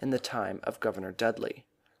House in the time of Governor Dudley.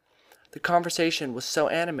 The conversation was so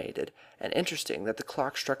animated and interesting that the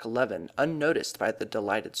clock struck 11 unnoticed by the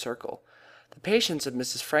delighted circle. The patience of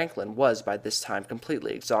Mrs. Franklin was by this time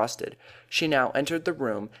completely exhausted. She now entered the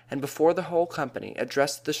room, and before the whole company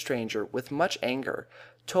addressed the stranger with much anger,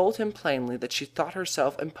 told him plainly that she thought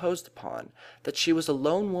herself imposed upon, that she was a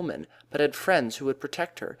lone woman, but had friends who would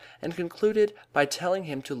protect her, and concluded by telling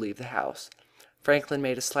him to leave the house. Franklin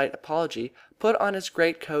made a slight apology, put on his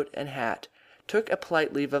greatcoat and hat, took a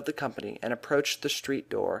polite leave of the company, and approached the street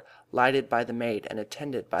door, lighted by the maid and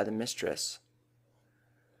attended by the mistress.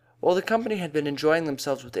 While the company had been enjoying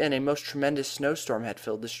themselves within, a most tremendous snowstorm had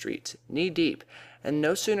filled the streets, knee-deep, and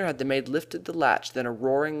no sooner had the maid lifted the latch than a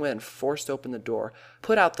roaring wind forced open the door,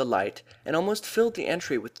 put out the light, and almost filled the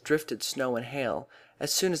entry with drifted snow and hail.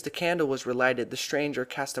 As soon as the candle was relighted, the stranger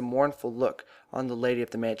cast a mournful look on the lady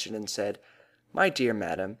of the mansion and said, "My dear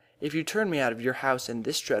madam, if you turn me out of your house in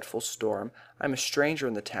this dreadful storm, I am a stranger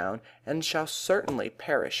in the town, and shall certainly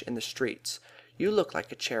perish in the streets. You look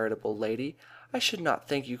like a charitable lady. I should not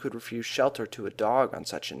think you could refuse shelter to a dog on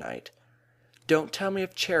such a night." "Don't tell me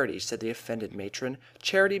of charity," said the offended matron.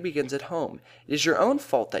 "Charity begins at home. It is your own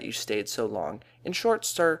fault that you stayed so long. In short,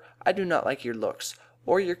 sir, I do not like your looks,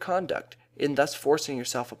 or your conduct, in thus forcing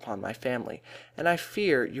yourself upon my family, and I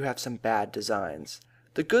fear you have some bad designs."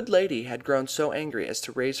 The good lady had grown so angry as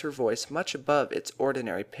to raise her voice much above its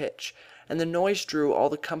ordinary pitch, and the noise drew all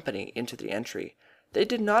the company into the entry. They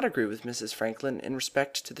did not agree with Mrs. Franklin in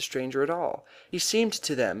respect to the stranger at all. He seemed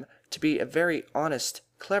to them to be a very honest,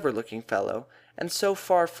 clever-looking fellow, and so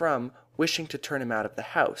far from wishing to turn him out of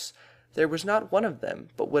the house, there was not one of them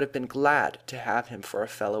but would have been glad to have him for a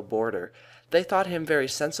fellow boarder. They thought him very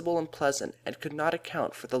sensible and pleasant, and could not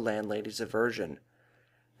account for the landlady's aversion.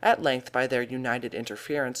 At length, by their united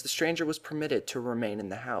interference, the stranger was permitted to remain in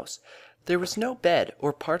the house. There was no bed,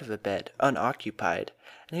 or part of a bed, unoccupied,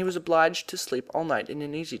 and he was obliged to sleep all night in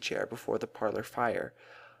an easy-chair before the parlor fire.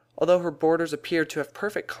 Although her boarders appeared to have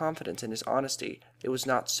perfect confidence in his honesty, it was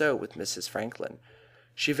not so with Mrs. Franklin.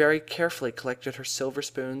 She very carefully collected her silver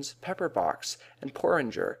spoons, pepper-box, and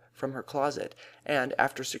porringer from her closet, and,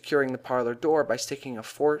 after securing the parlor door by sticking a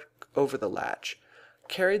fork over the latch,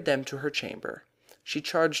 carried them to her chamber. She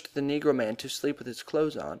charged the negro man to sleep with his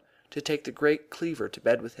clothes on, to take the great cleaver to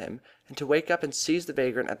bed with him, and to wake up and seize the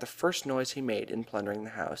vagrant at the first noise he made in plundering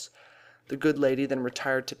the house. The good lady then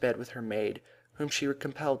retired to bed with her maid, whom she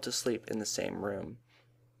compelled to sleep in the same room.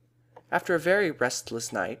 After a very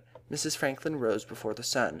restless night, Mrs. Franklin rose before the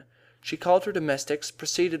sun. She called her domestics,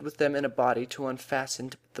 proceeded with them in a body to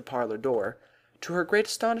unfasten the parlor door. To her great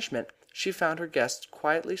astonishment, she found her guest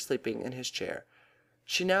quietly sleeping in his chair.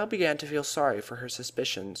 She now began to feel sorry for her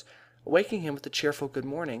suspicions. Waking him with a cheerful good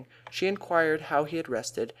morning, she inquired how he had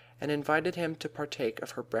rested, and invited him to partake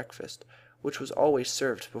of her breakfast, which was always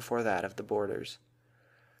served before that of the boarders.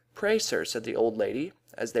 "Pray, sir," said the old lady,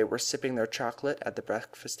 as they were sipping their chocolate at the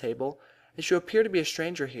breakfast table, "as you appear to be a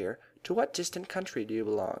stranger here, to what distant country do you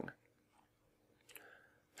belong?"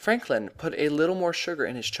 Franklin put a little more sugar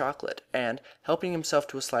in his chocolate, and, helping himself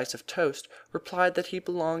to a slice of toast, replied that he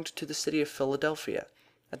belonged to the city of Philadelphia.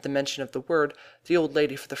 At the mention of the word, the old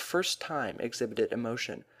lady for the first time exhibited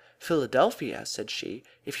emotion. "Philadelphia," said she.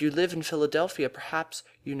 "If you live in Philadelphia, perhaps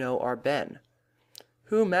you know our Ben."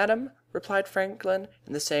 "Who, madam?" replied Franklin,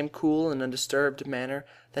 in the same cool and undisturbed manner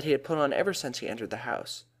that he had put on ever since he entered the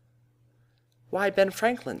house. "Why, Ben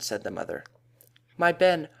Franklin," said the mother. "My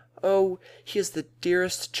Ben! Oh, he is the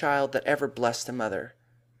dearest child that ever blessed a mother."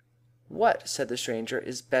 "What," said the stranger,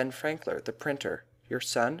 "is Ben Franklin, the printer, your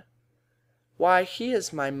son?" "Why, he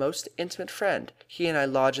is my most intimate friend. He and I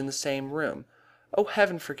lodge in the same room." "Oh,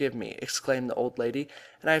 heaven forgive me!" exclaimed the old lady.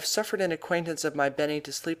 "And I have suffered an acquaintance of my Benny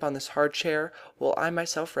to sleep on this hard chair, while I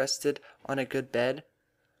myself rested on a good bed."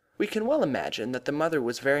 We can well imagine that the mother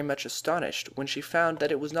was very much astonished when she found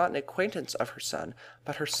that it was not an acquaintance of her son,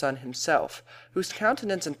 but her son himself, whose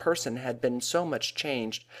countenance and person had been so much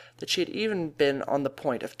changed that she had even been on the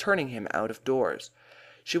point of turning him out of doors.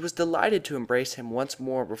 She was delighted to embrace him once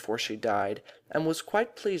more before she died, and was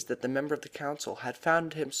quite pleased that the member of the council had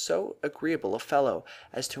found him so agreeable a fellow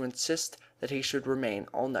as to insist that he should remain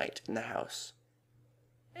all night in the house.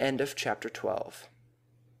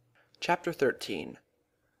 Chapter 13.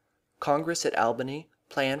 Congress at Albany.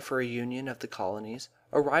 Plan for a union of the colonies.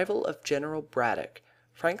 Arrival of General Braddock.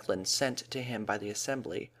 Franklin sent to him by the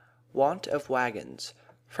Assembly. Want of wagons.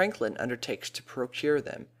 Franklin undertakes to procure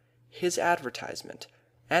them. His advertisement.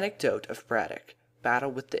 Anecdote of Braddock. Battle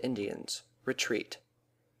with the Indians. Retreat.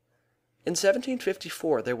 In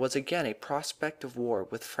 1754 there was again a prospect of war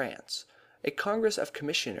with France. A congress of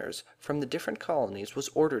commissioners from the different colonies was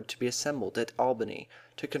ordered to be assembled at Albany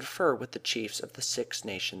to confer with the chiefs of the 6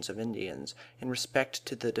 nations of Indians in respect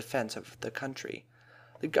to the defense of the country.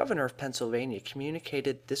 The governor of Pennsylvania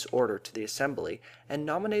communicated this order to the Assembly, and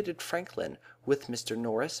nominated Franklin, with Mr.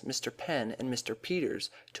 Norris, Mr. Penn, and Mr.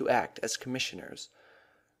 Peters, to act as commissioners.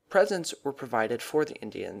 Presents were provided for the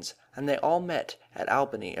Indians, and they all met at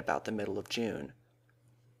Albany about the middle of June.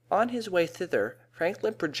 On his way thither,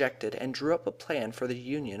 Franklin projected and drew up a plan for the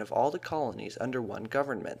union of all the colonies under one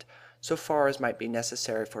government, so far as might be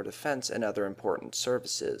necessary for defense and other important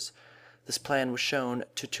services. This plan was shown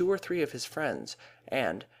to 2 or 3 of his friends,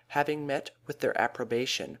 and, having met with their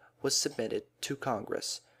approbation, was submitted to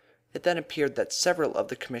Congress. It then appeared that several of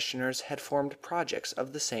the commissioners had formed projects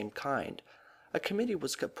of the same kind. A committee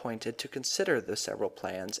was appointed to consider the several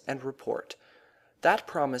plans and report. That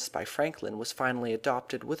promised by Franklin was finally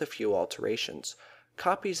adopted with a few alterations.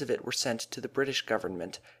 Copies of it were sent to the British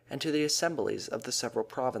government and to the assemblies of the several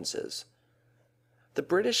provinces. The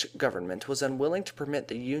British government was unwilling to permit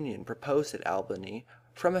the union proposed at Albany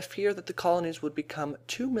from a fear that the colonies would become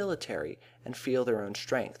too military and feel their own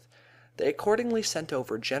strength. They accordingly sent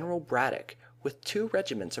over General Braddock with 2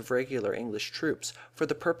 regiments of regular English troops for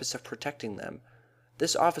the purpose of protecting them.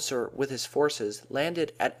 This officer with his forces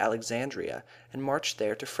landed at Alexandria and marched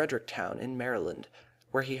there to Fredericktown in Maryland,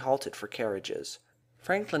 where he halted for carriages.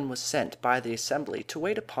 Franklin was sent by the Assembly to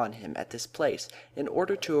wait upon him at this place in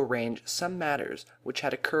order to arrange some matters which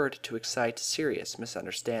had occurred to excite serious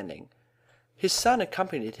misunderstanding. His son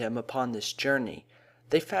accompanied him upon this journey.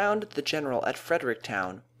 They found the general at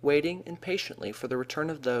Fredericktown, waiting impatiently for the return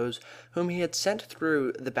of those whom he had sent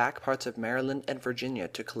through the back parts of Maryland and Virginia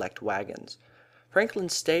to collect wagons. Franklin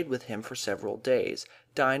stayed with him for several days,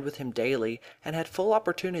 dined with him daily, and had full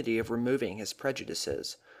opportunity of removing his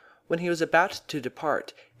prejudices. When he was about to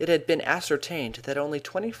depart, it had been ascertained that only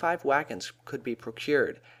 25 wagons could be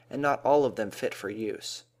procured, and not all of them fit for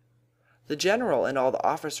use. The general and all the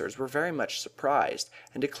officers were very much surprised,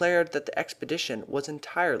 and declared that the expedition was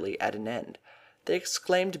entirely at an end. They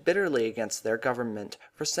exclaimed bitterly against their government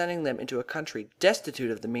for sending them into a country destitute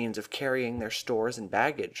of the means of carrying their stores and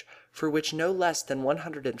baggage, for which no less than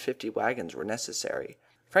 150 wagons were necessary.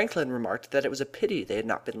 Franklin remarked that it was a pity they had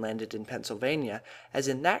not been landed in Pennsylvania, as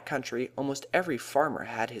in that country almost every farmer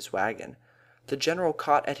had his wagon. The general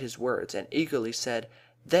caught at his words, and eagerly said,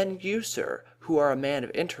 "Then you, sir, who are a man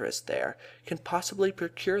of interest there, can possibly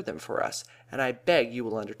procure them for us, and I beg you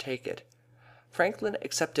will undertake it." Franklin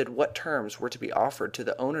accepted what terms were to be offered to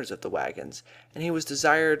the owners of the wagons, and he was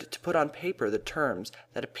desired to put on paper the terms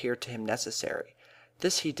that appeared to him necessary.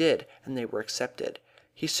 This he did, and they were accepted.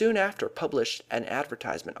 He soon after published an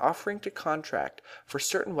advertisement offering to contract for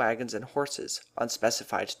certain wagons and horses on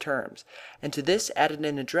specified terms, and to this added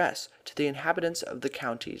an address to the inhabitants of the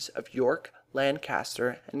counties of York,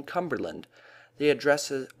 Lancaster, and Cumberland. The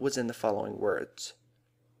address was in the following words: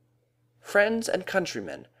 "Friends and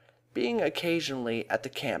countrymen, being occasionally at the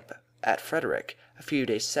camp at Frederick a few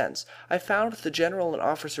days since, I found the general and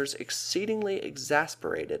officers exceedingly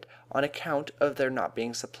exasperated on account of their not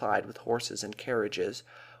being supplied with horses and carriages,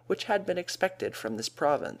 which had been expected from this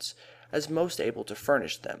province, as most able to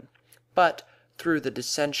furnish them. But, through the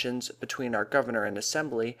dissensions between our governor and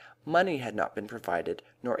assembly, money had not been provided,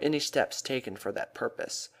 nor any steps taken for that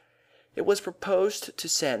purpose. It was proposed to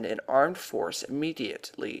send an armed force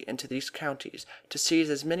immediately into these counties to seize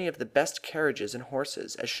as many of the best carriages and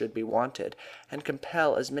horses as should be wanted, and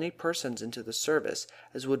compel as many persons into the service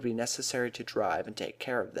as would be necessary to drive and take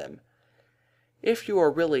care of them. If you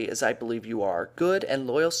are really, as I believe you are, good and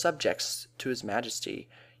loyal subjects to his Majesty,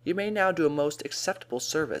 you may now do a most acceptable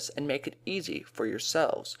service and make it easy for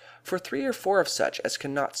yourselves, for 3 or 4 of such as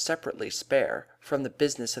cannot separately spare, from the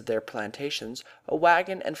business of their plantations, a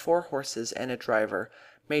wagon and 4 horses and a driver,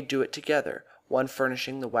 may do it together, one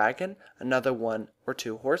furnishing the wagon, another 1 or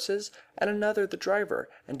 2 horses, and another the driver,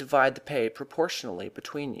 and divide the pay proportionally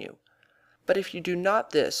between you. But if you do not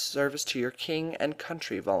this service to your king and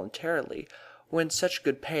country voluntarily, when such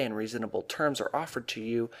good pay and reasonable terms are offered to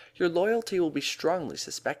you, your loyalty will be strongly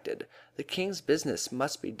suspected. The king's business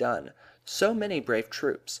must be done. So many brave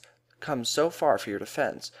troops, come so far for your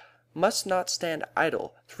defense, must not stand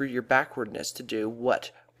idle through your backwardness to do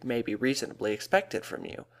what may be reasonably expected from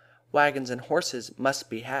you. Wagons and horses must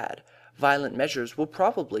be had. Violent measures will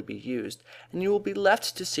probably be used, and you will be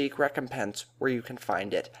left to seek recompense where you can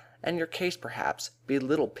find it, and your case, perhaps, be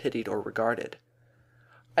little pitied or regarded.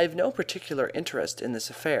 I have no particular interest in this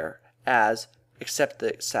affair, as, except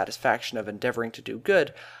the satisfaction of endeavoring to do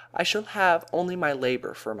good, I shall have only my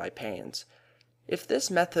labor for my pains. If this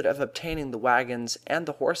method of obtaining the wagons and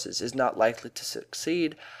the horses is not likely to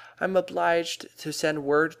succeed, I'm obliged to send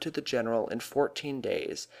word to the general in 14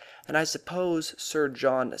 days, and I suppose Sir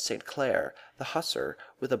John St. Clair, the hussar,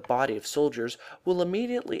 with a body of soldiers, will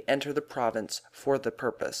immediately enter the province for the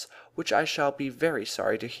purpose, which I shall be very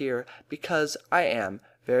sorry to hear, because I am,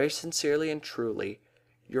 very sincerely and truly,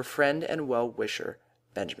 your friend and well-wisher,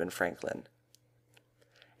 Benjamin Franklin.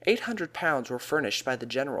 £800 were furnished by the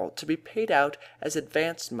general to be paid out as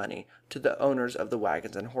advance money to the owners of the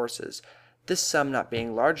wagons and horses. This sum not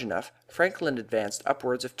being large enough, Franklin advanced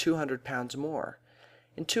upwards of £200 more.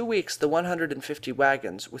 In 2 weeks the 150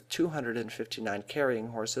 wagons, with 259 carrying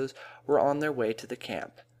horses, were on their way to the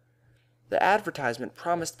camp. The advertisement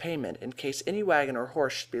promised payment in case any wagon or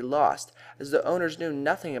horse should be lost, as the owners knew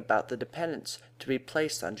nothing about the dependence to be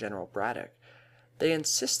placed on General Braddock. They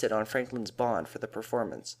insisted on Franklin's bond for the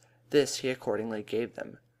performance. This he accordingly gave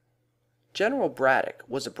them. General Braddock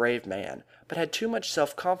was a brave man, but had too much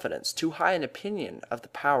self-confidence, too high an opinion of the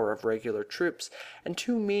power of regular troops, and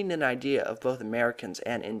too mean an idea of both Americans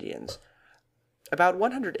and Indians. About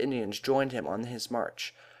 100 Indians joined him on his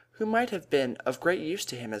march, who might have been of great use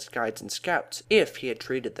to him as guides and scouts, if he had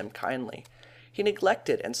treated them kindly. He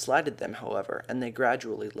neglected and slighted them, however, and they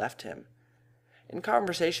gradually left him. In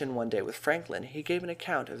conversation one day with Franklin, he gave an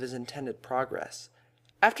account of his intended progress.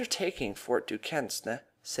 "After taking Fort Duquesne,"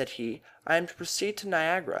 said he, "I am to proceed to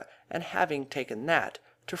Niagara, and having taken that,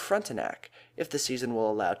 to Frontenac, if the season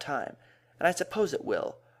will allow time, and I suppose it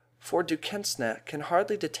will. Fort Duquesne can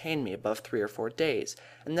hardly detain me above 3 or 4 days,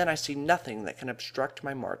 and then I see nothing that can obstruct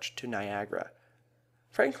my march to Niagara."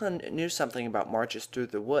 Franklin knew something about marches through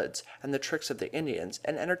the woods and the tricks of the Indians,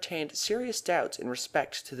 and entertained serious doubts in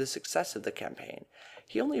respect to the success of the campaign.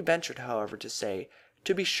 He only ventured, however, to say,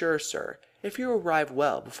 "To be sure, sir, if you arrive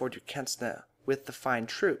well before Duquesne with the fine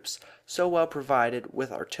troops, so well provided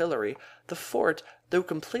with artillery, the fort, though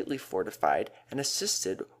completely fortified and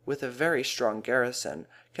assisted with a very strong garrison,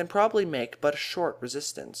 can probably make but a short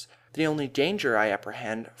resistance. The only danger I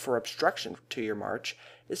apprehend for obstruction to your march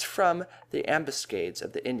is from the ambuscades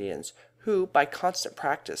of the Indians, who, by constant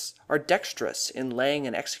practice, are dexterous in laying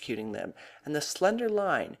and executing them, and the slender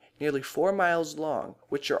line, nearly 4 miles long,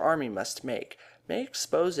 which your army must make, may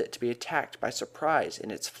expose it to be attacked by surprise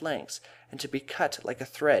in its flanks, and to be cut like a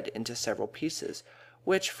thread into several pieces,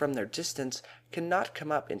 which, from their distance, cannot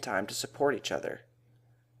come up in time to support each other."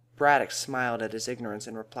 Braddock smiled at his ignorance,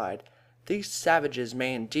 and replied, "These savages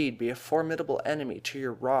may indeed be a formidable enemy to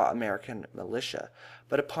your raw American militia,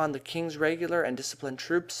 but upon the king's regular and disciplined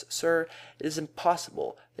troops, sir, it is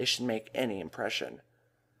impossible they should make any impression."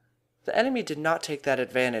 The enemy did not take that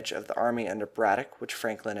advantage of the army under Braddock which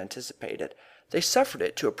Franklin anticipated. They suffered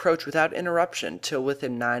it to approach without interruption till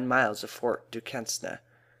within 9 miles of Fort Duquesne.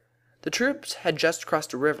 The troops had just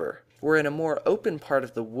crossed a river, were in a more open part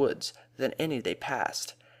of the woods than any they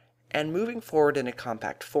passed, and moving forward in a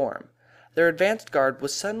compact form. Their advanced guard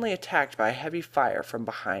was suddenly attacked by a heavy fire from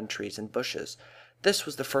behind trees and bushes. This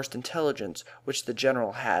was the first intelligence which the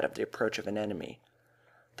general had of the approach of an enemy.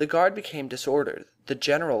 The guard became disordered. The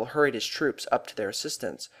general hurried his troops up to their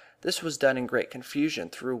assistance. This was done in great confusion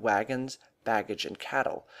through wagons, baggage, and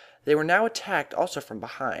cattle. They were now attacked also from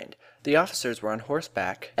behind. The officers were on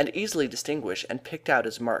horseback, and easily distinguished and picked out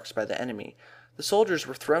as marks by the enemy. The soldiers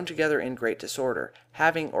were thrown together in great disorder,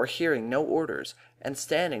 having or hearing no orders, and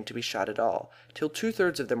standing to be shot at all, till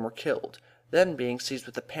 2/3 of them were killed. Then, being seized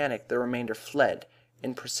with a panic, the remainder fled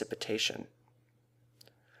in precipitation.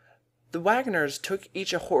 The wagoners took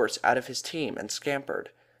each a horse out of his team and scampered.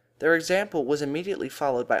 Their example was immediately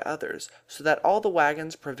followed by others, so that all the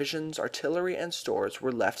wagons, provisions, artillery, and stores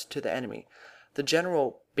were left to the enemy. The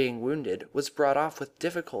general, being wounded, was brought off with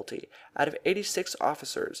difficulty. Out of 86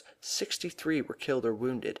 officers, 63 were killed or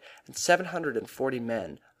wounded, and 740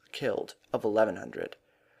 men killed of 1,100.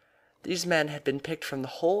 These men had been picked from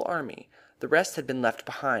the whole army. The rest had been left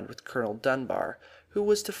behind with Colonel Dunbar, who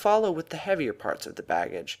was to follow with the heavier parts of the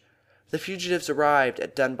baggage. The fugitives arrived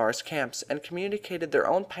at Dunbar's camps and communicated their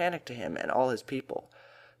own panic to him and all his people.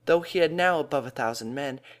 Though he had now above 1,000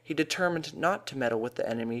 men, he determined not to meddle with the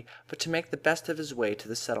enemy, but to make the best of his way to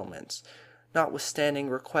the settlements. Notwithstanding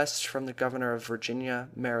requests from the governor of Virginia,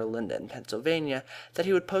 Maryland, and Pennsylvania that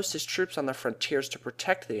he would post his troops on the frontiers to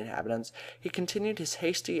protect the inhabitants, he continued his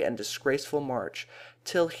hasty and disgraceful march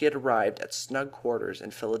till he had arrived at snug quarters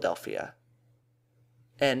in Philadelphia.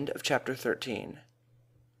 End of chapter 13.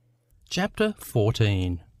 Chapter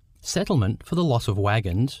 14. Settlement for the loss of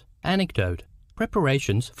wagons. Anecdote.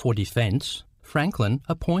 Preparations for defence. Franklin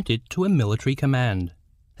appointed to a military command.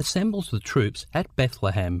 Assembles the troops at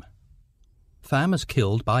Bethlehem. Farmers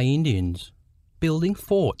killed by Indians. Building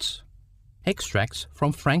forts. Extracts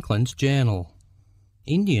from Franklin's journal.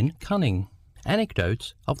 Indian cunning.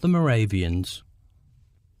 Anecdotes of the Moravians.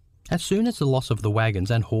 As soon as the loss of the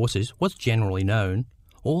wagons and horses was generally known,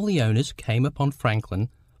 all the owners came upon Franklin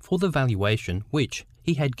for the valuation which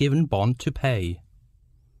he had given bond to pay.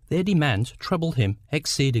 Their demands troubled him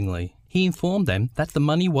exceedingly. He informed them that the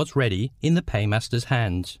money was ready in the paymaster's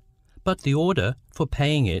hands, but the order for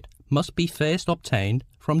paying it must be first obtained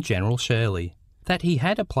from General Shirley, that he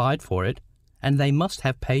had applied for it, and they must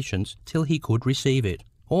have patience till he could receive it.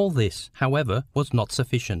 All this, however, was not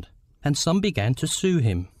sufficient, and some began to sue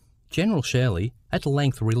him. General Shirley at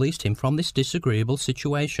length released him from this disagreeable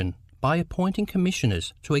situation by appointing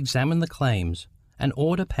commissioners to examine the claims and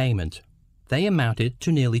order payment. They amounted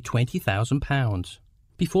to nearly £20,000.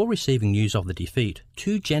 Before receiving news of the defeat,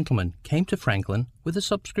 two gentlemen came to Franklin with a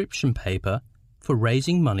subscription paper for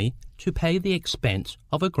raising money to pay the expense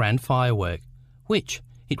of a grand firework, which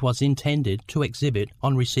it was intended to exhibit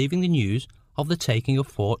on receiving the news of the taking of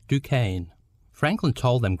Fort Duquesne. Franklin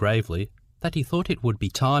told them gravely that he thought it would be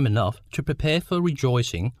time enough to prepare for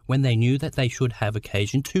rejoicing when they knew that they should have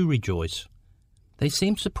occasion to rejoice. They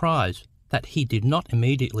seemed surprised that he did not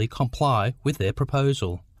immediately comply with their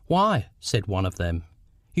proposal. "Why," said one of them,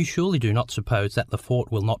 "you surely do not suppose that the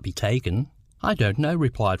fort will not be taken?" "I don't know,"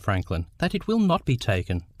 replied Franklin, "that it will not be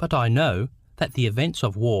taken, but I know that the events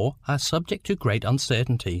of war are subject to great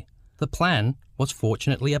uncertainty." The plan was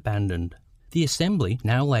fortunately abandoned. The Assembly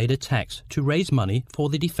now laid a tax to raise money for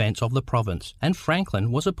the defence of the province, and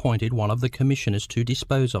Franklin was appointed one of the commissioners to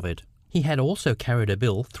dispose of it. He had also carried a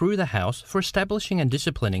bill through the House for establishing and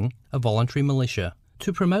disciplining a voluntary militia.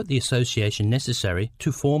 To promote the association necessary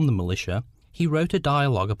to form the militia, he wrote a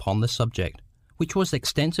dialogue upon the subject, which was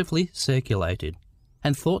extensively circulated,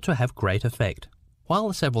 and thought to have great effect. While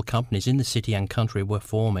the several companies in the city and country were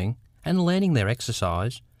forming and learning their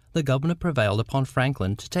exercise, the governor prevailed upon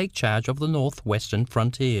Franklin to take charge of the northwestern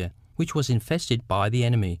frontier, which was infested by the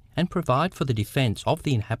enemy, and provide for the defence of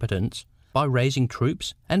the inhabitants by raising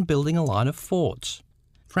troops and building a line of forts.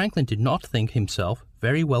 Franklin did not think himself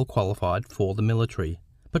very well qualified for the military,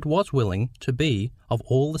 but was willing to be of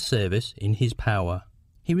all the service in his power.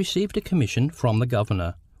 He received a commission from the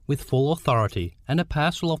governor, with full authority, and a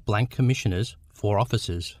parcel of blank commissioners for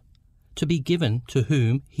officers, to be given to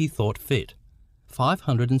whom he thought fit.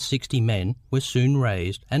 560 men were soon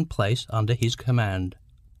raised and placed under his command.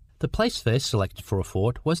 The place first selected for a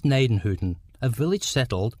fort was Gnadenhutten, a village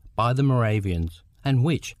settled by the Moravians, and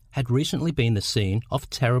which had recently been the scene of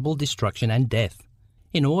terrible destruction and death.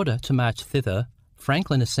 In order to march thither,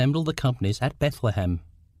 Franklin assembled the companies at Bethlehem,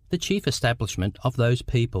 the chief establishment of those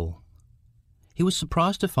people. He was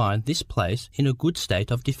surprised to find this place in a good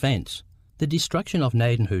state of defence. The destruction of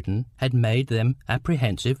Gnadenhutten had made them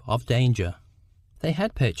apprehensive of danger. They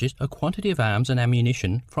had purchased a quantity of arms and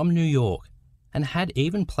ammunition from New York, and had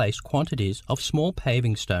even placed quantities of small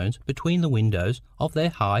paving stones between the windows of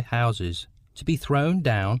their high houses, to be thrown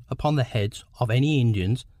down upon the heads of any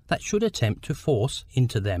Indians that should attempt to force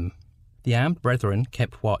into them. The armed brethren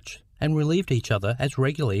kept watch, and relieved each other as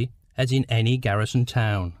regularly as in any garrison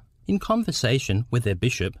town. In conversation with their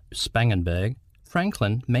bishop, Spangenberg,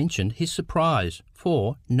 Franklin mentioned his surprise,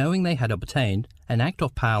 for, knowing they had obtained an act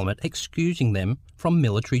of Parliament excusing them from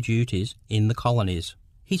military duties in the colonies,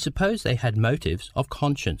 he supposed they had motives of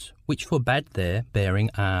conscience which forbade their bearing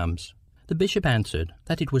arms. The bishop answered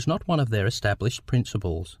that it was not one of their established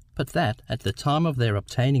principles, but that at the time of their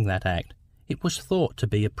obtaining that act, it was thought to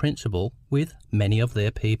be a principle with many of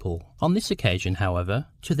their people. On this occasion, however,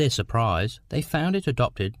 to their surprise, they found it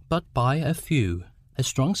adopted but by a few. A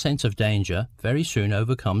strong sense of danger very soon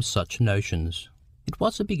overcomes such notions. It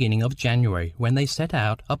was the beginning of January when they set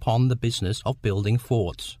out upon the business of building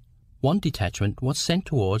forts. One detachment was sent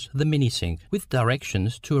towards the Minisink, with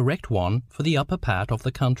directions to erect one for the upper part of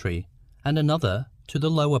the country, and another to the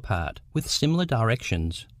lower part, with similar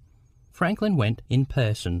directions. Franklin went in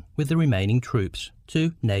person with the remaining troops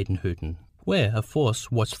to Gnadenhutten, where a force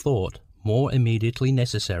was thought more immediately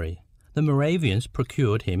necessary. The Moravians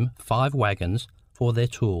procured him 5 wagons for their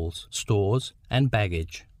tools, stores, and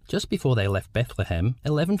baggage. Just before they left Bethlehem,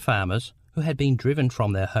 11 farmers, who had been driven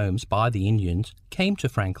from their homes by the Indians, came to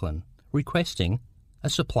Franklin, requesting a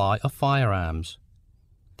supply of firearms,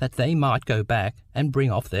 that they might go back and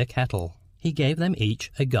bring off their cattle. He gave them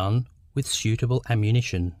each a gun with suitable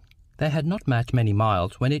ammunition. They had not marched many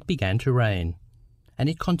miles when it began to rain, and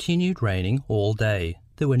it continued raining all day.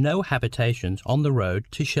 There were no habitations on the road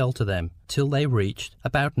to shelter them till they reached,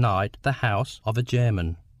 about night, the house of a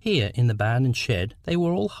German. Here, in the barn and shed, they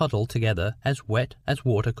were all huddled together as wet as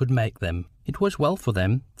water could make them. It was well for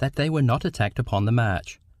them that they were not attacked upon the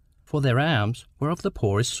march, for their arms were of the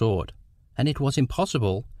poorest sort, and it was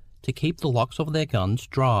impossible to keep the locks of their guns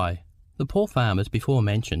dry. The poor farmers before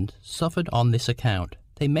mentioned suffered on this account.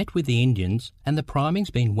 They met with the Indians, and the primings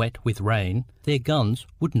being wet with rain, their guns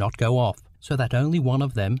would not go off, so that only one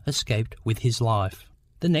of them escaped with his life.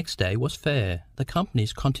 The next day was fair. The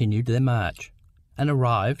companies continued their march, and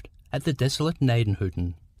arrived at the desolate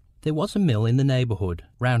Nadenhutten. There was a mill in the neighbourhood,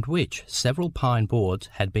 round which several pine boards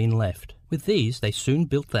had been left. With these they soon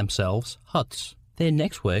built themselves huts. Their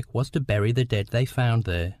next work was to bury the dead they found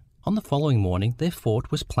there. On the following morning their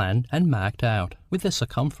fort was planned and marked out, with a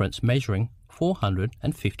circumference measuring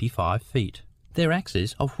 455 feet. Their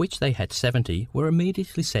axes, of which they had 70, were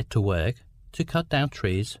immediately set to work to cut down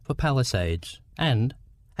trees for palisades, and,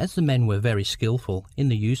 as the men were very skilful in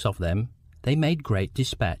the use of them, they made great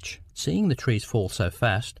dispatch. Seeing the trees fall so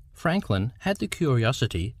fast, Franklin had the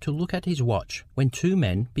curiosity to look at his watch when two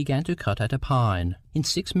men began to cut at a pine. In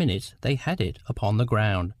 6 minutes they had it upon the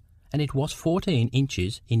ground, and it was 14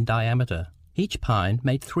 inches in diameter. Each pine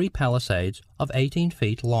made 3 palisades of 18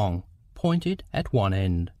 feet long, pointed at one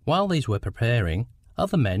end. While these were preparing,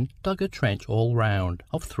 other men dug a trench all round,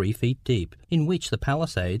 of 3 feet deep, in which the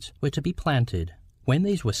palisades were to be planted. When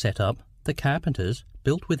these were set up, the carpenters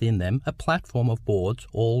built within them a platform of boards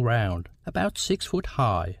all round, about 6 foot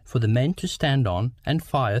high, for the men to stand on and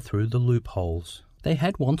fire through the loopholes. They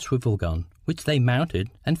had one swivel gun, which they mounted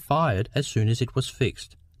and fired as soon as it was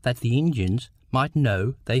fixed, that the Indians might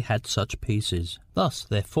know they had such pieces. Thus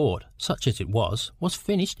their fort, such as it was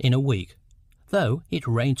finished in a week, though it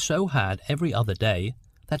rained so hard every other day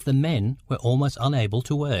that the men were almost unable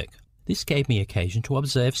to work. This gave me occasion to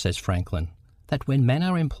observe, says Franklin, that when men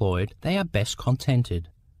are employed they are best contented,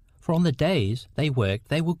 for on the days they worked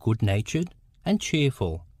they were good-natured and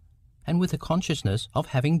cheerful, and with a consciousness of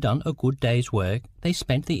having done a good day's work they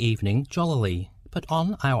spent the evening jollily. But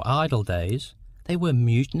on our idle days they were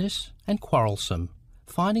mutinous and quarrelsome,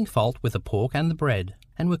 finding fault with the pork and the bread,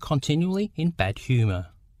 and were continually in bad humour,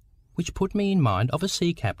 which put me in mind of a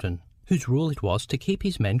sea captain, whose rule it was to keep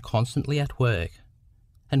his men constantly at work.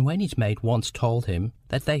 And when his mate once told him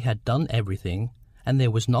that they had done everything, and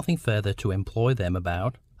there was nothing further to employ them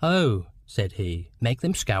about, "Oh," said he, "make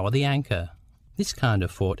them scour the anchor." This kind of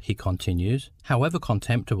fort, he continues, however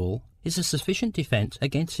contemptible, is a sufficient defence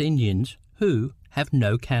against Indians who have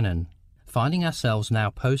no cannon. Finding ourselves now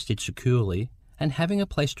posted securely, and having a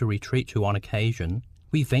place to retreat to on occasion,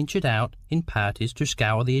 we ventured out in parties to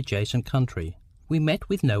scour the adjacent country. We met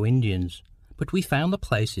with no Indians, but we found the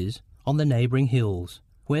places on the neighbouring hills,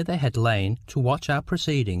 where they had lain to watch our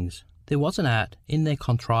proceedings. There was an art in their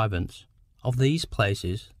contrivance of these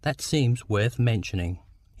places that seems worth mentioning.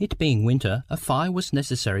 It being winter, a fire was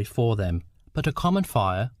necessary for them, but a common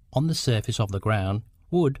fire on the surface of the ground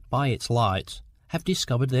would, by its lights, have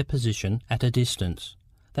discovered their position at a distance.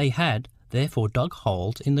 They had, therefore, dug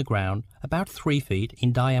holes in the ground about 3 feet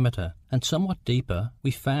in diameter, and somewhat deeper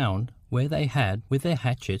we found where they had, with their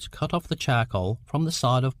hatchets, cut off the charcoal from the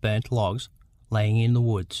side of burnt logs laying in the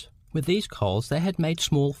woods. With these coals they had made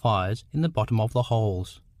small fires in the bottom of the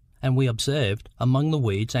holes, and we observed among the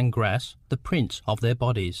weeds and grass the prints of their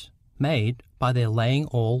bodies, made by their laying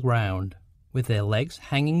all round, with their legs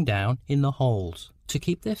hanging down in the holes, to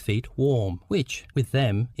keep their feet warm, which with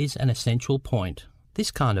them is an essential point. This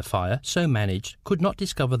kind of fire, so managed, could not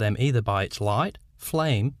discover them either by its light,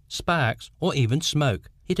 flame, sparks, or even smoke.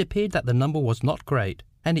 It appeared that the number was not great,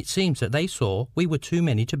 and it seems that they saw we were too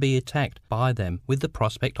many to be attacked by them with the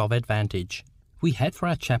prospect of advantage. We had for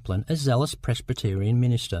our chaplain a zealous Presbyterian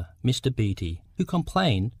minister, Mr. Beatty, who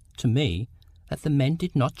complained to me that the men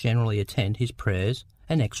did not generally attend his prayers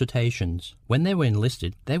and exhortations. When they were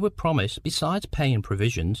enlisted, they were promised, besides pay and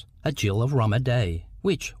provisions, a gill of rum a day,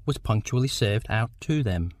 which was punctually served out to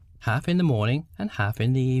them, half in the morning and half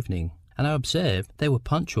in the evening, and I observed they were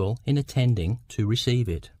punctual in attending to receive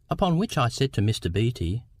it. Upon which I said to Mr.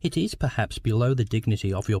 Beatty, "It is perhaps below the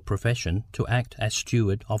dignity of your profession to act as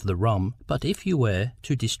steward of the rum, but if you were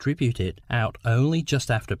to distribute it out only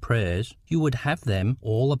just after prayers, you would have them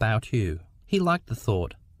all about you." He liked the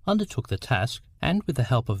thought, undertook the task, and with the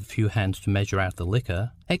help of a few hands to measure out the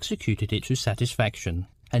liquor, executed it to satisfaction.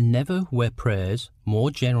 And never were prayers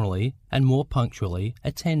more generally and more punctually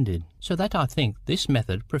attended, so that I think this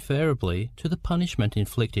method preferably to the punishment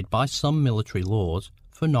inflicted by some military laws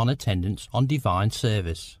for non-attendance on divine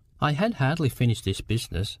service. I had hardly finished this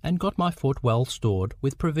business and got my fort well stored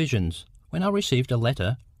with provisions, when I received a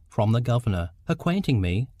letter from the governor, acquainting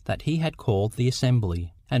me that he had called the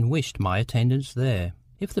assembly, and wished my attendance there,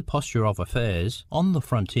 if the posture of affairs on the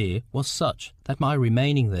frontier was such that my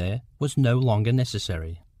remaining there was no longer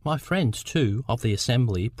necessary. My friends, too, of the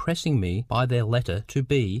assembly pressing me by their letter to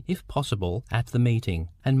be, if possible, at the meeting,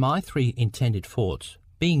 and my 3 intended forts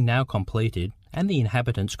being now completed, and the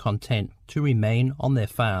inhabitants content to remain on their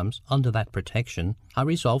farms under that protection, I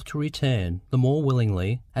resolved to return the more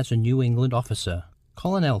willingly as a New England officer.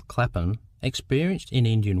 Colonel Clapham, experienced in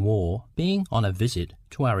Indian war, being on a visit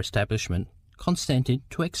to our establishment, consented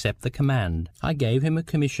to accept the command. I gave him a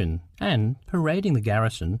commission, and, parading the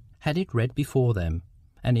garrison, had it read before them,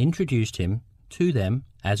 and introduced him to them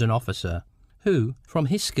as an officer, who, from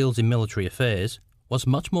his skills in military affairs, was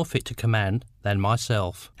much more fit to command than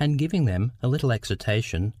myself, and giving them a little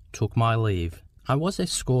exhortation, took my leave. I was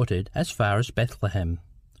escorted as far as Bethlehem,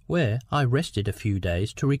 where I rested a few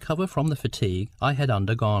days to recover from the fatigue I had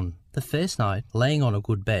undergone. The first night, laying on a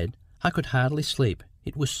good bed, I could hardly sleep,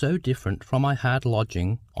 it was so different from my hard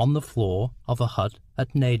lodging on the floor of a hut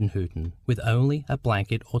at Nadenhuten, with only a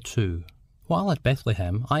blanket or 2. While at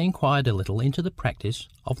Bethlehem, I inquired a little into the practice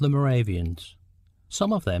of the Moravians.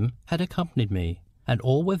 Some of them had accompanied me, and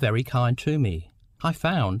all were very kind to me. I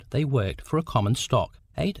found they worked for a common stock,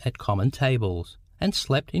 ate at common tables, and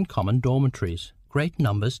slept in common dormitories, great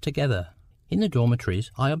numbers together. In the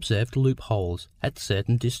dormitories I observed loopholes at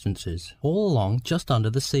certain distances, all along just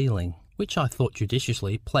under the ceiling, which I thought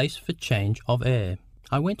judiciously placed for change of air.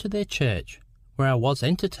 I went to their church, where I was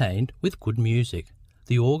entertained with good music,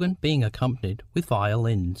 the organ being accompanied with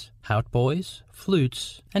violins, hautboys,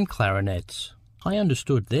 flutes, and clarinets. I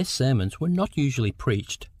understood their sermons were not usually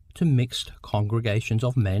preached to mixed congregations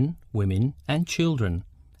of men, women, and children,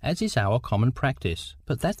 as is our common practice,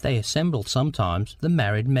 but that they assembled sometimes the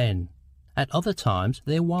married men, at other times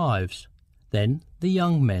their wives, then the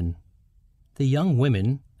young men, the young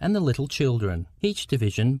women, and the little children, each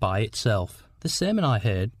division by itself. The sermon I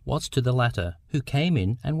heard was to the latter, who came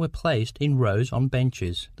in and were placed in rows on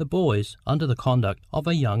benches, the boys under the conduct of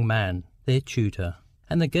a young man, their tutor,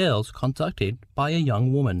 and the girls conducted by a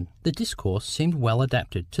young woman. The discourse seemed well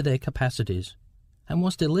adapted to their capacities, and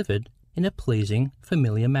was delivered in a pleasing,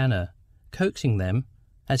 familiar manner, coaxing them,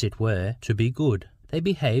 as it were, to be good. They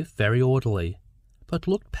behaved very orderly, but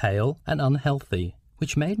looked pale and unhealthy,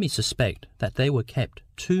 which made me suspect that they were kept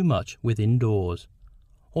too much within doors,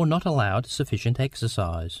 or not allowed sufficient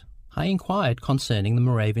exercise. I inquired concerning the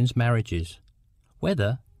Moravians' marriages,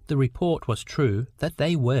 whether the report was true that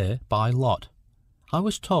they were by lot. I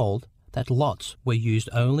was told that lots were used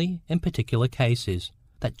only in particular cases,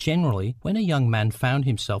 that generally when a young man found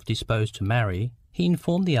himself disposed to marry, he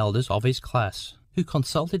informed the elders of his class, who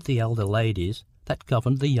consulted the elder ladies that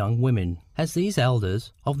governed the young women, as these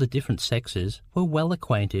elders of the different sexes were well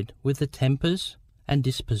acquainted with the tempers and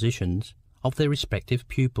dispositions of their respective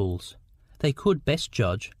pupils. They could best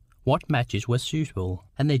judge what matches were suitable,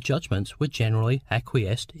 and their judgments were generally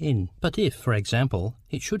acquiesced in. But if, for example,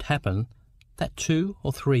 it should happen that 2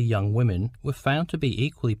 or 3 young women were found to be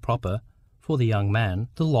equally proper for the young man,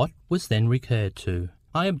 the lot was then recurred to.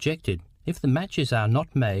 I objected, if the matches are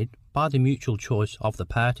not made by the mutual choice of the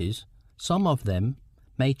parties, some of them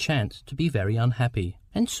may chance to be very unhappy.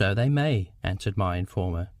 And so they may, answered my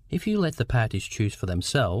informer, if you let the parties choose for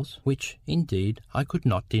themselves, which, indeed, I could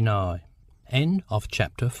not deny. End of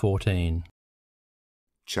chapter 14.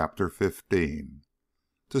 Chapter 15.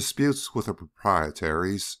 Disputes with the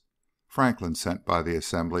proprietaries. Franklin sent by the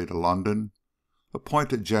Assembly to London.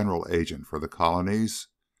 Appointed general agent for the colonies.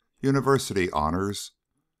 University honors.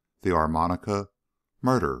 The Armonica.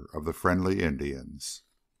 Murder of the friendly Indians.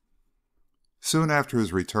 Soon after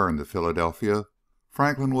his return to Philadelphia,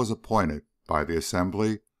 Franklin was appointed by the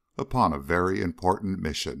Assembly upon a very important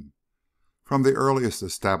mission. From the earliest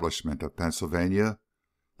establishment of Pennsylvania,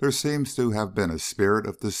 there seems to have been a spirit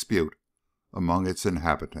of dispute among its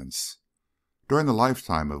inhabitants. During the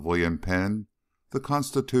lifetime of William Penn, the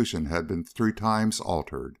Constitution had been 3 times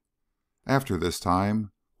altered. After this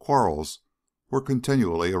time, quarrels were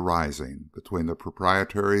continually arising between the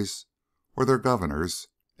proprietaries, or their governors,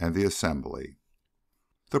 and the Assembly.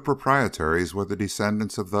 The proprietaries were the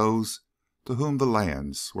descendants of those to whom the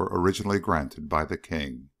lands were originally granted by the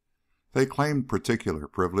king. They claimed particular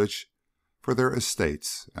privilege for their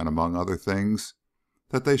estates, and among other things,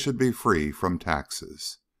 that they should be free from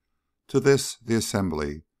taxes. To this the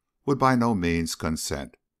Assembly would by no means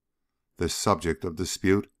consent. This subject of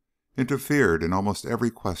dispute interfered in almost every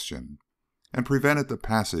question, and prevented the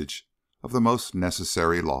passage of the most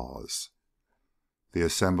necessary laws. The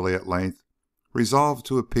Assembly at length resolved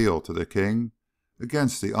to appeal to the king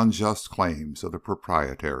against the unjust claims of the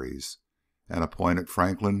proprietaries, and appointed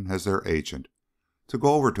Franklin as their agent, to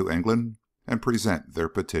go over to England and present their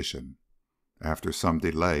petition. After some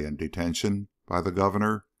delay and detention by the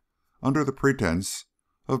governor, under the pretense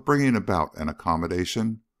of bringing about an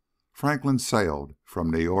accommodation, Franklin sailed from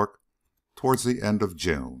New York towards the end of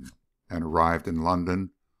June, and arrived in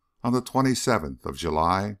London on the 27th of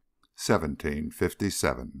July,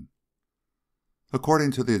 1757.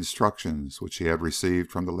 According to the instructions which he had received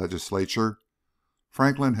from the legislature,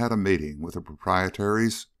 Franklin had a meeting with the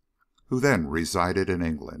proprietaries who then resided in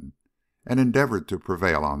England, and endeavored to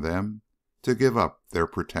prevail on them to give up their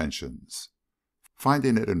pretensions.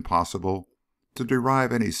 Finding it impossible to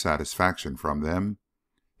derive any satisfaction from them,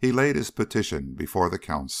 he laid his petition before the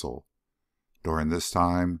council. During this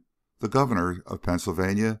time, the governor of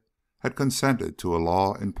Pennsylvania had consented to a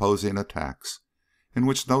law imposing a tax, in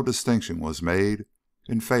which no distinction was made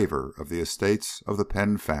in favor of the estates of the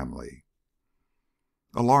Penn family.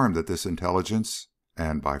 Alarmed at this intelligence,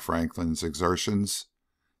 and by Franklin's exertions,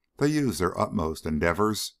 they used their utmost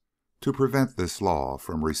endeavors to prevent this law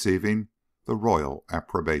from receiving the royal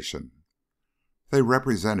approbation. They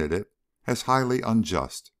represented it as highly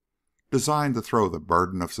unjust, designed to throw the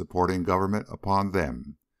burden of supporting government upon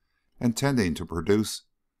them, and tending to produce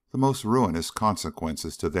the most ruinous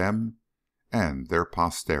consequences to them and their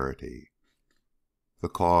posterity. The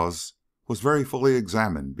cause was very fully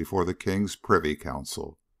examined before the King's Privy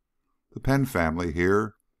Council. The Penn family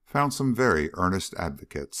here found some very earnest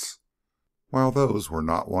advocates, while those were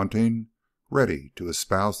not wanting ready to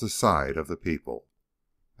espouse the side of the people.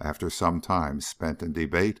 After some time spent in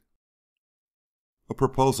debate, a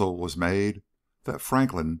proposal was made that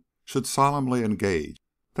Franklin should solemnly engage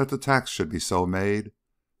that the tax should be so made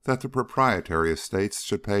that the proprietary estates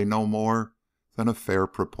should pay no more than a fair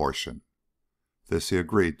proportion. This he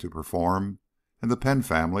agreed to perform, and the Penn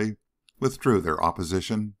family withdrew their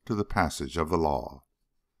opposition to the passage of the law.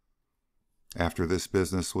 After this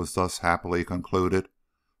business was thus happily concluded,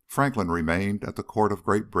 Franklin remained at the court of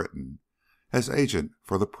Great Britain as agent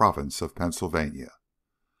for the province of Pennsylvania.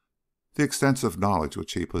 The extensive knowledge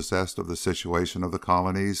which he possessed of the situation of the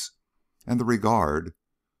colonies, and the regard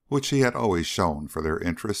which he had always shown for their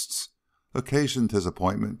interests, occasioned his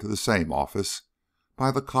appointment to the same office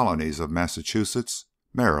by the colonies of Massachusetts,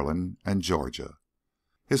 Maryland, and Georgia.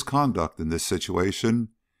 His conduct in this situation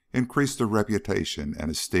increased the reputation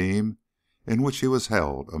and esteem in which he was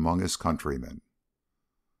held among his countrymen.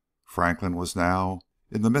 Franklin was now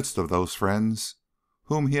in the midst of those friends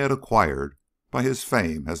whom he had acquired by his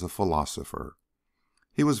fame as a philosopher.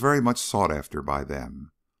 He was very much sought after by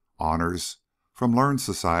them. Honors from learned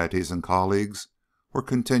societies and colleagues were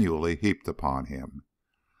continually heaped upon him.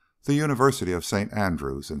 The University of St.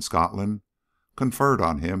 Andrews in Scotland conferred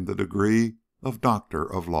on him the degree of Doctor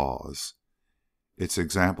of Laws. Its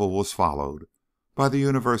example was followed by the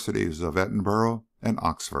Universities of Edinburgh and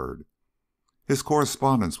Oxford. His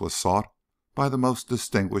correspondence was sought by the most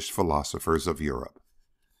distinguished philosophers of Europe.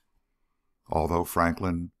 Although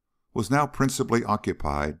Franklin was now principally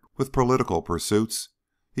occupied with political pursuits,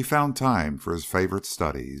 he found time for his favorite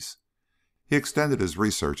studies. He extended his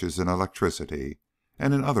researches in electricity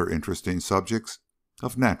and in other interesting subjects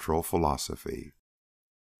of natural philosophy.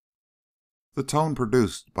 The tone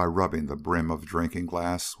produced by rubbing the brim of a drinking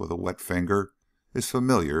glass with a wet finger is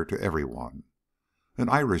familiar to every one. An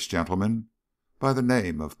Irish gentleman by the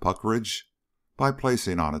name of Puckridge, by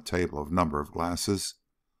placing on a table a number of glasses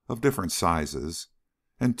of different sizes,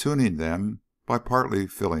 and tuning them by partly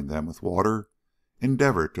filling them with water,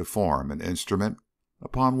 endeavored to form an instrument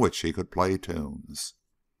upon which he could play tunes.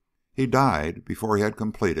 He died before he had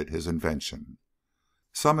completed his invention.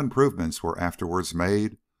 Some improvements were afterwards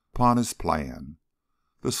made upon his plan.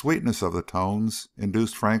 The sweetness of the tones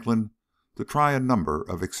induced Franklin to try a number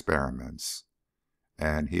of experiments,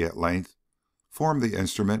 and he at length formed the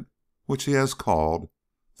instrument which he has called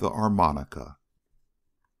the harmonica.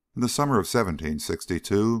 In the summer of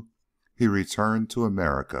 1762 he returned to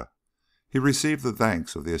America. He received the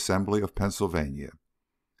thanks of the Assembly of Pennsylvania,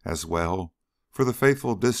 as well for the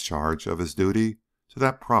faithful discharge of his duty to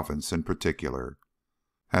that province in particular,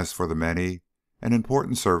 as for the many and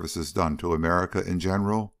important services done to America in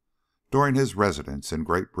general during his residence in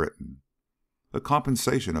Great Britain. A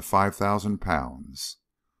compensation of £5,000,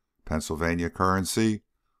 Pennsylvania currency,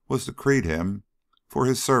 was decreed him for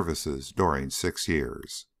his services during 6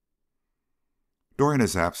 years. During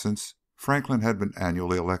his absence, Franklin had been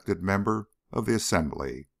annually elected member of the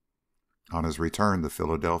Assembly. On his return to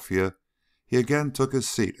Philadelphia, he again took his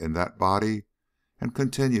seat in that body and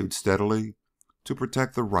continued steadily to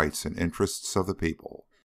protect the rights and interests of the people.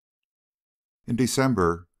 In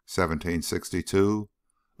December 1762,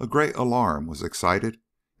 a great alarm was excited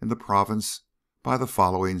in the province by the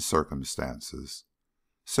following circumstances.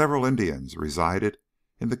 Several Indians resided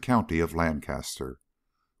in the county of Lancaster,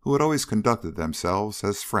 who had always conducted themselves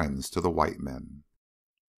as friends to the white men.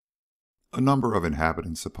 A number of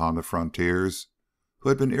inhabitants upon the frontiers, who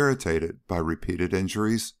had been irritated by repeated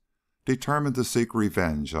injuries, determined to seek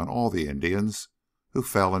revenge on all the Indians who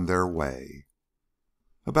fell in their way.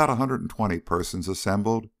 About 120 persons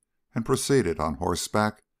assembled and proceeded on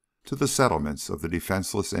horseback to the settlements of the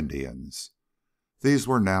defenseless Indians. These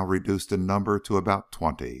were now reduced in number to about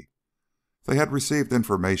 20. They had received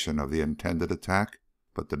information of the intended attack,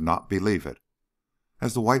 but did not believe it.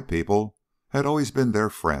 As the white people had always been their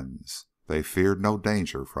friends, they feared no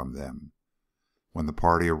danger from them. When the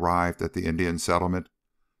party arrived at the Indian settlement,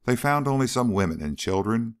 they found only some women and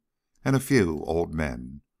children and a few old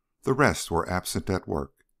men. The rest were absent at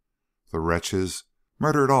work. The wretches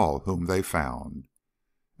murdered all whom they found,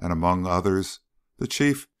 and among others the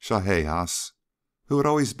chief Shahehas, who had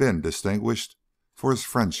always been distinguished for his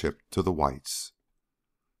friendship to the whites.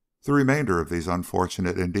 The remainder of these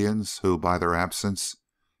unfortunate Indians, who by their absence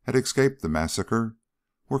had escaped the massacre,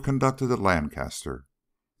 were conducted to Lancaster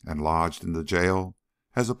and lodged in the jail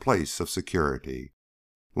as a place of security.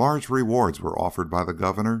 Large rewards were offered by the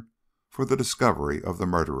governor for the discovery of the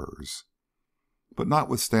murderers. But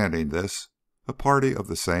notwithstanding this, a party of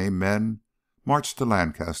the same men marched to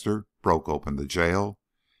Lancaster, broke open the jail,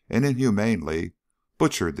 and inhumanly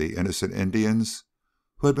butchered the innocent Indians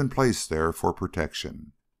who had been placed there for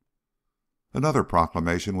protection. Another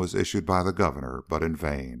proclamation was issued by the governor, but in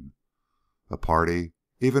vain. A party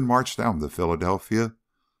even marched down to Philadelphia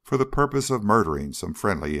for the purpose of murdering some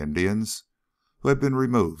friendly Indians who had been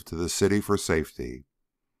removed to the city for safety.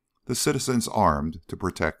 The citizens armed to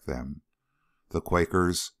protect them. The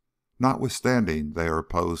Quakers, notwithstanding they are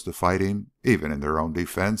opposed to fighting even in their own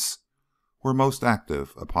defense, were most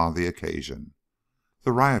active upon the occasion.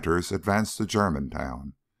 The rioters advanced to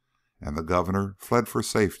Germantown, and the governor fled for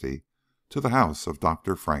safety to the house of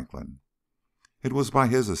Dr. Franklin. It was by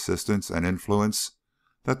his assistance and influence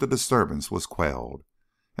that the disturbance was quelled,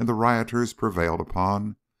 and the rioters prevailed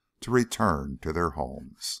upon to return to their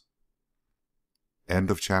homes. End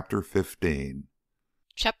of chapter 15.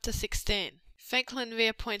 Chapter 16. Franklin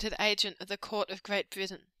reappointed agent of the Court of Great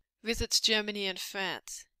Britain. Visits Germany and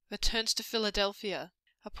France. Returns to Philadelphia.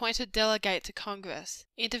 Appointed delegate to Congress.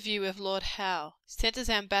 Interview with Lord Howe. Sent as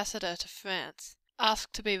ambassador to France.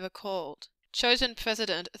 Asked to be recalled. Chosen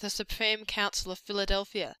president of the Supreme Council of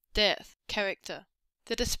Philadelphia. Death. Character.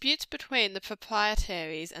 The disputes between the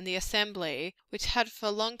proprietaries and the Assembly, which had for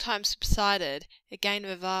a long time subsided, again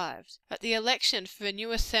revived. At the election for a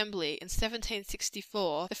new Assembly in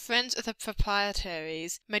 1764, the friends of the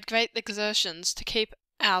proprietaries made great exertions to keep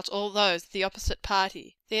out all those of the opposite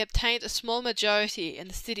party. They obtained a small majority in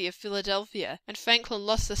the city of Philadelphia, and Franklin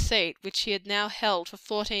lost the seat which he had now held for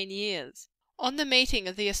 14 years. On the meeting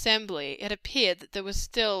of the Assembly, it appeared that there was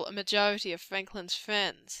still a majority of Franklin's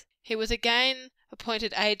friends. He was again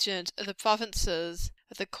appointed agent of the provinces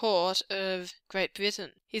of the Court of Great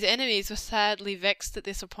Britain. His enemies were sadly vexed at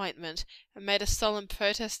this appointment, and made a solemn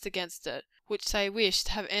protest against it, which they wished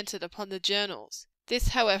to have entered upon the journals. This,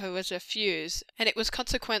 however, was refused, and it was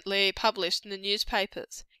consequently published in the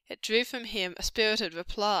newspapers. It drew from him a spirited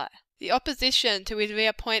reply. The opposition to his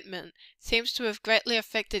reappointment seems to have greatly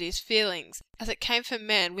affected his feelings, as it came from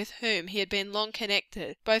men with whom he had been long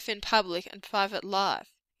connected, both in public and private life.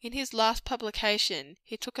 In his last publication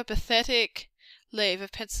he took a pathetic leave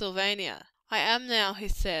of Pennsylvania. "I am now," he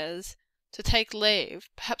says, "to take leave,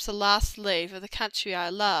 perhaps a last leave of the country I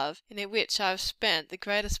love, and in which I have spent the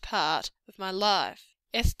greatest part of my life.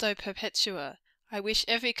 Esto perpetua. I wish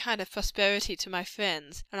every kind of prosperity to my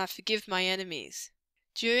friends, and I forgive my enemies."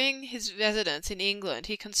 During his residence in England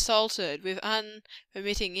he consulted with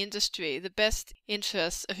unremitting industry the best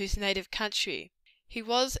interests of his native country. He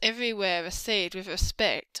was everywhere received with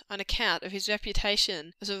respect on account of his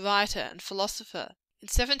reputation as a writer and philosopher. In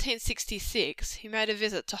 1766 he made a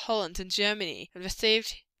visit to Holland and Germany, and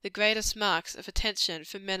received the greatest marks of attention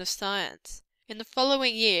from men of science. In the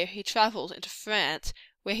following year he travelled into France,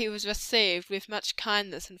 where he was received with much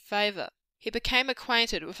kindness and favour. He became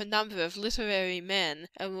acquainted with a number of literary men,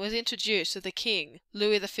 and was introduced to the King,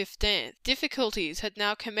 Louis XV. Difficulties had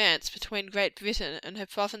now commenced between Great Britain and her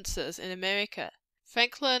provinces in America.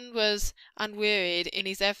 Franklin was unwearied in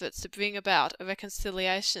his efforts to bring about a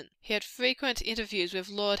reconciliation. He had frequent interviews with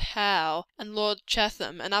Lord Howe and Lord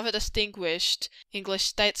Chatham and other distinguished English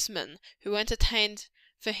statesmen, who entertained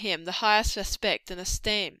for him the highest respect and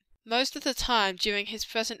esteem. Most of the time during his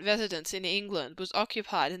present residence in England was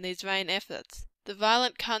occupied in these vain efforts. The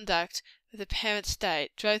violent conduct of the parent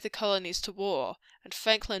state drove the colonies to war, and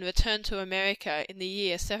Franklin returned to America in the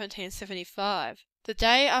year 1775. The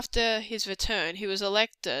day after his return he was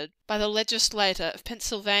elected by the legislature of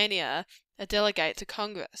Pennsylvania a delegate to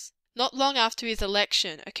Congress. Not long after his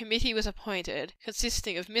election a committee was appointed,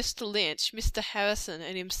 consisting of Mr. Lynch, Mr. Harrison,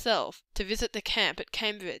 and himself, to visit the camp at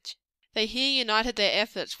Cambridge. They here united their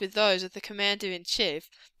efforts with those of the commander-in-chief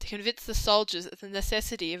to convince the soldiers of the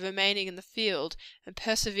necessity of remaining in the field and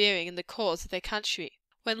persevering in the cause of their country.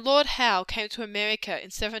 When Lord Howe came to America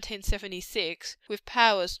in 1776, with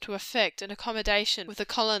powers to effect an accommodation with the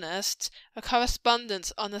colonists, a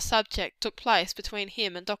correspondence on the subject took place between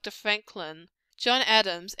him and Dr. Franklin. John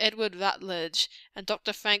Adams, Edward Rutledge, and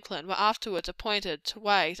Dr. Franklin were afterwards appointed to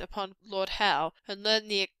wait upon Lord Howe and learn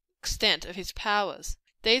the extent of his powers.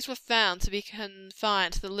 These were found to be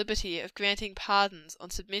confined to the liberty of granting pardons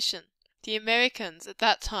on submission. The Americans at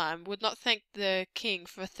that time would not thank the king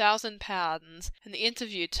for 1,000 pardons, and the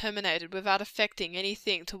interview terminated without effecting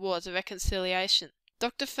anything towards a reconciliation.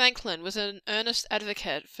 Dr. Franklin was an earnest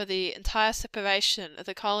advocate for the entire separation of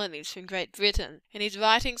the colonies from Great Britain, and his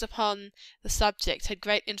writings upon the subject had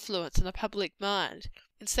great influence on the public mind.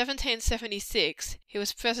 In 1776 he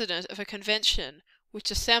was president of a convention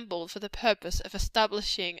which assembled for the purpose of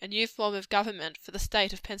establishing a new form of government for the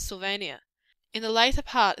state of Pennsylvania. In the later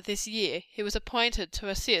part of this year he was appointed to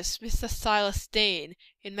assist Mr. Silas Deane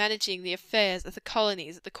in managing the affairs of the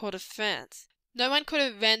colonies at the court of France. No one could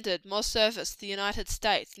have rendered more service to the United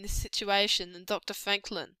States in this situation than Dr.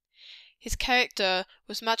 Franklin. His character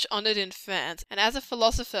was much honoured in France, and as a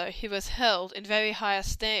philosopher he was held in very high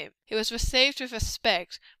esteem. He was received with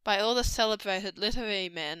respect by all the celebrated literary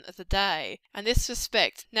men of the day, and this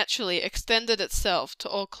respect naturally extended itself to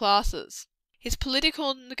all classes. His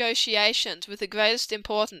political negotiations were the greatest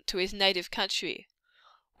importance to his native country.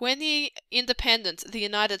 When the independence of the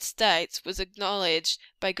United States was acknowledged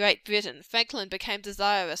by Great Britain, Franklin became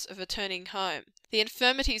desirous of returning home. The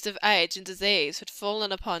infirmities of age and disease had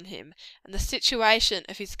fallen upon him, and the situation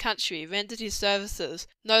of his country rendered his services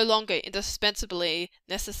no longer indispensably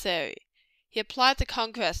necessary. He applied to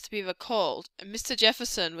Congress to be recalled, and Mr.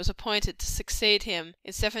 Jefferson was appointed to succeed him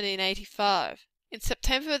in 1785. In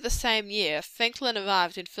September of the same year Franklin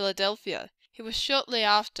arrived in Philadelphia. He was shortly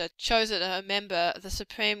after chosen a member of the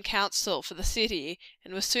Supreme Council for the city,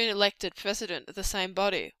 and was soon elected president of the same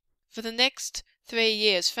body. For the next 3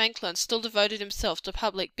 years Franklin still devoted himself to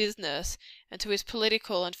public business and to his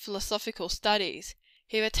political and philosophical studies.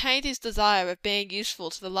 He retained his desire of being useful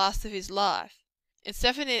to the last of his life. In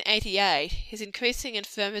 1788 his increasing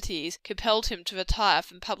infirmities compelled him to retire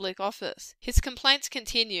from public office. His complaints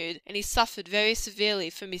continued, and he suffered very severely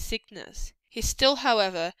from his sickness. He still,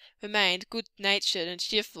 however, remained good-natured and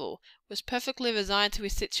cheerful, was perfectly resigned to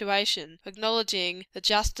his situation, acknowledging the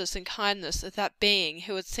justice and kindness of that Being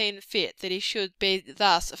who had seen fit that he should be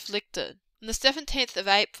thus afflicted. On the 17th of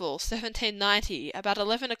April, 1790, about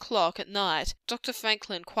 11 o'clock at night, Dr.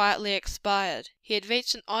 Franklin quietly expired. He had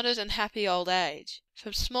reached an honoured and happy old age.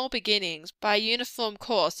 From small beginnings, by a uniform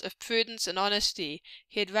course of prudence and honesty,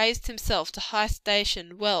 he had raised himself to high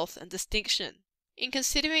station, wealth, and distinction. In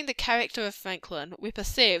considering the character of Franklin, we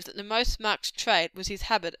perceive that the most marked trait was his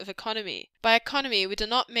habit of economy. By economy we do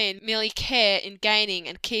not mean merely care in gaining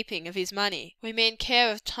and keeping of his money. We mean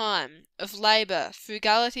care of time, of labour,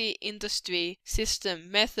 frugality, industry,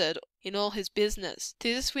 system, method in all his business.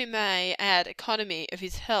 To this we may add economy of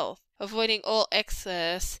his health, avoiding all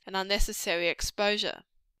excess and unnecessary exposure.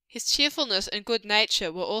 His cheerfulness and good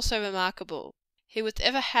nature were also remarkable. He was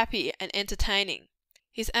ever happy and entertaining.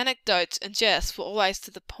 His anecdotes and jests were always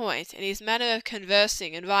to the point, and his manner of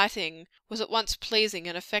conversing and writing was at once pleasing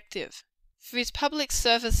and effective. For his public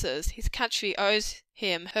services his country owes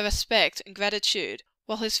him her respect and gratitude,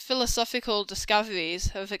 while his philosophical discoveries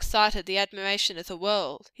have excited the admiration of the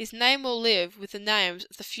world. His name will live with the names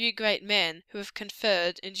of the few great men who have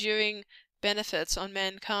conferred enduring benefits on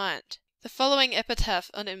mankind. The following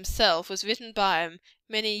epitaph on himself was written by him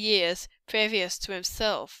many years previous to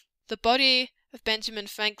himself. The body of Benjamin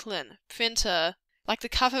Franklin, printer, like the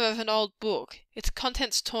cover of an old book, its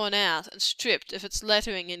contents torn out and stripped of its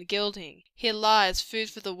lettering and gilding. Here lies food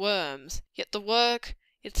for the worms, yet the work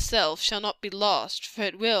itself shall not be lost, for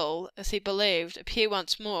it will, as he believed, appear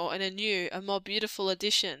once more in a new and more beautiful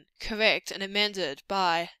edition, correct and amended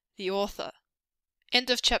by the author. End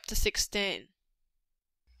of chapter 16.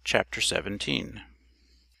 Chapter 17.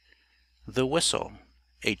 The Whistle,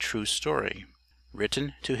 a True Story,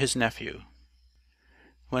 written to his nephew.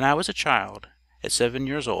 When I was a child, at 7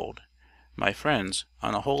 years old, my friends,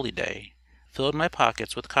 on a holy day, filled my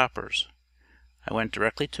pockets with coppers. I went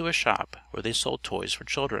directly to a shop where they sold toys for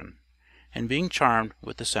children, and being charmed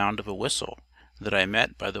with the sound of a whistle that I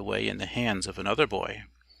met by the way in the hands of another boy,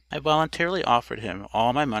 I voluntarily offered him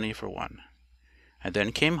all my money for one. I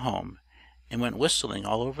then came home, and went whistling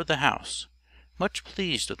all over the house, much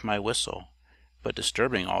pleased with my whistle, but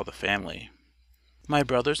disturbing all the family. My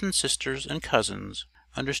brothers and sisters and cousins,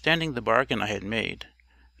 understanding the bargain I had made,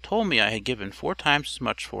 told me I had given 4 times as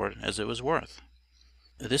much for it as it was worth.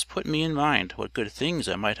 This put me in mind what good things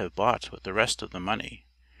I might have bought with the rest of the money,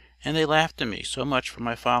 and they laughed at me so much for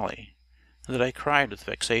my folly, that I cried with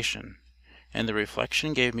vexation, and the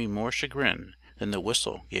reflection gave me more chagrin than the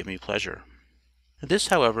whistle gave me pleasure. This,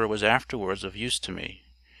 however, was afterwards of use to me,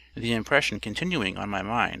 the impression continuing on my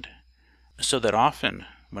mind, so that often,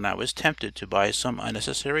 when I was tempted to buy some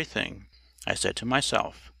unnecessary thing, I said to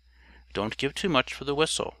myself, "Don't give too much for the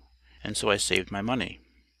whistle," and so I saved my money.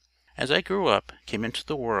 As I grew up, came into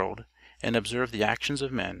the world, and observed the actions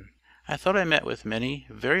of men, I thought I met with many,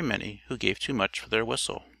 very many, who gave too much for their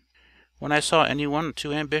whistle. When I saw any one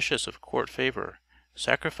too ambitious of court favor,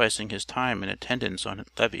 sacrificing his time in attendance on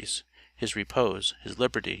levees, his repose, his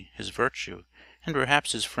liberty, his virtue, and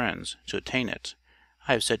perhaps his friends, to attain it,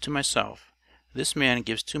 I have said to myself, "This man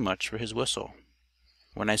gives too much for his whistle."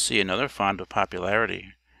 When I see another fond of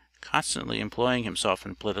popularity, constantly employing himself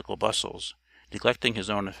in political bustles, neglecting his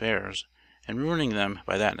own affairs, and ruining them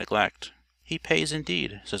by that neglect, he pays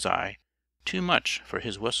indeed, says I, too much for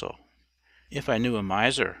his whistle. If I knew a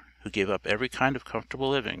miser who gave up every kind of comfortable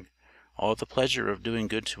living, all the pleasure of doing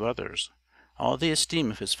good to others, all the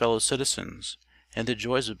esteem of his fellow citizens, and the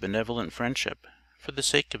joys of benevolent friendship, for the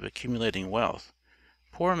sake of accumulating wealth,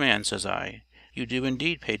 poor man, says I, you do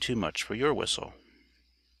indeed pay too much for your whistle.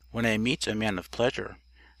 When I meet a man of pleasure,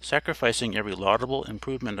 sacrificing every laudable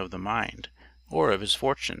improvement of the mind, or of his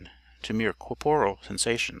fortune, to mere corporal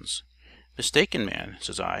sensations, "Mistaken man,"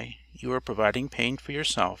 says I, "you are providing pain for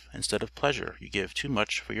yourself instead of pleasure. You give too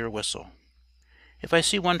much for your whistle." If I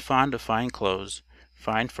see one fond of fine clothes,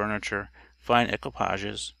 fine furniture, fine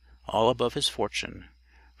equipages, all above his fortune,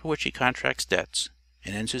 for which he contracts debts,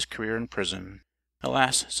 and ends his career in prison,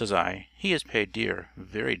 alas, says I, he has paid dear,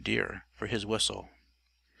 very dear, for his whistle.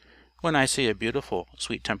 When I see a beautiful,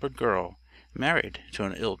 sweet-tempered girl married to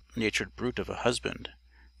an ill-natured brute of a husband,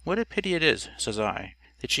 what a pity it is, says I,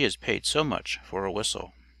 that she has paid so much for a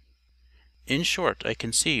whistle. In short, I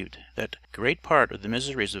conceived that great part of the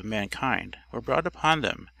miseries of mankind were brought upon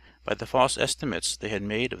them by the false estimates they had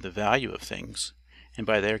made of the value of things, and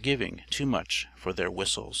by their giving too much for their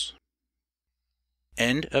whistles.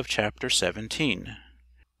 End of chapter 17.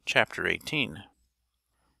 Chapter 18.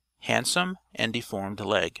 Handsome and deformed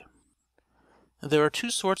leg. There are 2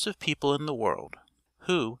 sorts of people in the world,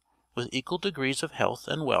 who, with equal degrees of health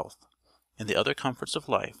and wealth, and the other comforts of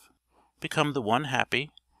life, become the one happy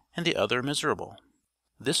and the other miserable.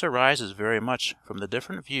 This arises very much from the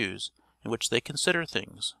different views in which they consider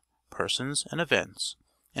things, persons, and events,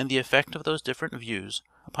 and the effect of those different views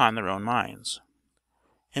upon their own minds.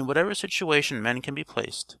 In whatever situation men can be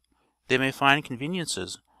placed, they may find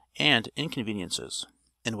conveniences and inconveniences.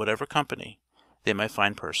 In whatever company, they may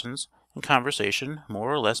find persons and conversation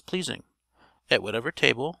more or less pleasing. At whatever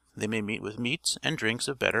table, they may meet with meats and drinks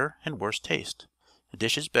of better and worse taste,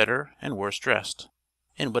 dishes better and worse dressed.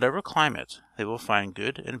 In whatever climate, they will find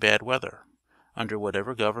good and bad weather. Under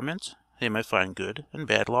whatever government, they may find good and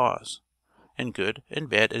bad laws, and good and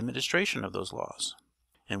bad administration of those laws.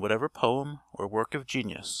 In whatever poem or work of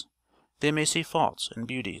genius, they may see faults and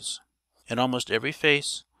beauties. In almost every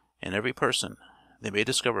face and every person, they may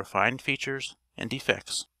discover fine features and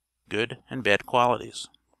defects, good and bad qualities.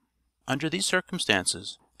 Under these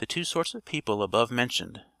circumstances, the 2 sorts of people above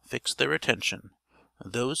mentioned fix their attention,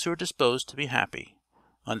 those who are disposed to be happy,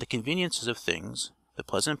 on the conveniences of things, the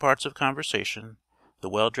pleasant parts of conversation, the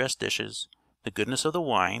well-dressed dishes, the goodness of the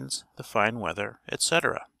wines, the fine weather,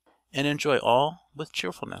 etc., and enjoy all with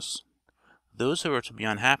cheerfulness. Those who are to be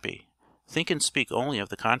unhappy think and speak only of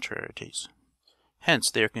the contrarieties. Hence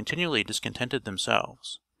they are continually discontented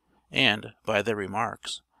themselves, and, by their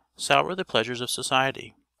remarks, sour the pleasures of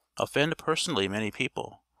society, offend personally many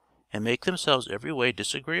people, and make themselves every way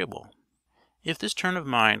disagreeable. If this turn of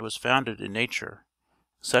mind was founded in nature,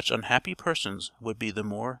 such unhappy persons would be the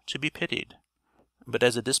more to be pitied. But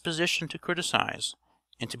as a disposition to criticize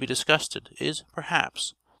and to be disgusted is,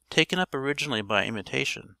 perhaps, taken up originally by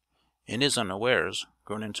imitation, and is unawares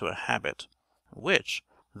grown into a habit, which,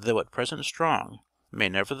 though at present strong, may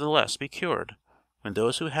nevertheless be cured when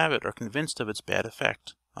those who have it are convinced of its bad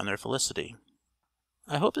effect on their felicity.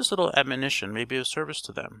 I hope this little admonition may be of service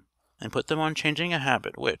to them, and put them on changing a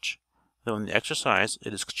habit which, though in the exercise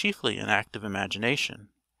it is chiefly an act of imagination,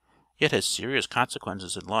 yet has serious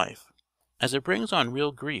consequences in life, as it brings on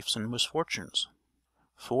real griefs and misfortunes.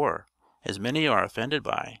 For, as many are offended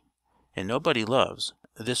by, and nobody loves,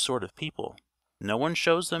 this sort of people, no one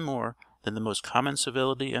shows them more than the most common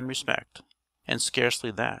civility and respect, and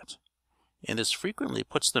scarcely that, and this frequently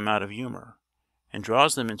puts them out of humour, and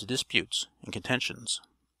draws them into disputes and contentions.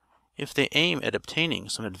 If they aim at obtaining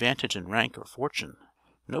some advantage in rank or fortune,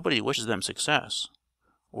 nobody wishes them success,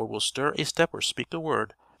 or will stir a step or speak a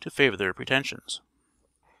word to favour their pretensions.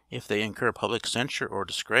 If they incur public censure or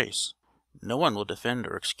disgrace, no one will defend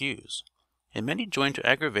or excuse, and many join to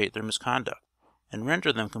aggravate their misconduct, and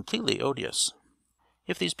render them completely odious.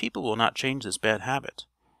 If these people will not change this bad habit,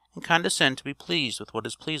 and condescend to be pleased with what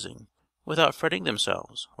is pleasing, without fretting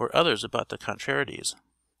themselves or others about the contrarieties,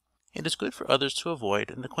 it is good for others to avoid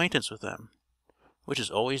an acquaintance with them, which is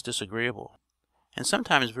always disagreeable, and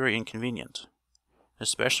sometimes very inconvenient,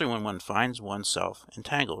 especially when one finds one's self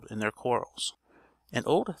entangled in their quarrels. An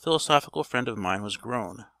old philosophical friend of mine was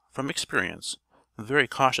grown, from experience, very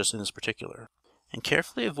cautious in this particular, and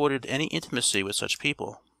carefully avoided any intimacy with such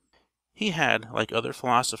people. He had, like other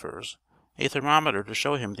philosophers, a thermometer to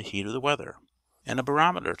show him the heat of the weather, and a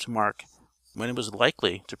barometer to mark when it was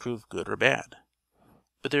likely to prove good or bad.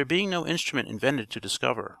 But there being no instrument invented to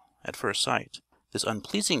discover, at first sight, this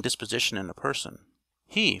unpleasing disposition in a person,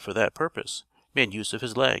 he, for that purpose, made use of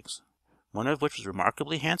his legs, one of which was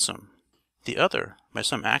remarkably handsome, the other, by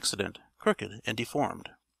some accident, crooked and deformed.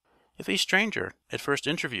 If a stranger, at first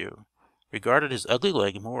interview, regarded his ugly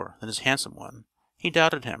leg more than his handsome one, he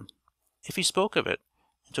doubted him. If he spoke of it,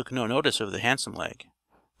 and took no notice of the handsome leg,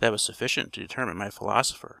 that was sufficient to determine my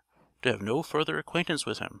philosopher to have no further acquaintance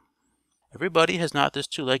with him. Everybody has not this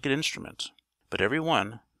two-legged instrument, but every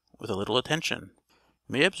one, with a little attention,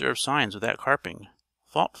 may observe signs of that carping,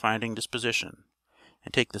 fault-finding disposition,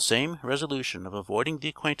 and take the same resolution of avoiding the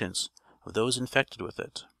acquaintance of those infected with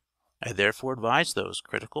it. I therefore advise those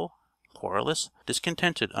critical, querulous,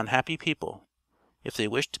 discontented, unhappy people, if they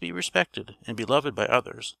wish to be respected and beloved by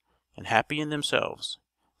others, and happy in themselves,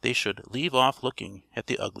 they should leave off looking at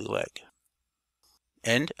the ugly leg.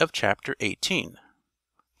 End of chapter 18.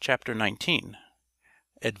 Chapter 19.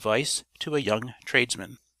 Advice to a Young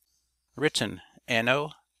Tradesman. Written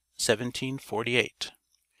Anno 1748.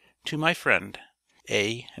 To my friend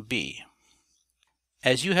A. B.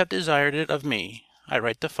 As you have desired it of me, I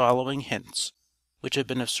write the following hints, which have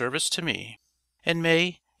been of service to me, and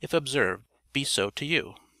may, if observed, be so to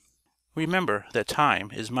you. Remember that time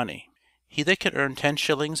is money. He that can earn 10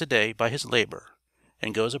 shillings a day by his labour,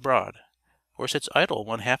 and goes abroad, or sits idle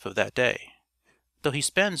one half of that day, though he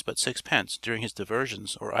spends but 6 pence during his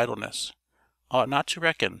diversions or idleness, ought not to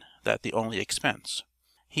reckon that the only expense.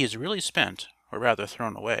 He is really spent, or rather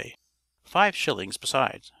thrown away, 5 shillings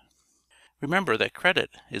besides. Remember that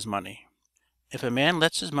credit is money. If a man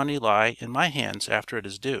lets his money lie in my hands after it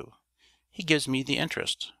is due, he gives me the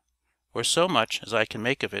interest, or so much as I can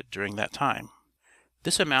make of it during that time.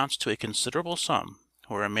 This amounts to a considerable sum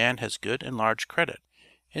where a man has good and large credit,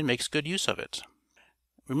 and makes good use of it.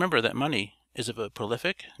 Remember that money is of a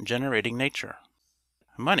prolific, generating nature.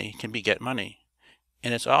 Money can beget money,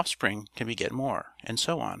 and its offspring can beget more, and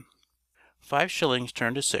so on. 5 shillings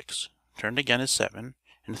turned to 6, turned again is 7,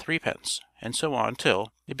 and 3 pence, and so on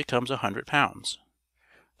till it becomes 100 pounds.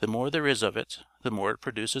 The more there is of it, the more it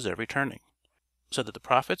produces every turning, so that the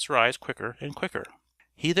profits rise quicker and quicker.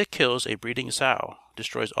 He that kills a breeding sow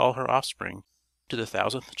destroys all her offspring to the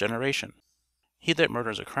 1000th generation. He that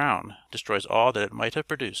murders a crown destroys all that it might have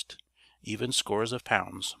produced, even scores of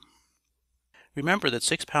pounds. Remember that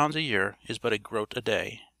 6 pounds a year is but a groat a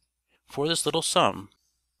day. For this little sum,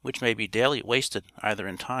 which may be daily wasted either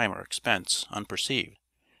in time or expense unperceived,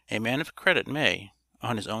 a man of credit may,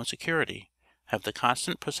 on his own security, have the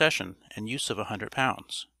constant possession and use of 100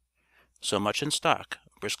 pounds. So much in stock,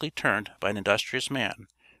 briskly turned by an industrious man,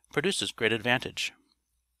 produces great advantage.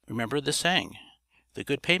 Remember this saying, the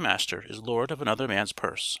good paymaster is lord of another man's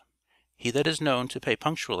purse. He that is known to pay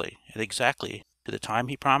punctually and exactly to the time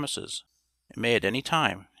he promises, may at any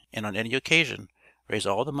time and on any occasion raise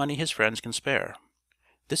all the money his friends can spare.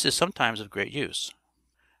 This is sometimes of great use.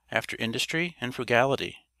 After industry and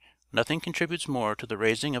frugality, nothing contributes more to the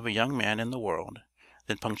raising of a young man in the world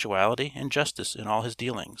than punctuality and justice in all his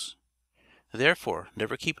dealings. Therefore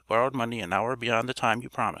never keep borrowed money an hour beyond the time you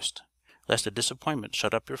promised, lest a disappointment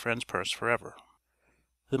shut up your friend's purse forever.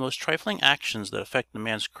 The most trifling actions that affect a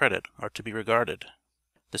man's credit are to be regarded.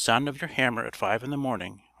 The sound of your hammer at 5 in the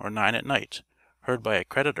morning or 9 at night, heard by a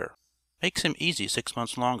creditor, makes him easy 6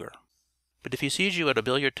 months longer. But if he sees you at a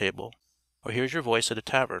billiard table, or hears your voice at a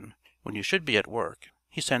tavern, when you should be at work,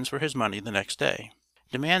 he sends for his money the next day,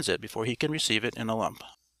 demands it before he can receive it in a lump.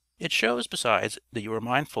 It shows, besides, that you are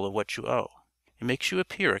mindful of what you owe, It makes you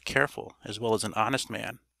appear a careful as well as an honest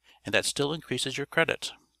man, and that still increases your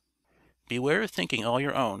credit. Beware of thinking all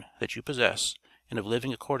your own that you possess, and of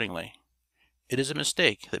living accordingly. It is a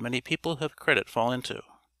mistake that many people who have credit fall into.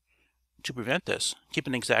 To prevent this, keep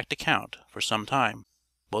an exact account, for some time,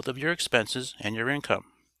 both of your expenses and your income.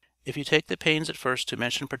 If you take the pains at first to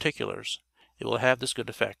mention particulars, it will have this good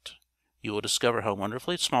effect: you will discover how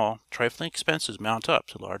wonderfully small, trifling expenses mount up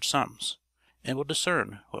to large sums, and will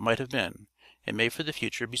discern what might have been, and may for the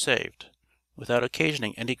future be saved, without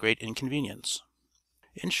occasioning any great inconvenience.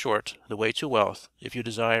 In short, the way to wealth, if you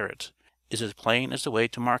desire it, is as plain as the way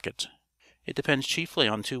to market. It depends chiefly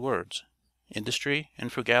on two words, industry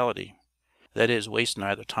and frugality. That is, waste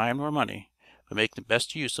neither time nor money, but make the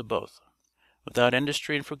best use of both. Without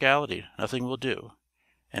industry and frugality nothing will do,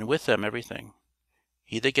 and with them everything.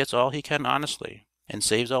 He that gets all he can honestly, and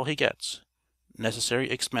saves all he gets,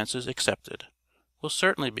 necessary expenses excepted, will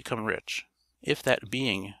certainly become rich, if that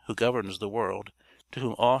Being who governs the world, to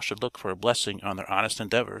whom all should look for a blessing on their honest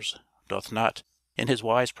endeavors, doth not, in his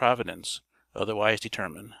wise providence, otherwise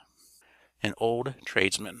determine. An Old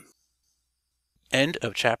Tradesman. End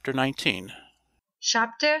of chapter 19.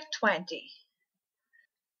 Chapter 20.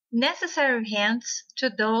 Necessary hints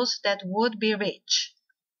to those that would be rich.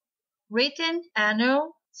 Written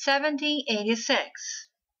anno 1786.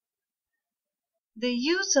 The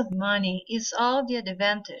use of money is all the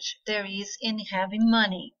advantage there is in having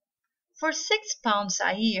money. For £6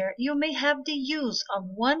 a year you may have the use of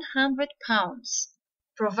 £100,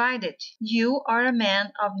 provided you are a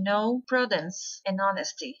man of no prudence and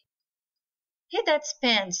honesty. He that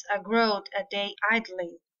spends a groat a day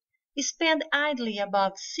idly, spends idly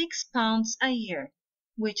about £6 a year,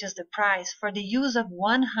 which is the price for the use of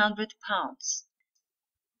 £100.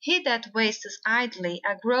 He that wastes idly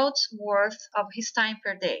a groat's worth of his time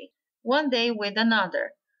per day, one day with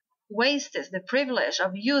another, wastes the privilege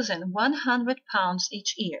of using £100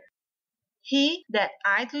 each year. He that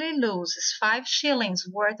idly loses 5 shillings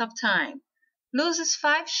worth of time, loses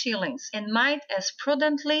 5 shillings, and might as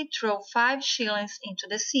prudently throw 5 shillings into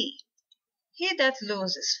the sea. He that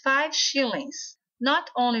loses 5 shillings not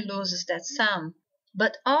only loses that sum,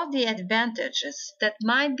 but all the advantages that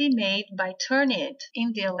might be made by turning it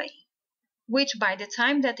in dealing, which by the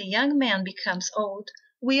time that the young man becomes old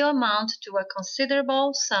will amount to a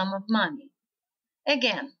considerable sum of money.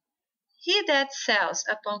 Again, he that sells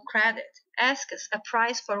upon credit asks a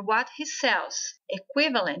price for what he sells,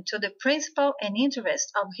 equivalent to the principal and interest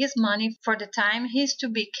of his money for the time he is to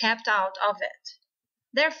be kept out of it.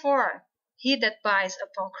 Therefore, he that buys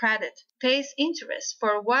upon credit pays interest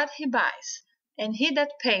for what he buys, and he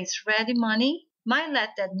that pays ready money might let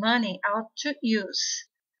that money out to use,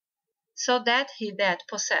 so that he that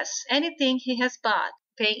possesses anything he has bought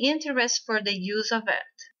pay interest for the use of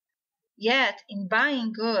it. Yet in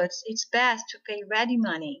buying goods it's best to pay ready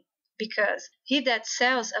money, because he that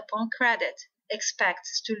sells upon credit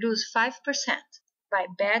expects to lose 5% by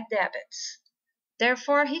bad debits.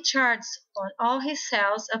 Therefore he charges on all he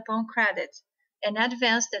sells upon credit an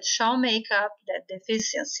advance that shall make up that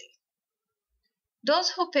deficiency.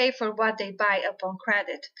 Those who pay for what they buy upon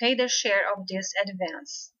credit pay their share of this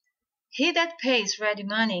advance. He that pays ready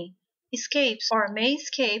money escapes or may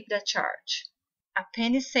escape the charge. A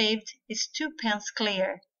penny saved is 2 pence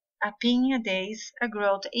clear, a penny a day is a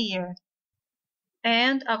groat a year.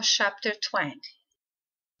 End of chapter 20.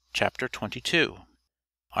 Chapter 22.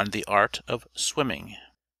 On the Art of Swimming.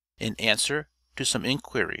 In answer to some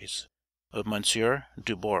inquiries of Monsieur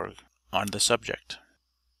Dubourg on the subject.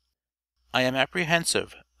 I am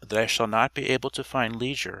apprehensive that I shall not be able to find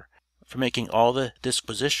leisure for making all the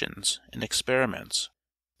disquisitions and experiments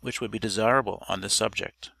which would be desirable on this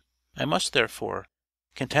subject. I must, therefore,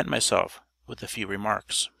 content myself with a few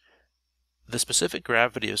remarks. The specific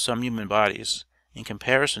gravity of some human bodies, in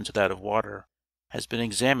comparison to that of water, has been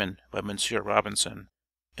examined by Monsieur Robinson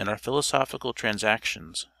in our Philosophical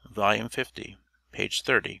Transactions, volume 50, page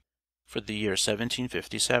 30, for the year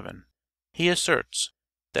 1757. He asserts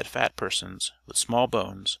that fat persons with small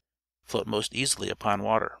bones float most easily upon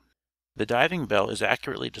water. The diving bell is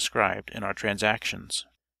accurately described in our Transactions.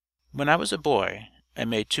 When I was a boy, I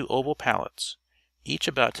made 2 oval pallets, each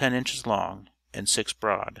about 10 inches long and 6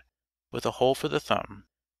 broad, with a hole for the thumb,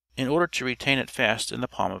 in order to retain it fast in the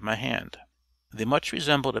palm of my hand. They much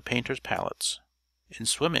resembled a painter's palettes. In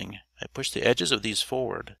swimming, I pushed the edges of these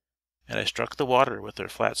forward, and I struck the water with their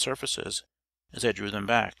flat surfaces as I drew them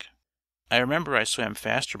back. I remember I swam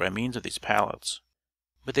faster by means of these pallets,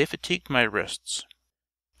 but they fatigued my wrists.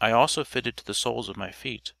 I also fitted to the soles of my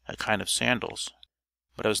feet a kind of sandals,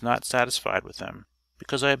 but I was not satisfied with them,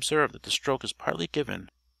 because I observed that the stroke is partly given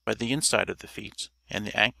by the inside of the feet and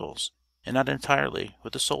the ankles, and not entirely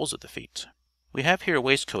with the soles of the feet. We have here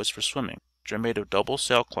waistcoats for swimming, which are made of double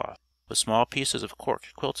sailcloth, with small pieces of cork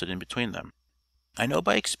quilted in between them. I know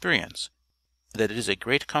by experience that it is a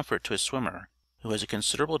great comfort to a swimmer who has a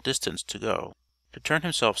considerable distance to go to turn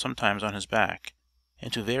himself sometimes on his back,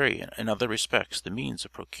 and to vary in other respects the means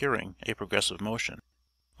of procuring a progressive motion.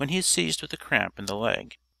 When he is seized with a cramp in the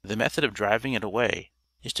leg, the method of driving it away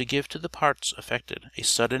is to give to the parts affected a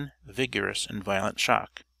sudden, vigorous, and violent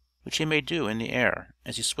shock, which he may do in the air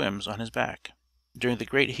as he swims on his back. During the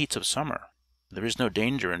great heats of summer, there is no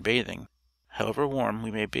danger in bathing, however warm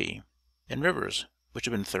we may be, in rivers which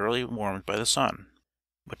have been thoroughly warmed by the sun.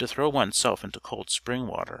 But to throw one's self into cold spring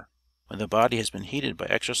water, when the body has been heated by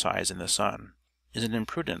exercise in the sun, is an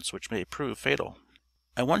imprudence which may prove fatal.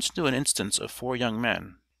 I once knew an instance of 4 young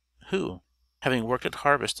men, who, having worked at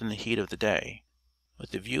harvest in the heat of the day,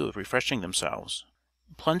 with the view of refreshing themselves,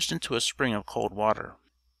 plunged into a spring of cold water.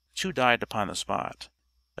 2 died upon the spot,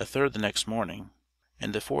 a third the next morning,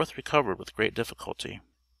 and the 4th recovered with great difficulty.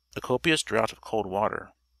 A copious draught of cold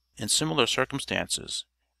water, in similar circumstances,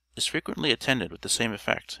 is frequently attended with the same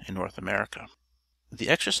effect in North America. The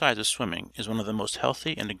exercise of swimming is one of the most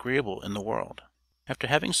healthy and agreeable in the world. After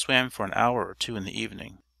having swam for an hour or 2 in the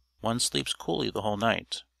evening, one sleeps coolly the whole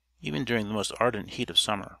night, even during the most ardent heat of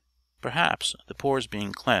summer. Perhaps, the pores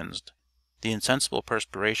being cleansed, the insensible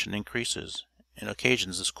perspiration increases and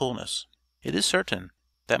occasions this coolness. It is certain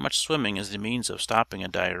that much swimming is the means of stopping a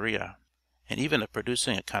diarrhea, and even of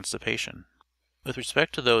producing a constipation. With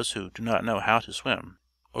respect to those who do not know how to swim,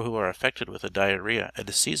 or who are affected with a diarrhea at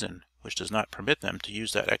a season which does not permit them to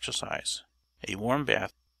use that exercise, a warm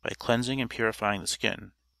bath, by cleansing and purifying the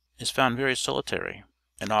skin, is found very salutary,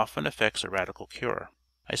 and often effects a radical cure.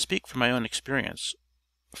 I speak from my own experience,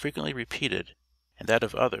 frequently repeated, and that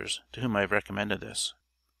of others to whom I have recommended this.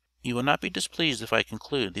 You will not be displeased if I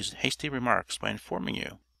conclude these hasty remarks by informing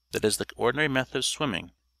you that as the ordinary method of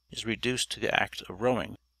swimming is reduced to the act of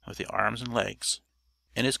rowing with the arms and legs,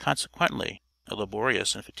 and is consequently a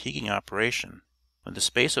laborious and fatiguing operation when the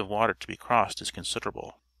space of water to be crossed is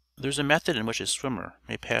considerable, there is a method in which a swimmer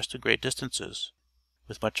may pass to great distances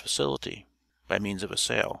with much facility by means of a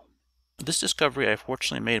sail. This discovery I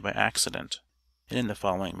fortunately made by accident, and in the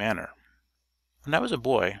following manner. When I was a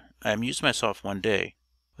boy, I amused myself one day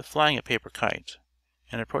with flying a paper kite,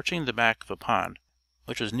 and approaching the back of a pond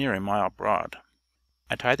which was near a mile broad.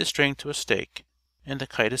 I tied the string to a stake, and the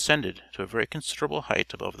kite ascended to a very considerable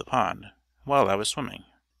height above the pond, while I was swimming.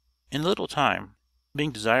 In a little time,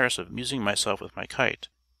 being desirous of amusing myself with my kite,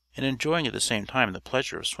 and enjoying at the same time the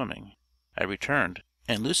pleasure of swimming, I returned,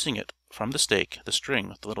 and loosing it from the stake the string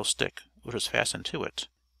with the little stick which was fastened to it,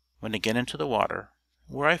 went again into the water,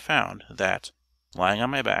 where I found that, lying on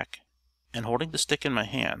my back, and holding the stick in my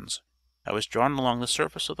hands, I was drawn along the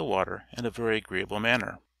surface of the water in a very agreeable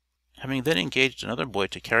manner. Having then engaged another boy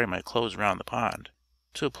to carry my clothes round the pond,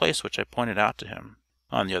 to a place which I pointed out to him,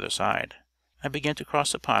 on the other side, I began to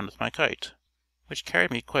cross the pond with my kite, which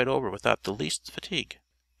carried me quite over without the least fatigue,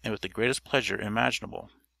 and with the greatest pleasure imaginable.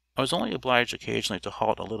 I was only obliged occasionally to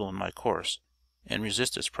halt a little in my course, and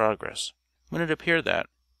resist its progress, when it appeared that,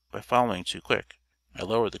 by following too quick, I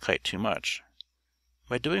lowered the kite too much,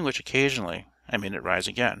 by doing which occasionally I made it rise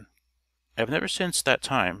again. I have never since that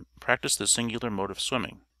time practised this singular mode of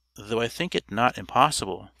swimming, though I think it not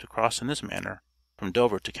impossible to cross in this manner from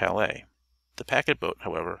Dover to Calais. The packet boat,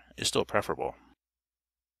 however, is still preferable.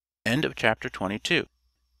 End of Chapter 22.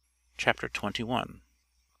 Chapter 21.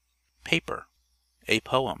 Paper. A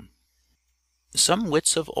Poem. Some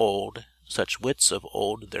wits of old, such wits of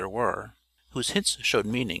old there were, whose hints showed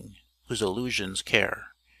meaning, whose allusions care,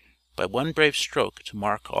 by one brave stroke to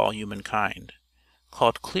mark all humankind,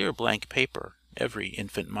 called clear blank paper every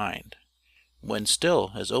infant mind. When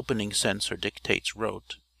still, as opening sense her dictates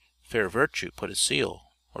wrote, fair virtue put a seal,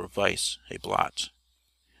 or vice a blot.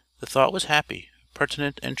 The thought was happy,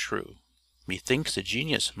 pertinent, and true. Methinks a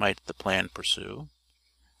genius might the plan pursue.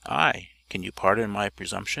 I, can you pardon my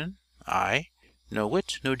presumption? I, no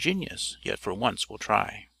wit, no genius, yet for once will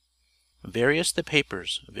try. Various the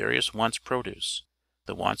papers, various wants produce,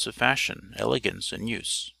 the wants of fashion, elegance, and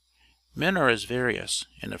use. Men are as various,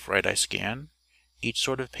 and if right I scan, each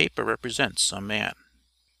sort of paper represents some man.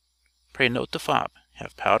 Pray note the fop,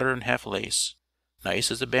 half powder and half lace,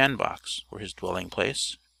 nice as a bandbox, or his dwelling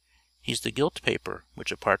place. He's the gilt paper,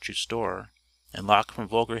 which apart you store, and lock from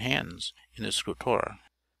vulgar hands in the scrutoire.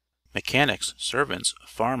 Mechanics, servants,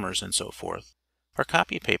 farmers, and so forth, are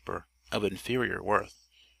copy paper of inferior worth,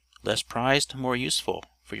 less prized, more useful,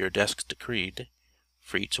 for your desks decreed,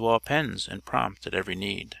 free to all pens, and prompt at every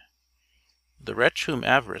need. The wretch whom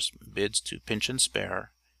avarice bids to pinch and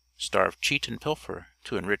spare, starve, cheat, and pilfer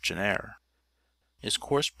to enrich an heir, is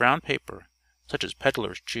coarse brown paper, such as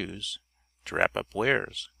peddlers choose to wrap up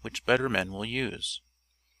wares which better men will use.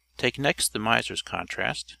 Take next the miser's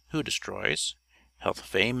contrast, who destroys health,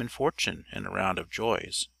 fame, and fortune in a round of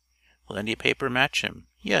joys. Will any paper match him?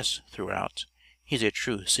 Yes, throughout he's a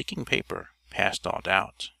true seeking paper, past all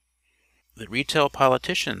doubt. The retail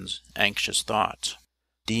politician's anxious thought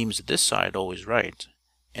deems this side always right,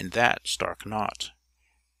 and that stark naught.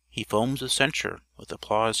 He foams with censure, with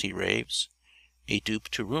applause he raves, a dupe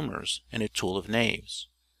to rumors and a tool of knaves,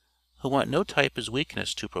 who want no type as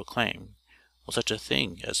weakness to proclaim, while such a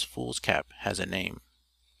thing as fool's cap has a name.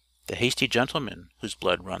 The hasty gentleman, whose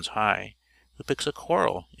blood runs high, who picks a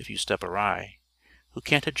quarrel if you step awry, who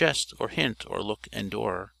can't a jest, or hint, or look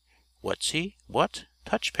endure. What's he? What?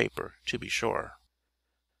 Touch paper, to be sure.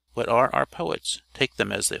 What are our poets? Take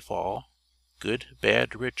them as they fall. Good,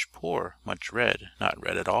 bad, rich, poor, much read, not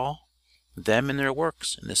read at all. Them and their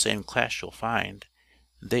works in the same class you'll find.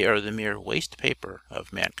 They are the mere waste paper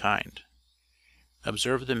of mankind.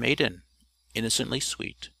 Observe the maiden, innocently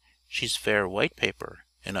sweet. She's fair white paper,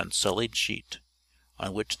 an unsullied sheet,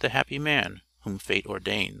 on which the happy man, whom fate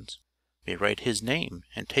ordains, may write his name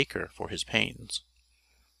and take her for his pains.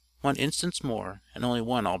 One instance more, and only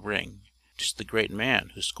one I'll bring, 'tis the great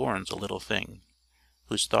man who scorns a little thing,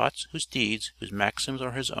 whose thoughts, whose deeds, whose maxims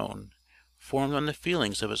are his own, formed on the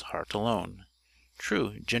feelings of his heart alone.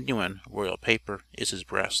 True, genuine, royal paper is his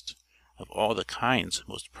breast, of all the kinds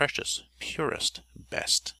most precious, purest,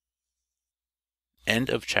 best. End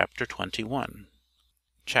of chapter 21.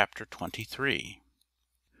 Chapter 23.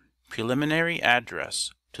 Preliminary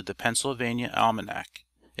Address to the Pennsylvania Almanac,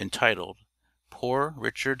 entitled Poor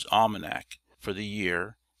Richard's Almanac for the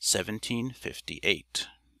year 1758.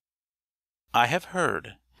 I have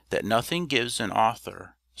heard that nothing gives an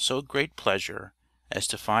author so great pleasure as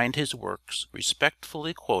to find his works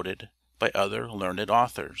respectfully quoted by other learned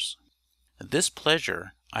authors. This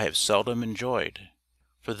pleasure I have seldom enjoyed,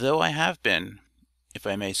 for though I have been, if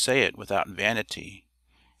I may say it without vanity,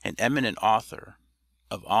 an eminent author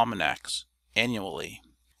of almanacs annually,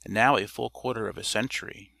 and now a full quarter of a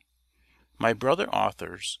century, my brother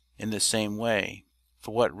authors, in the same way,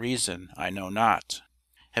 for what reason I know not,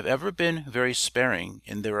 have ever been very sparing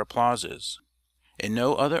in their applauses, and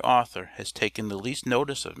no other author has taken the least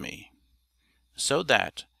notice of me. So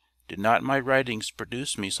that, did not my writings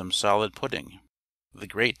produce me some solid pudding, the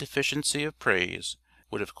great deficiency of praise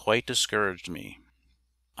would have quite discouraged me.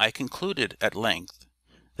 I concluded, at length,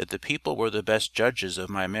 that the people were the best judges of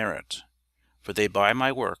my merit, for they buy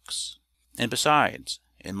my works, and besides,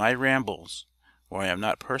 in my rambles, where I am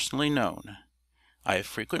not personally known, I have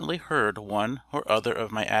frequently heard one or other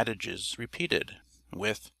of my adages repeated,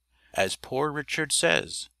 with, "As poor Richard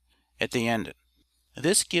says," at the end.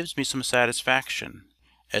 This gives me some satisfaction,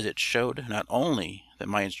 as it showed not only that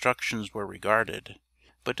my instructions were regarded,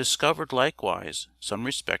 but discovered likewise some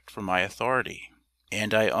respect for my authority.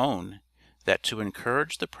 And I own that to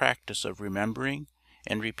encourage the practice of remembering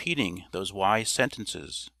and repeating those wise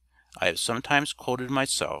sentences, I have sometimes quoted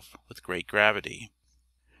myself with great gravity.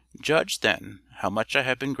 Judge, then, how much I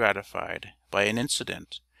have been gratified by an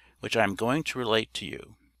incident which I am going to relate to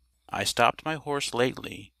you. I stopped my horse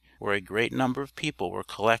lately where a great number of people were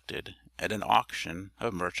collected at an auction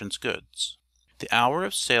of merchants' goods. The hour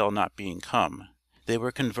of sale not being come, they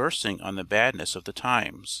were conversing on the badness of the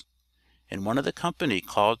times, and one of the company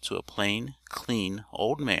called to a plain, clean,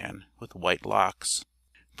 old man with white locks,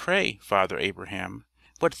 "Pray, Father Abraham,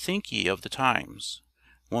 what think ye of the times?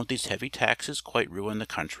 Won't these heavy taxes quite ruin the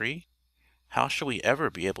country? How shall we ever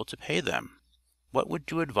be able to pay them? What would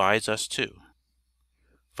you advise us to?"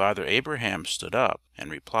 Father Abraham stood up and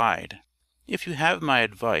replied, "If you have my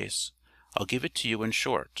advice, I'll give it to you in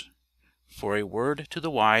short, for a word to the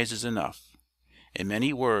wise is enough, and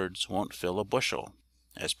many words won't fill a bushel,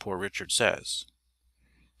 as poor Richard says."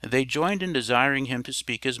 They joined in desiring him to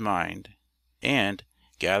speak his mind, and,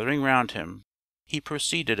 gathering round him, he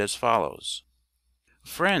proceeded as follows: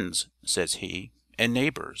 "Friends," says he, "and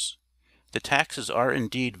neighbors, the taxes are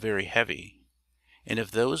indeed very heavy, and if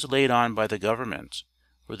those laid on by the government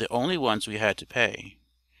were the only ones we had to pay,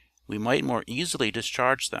 we might more easily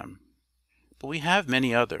discharge them. But we have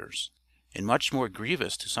many others, and much more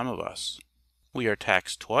grievous to some of us. We are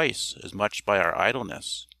taxed twice as much by our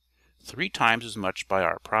idleness, 3 times as much by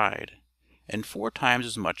our pride, and 4 times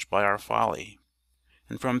as much by our folly.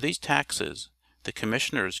 And from these taxes the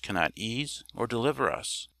commissioners cannot ease or deliver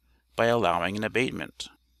us, by allowing an abatement.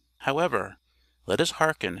 However, let us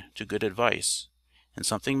hearken to good advice, and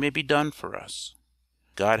something may be done for us.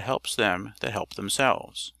 God helps them that help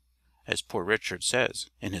themselves, as Poor Richard says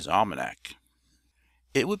in his almanac.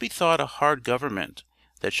 It would be thought a hard government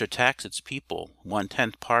that should tax its people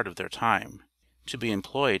 1/10 part of their time to be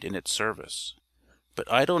employed in its service.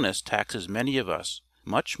 But idleness taxes many of us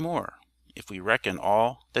much more if we reckon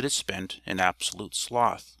all that is spent in absolute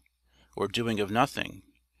sloth, or doing of nothing,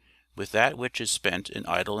 with that which is spent in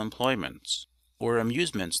idle employments, or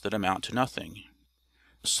amusements that amount to nothing.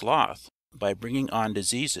 Sloth, by bringing on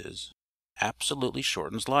diseases, absolutely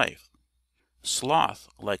shortens life. Sloth,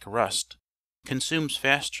 like rust, consumes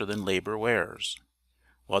faster than labor wears,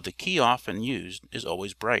 while the key often used is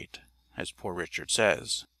always bright, as Poor Richard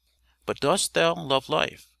says. But dost thou love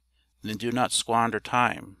life? Then do not squander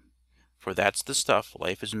time, for that's the stuff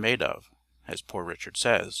life is made of, as Poor Richard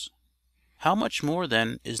says. How much more,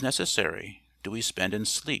 then, is necessary do we spend in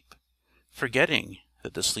sleep, forgetting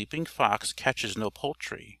that the sleeping fox catches no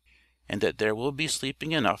poultry, and that there will be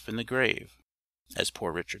sleeping enough in the grave, as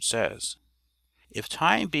Poor Richard says. If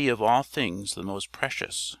time be of all things the most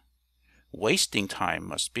precious, wasting time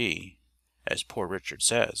must be, as Poor Richard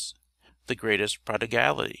says, the greatest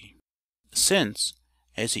prodigality, since,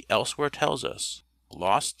 as he elsewhere tells us,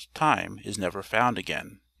 lost time is never found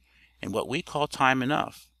again, and what we call time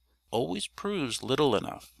enough always proves little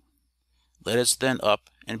enough. Let us then up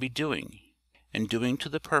and be doing, and doing to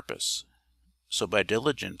the purpose, so by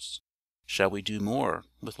diligence shall we do more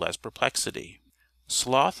with less perplexity.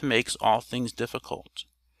 Sloth makes all things difficult,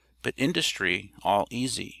 but industry all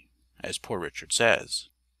easy, as Poor Richard says.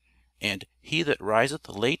 And he that riseth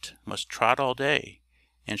late must trot all day,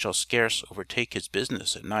 and shall scarce overtake his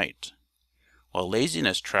business at night, while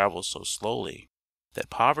laziness travels so slowly that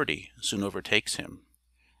poverty soon overtakes him,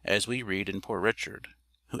 as we read in Poor Richard,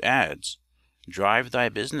 who adds, "Drive thy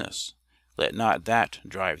business, let not that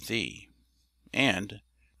drive thee," and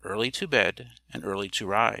 "Early to bed and early to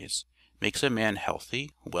rise makes a man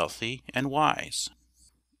healthy, wealthy, and wise."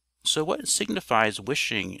 So what signifies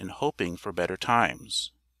wishing and hoping for better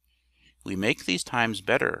times? We make these times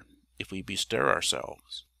better if we bestir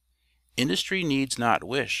ourselves. Industry needs not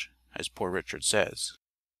wish, as Poor Richard says.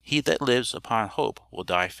 He that lives upon hope will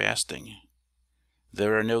die fasting.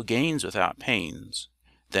 There are no gains without pains.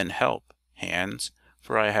 Then help, hands,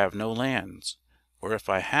 for I have no lands, or if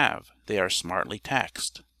I have, they are smartly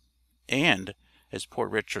taxed. And, as Poor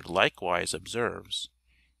Richard likewise observes,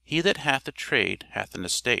 he that hath a trade hath an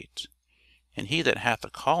estate, and he that hath a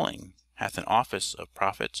calling hath an office of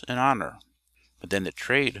profit and honour. But then the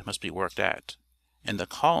trade must be worked at, and the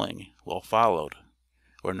calling well followed,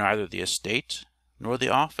 or neither the estate nor the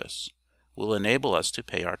office will enable us to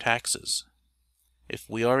pay our taxes. If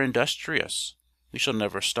we are industrious, we shall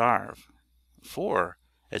never starve, for,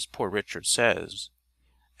 as Poor Richard says,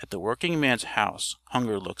 at the working man's house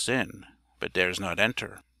hunger looks in, but dares not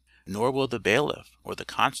enter, nor will the bailiff or the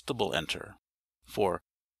constable enter, for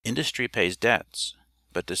industry pays debts,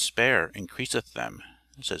 but despair increaseth them,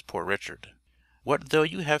 says Poor Richard. What though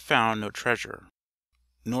you have found no treasure,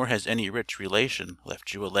 nor has any rich relation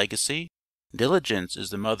left you a legacy? Diligence is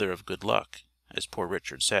the mother of good luck, as Poor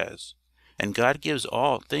Richard says, and God gives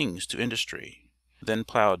all things to industry. Then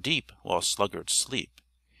plough deep while sluggards sleep,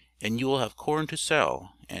 and you will have corn to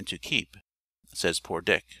sell and to keep, says Poor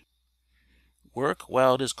Dick. Work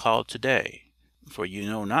while it is called to-day, for you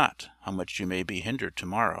know not how much you may be hindered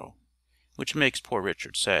to-morrow, which makes Poor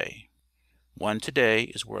Richard say, "One to-day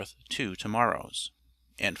is worth 2 to-morrows."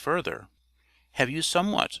 And further, have you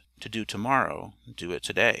somewhat to do to-morrow, do it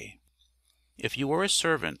to-day. If you were a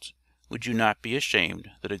servant, would you not be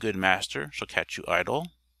ashamed that a good master shall catch you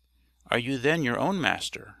idle? Are you then your own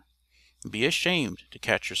master? Be ashamed to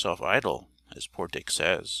catch yourself idle, as Poor Dick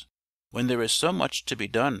says, when there is so much to be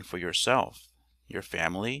done for yourself, your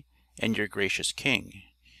family, and your gracious king.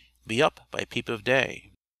 Be up by peep of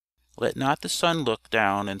day. Let not the sun look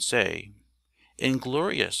down and say,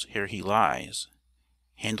 "Inglorious here he lies."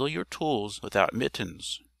 Handle your tools without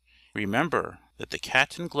mittens. Remember that the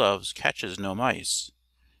cat in gloves catches no mice,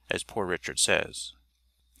 as Poor Richard says.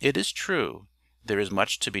 It is true, there is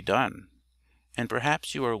much to be done, and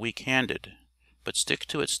perhaps you are weak-handed, but stick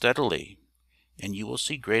to it steadily, and you will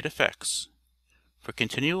see great effects. For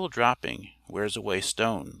continual dropping wears away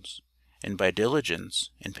stones, and by diligence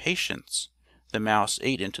and patience the mouse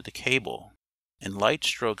ate into the cable, and light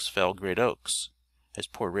strokes fell great oaks, as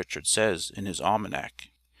Poor Richard says in his almanac.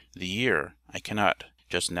 The year I cannot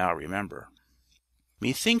just now remember.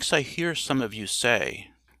 Methinks I hear some of you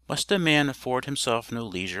say, "Must a man afford himself no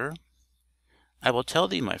leisure?" I will tell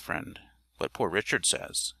thee, my friend, what Poor Richard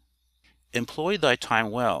says. Employ thy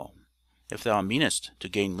time well, if thou meanest to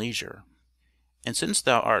gain leisure, and since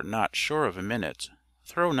thou art not sure of a minute,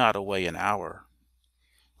 throw not away an hour.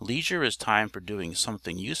 Leisure is time for doing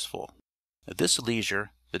something useful. This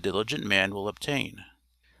leisure the diligent man will obtain,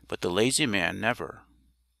 but the lazy man never.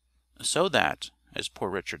 So that, as Poor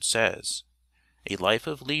Richard says, a life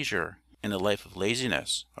of leisure and a life of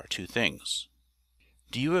laziness are two things.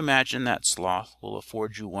 Do you imagine that sloth will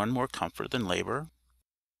afford you one more comfort than labor?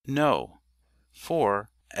 No, for,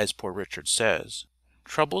 as Poor Richard says,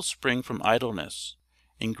 troubles spring from idleness,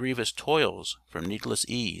 and grievous toils from needless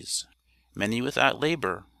ease. Many without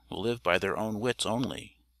labor will live by their own wits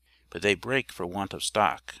only, but they break for want of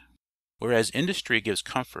stock. Whereas industry gives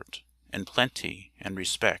comfort, and plenty, and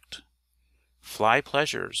respect. Fly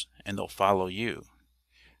pleasures, and they'll follow you.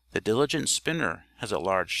 The diligent spinner has a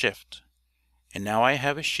large shift, and now I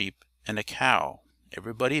have a sheep and a cow,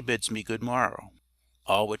 everybody bids me good morrow.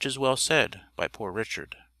 All which is well said by Poor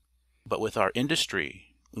Richard. But with our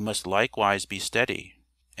industry we must likewise be steady,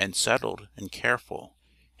 and settled, and careful,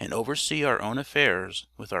 and oversee our own affairs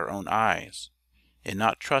with our own eyes, and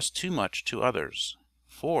not trust too much to others.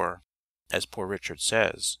 For, as Poor Richard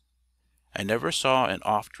says, I never saw an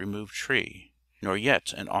oft-removed tree, nor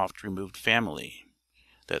yet an oft-removed family,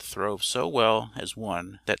 that throve so well as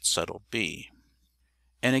one that settled be.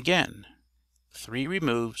 And again, 3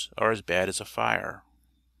 removes are as bad as a fire.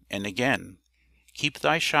 And again, keep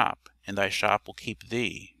thy shop, and thy shop will keep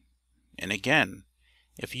thee. And again,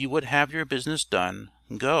 if you would have your business done,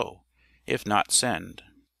 go, if not send.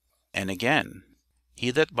 And again,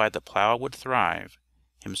 he that by the plough would thrive,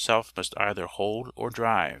 himself must either hold or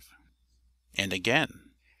drive. And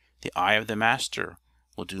again, the eye of the master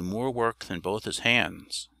will do more work than both his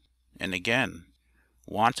hands. And again,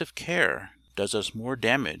 want of care does us more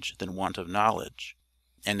damage than want of knowledge.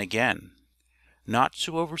 And again, not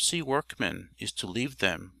to oversee workmen is to leave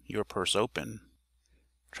them your purse open.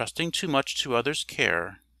 Trusting too much to others'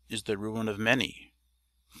 care is the ruin of many.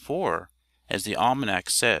 For, as the Almanac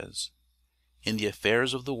says, in the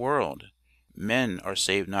affairs of the world men are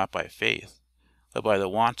saved not by faith, but by the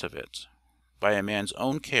want of it. By a man's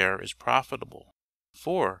own care is profitable.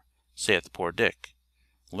 For, saith poor Dick,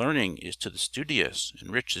 learning is to the studious,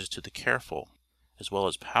 and riches to the careful, as well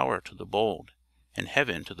as power to the bold, and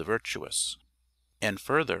heaven to the virtuous. And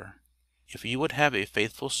further, if you would have a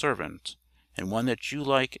faithful servant, and one that you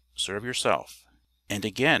like, serve yourself. And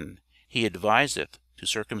again, he adviseth to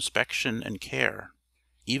circumspection and care,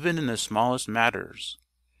 even in the smallest matters,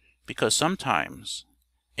 because sometimes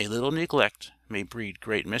a little neglect may breed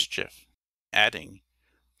great mischief. Adding,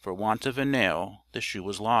 for want of a nail the shoe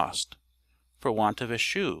was lost, for want of a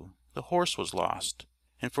shoe the horse was lost,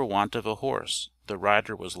 and for want of a horse the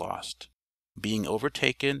rider was lost, being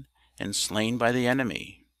overtaken and slain by the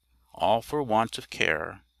enemy, all for want of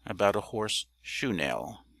care about a horse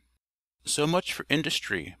shoe-nail. So much for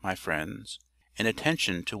industry, my friends, and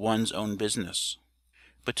attention to one's own business.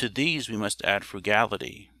 But to these we must add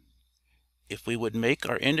frugality. If we would make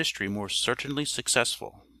our industry more certainly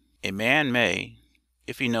successful, a man may,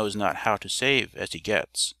 if he knows not how to save as he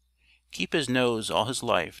gets, keep his nose all his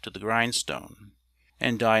life to the grindstone,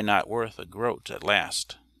 and die not worth a groat at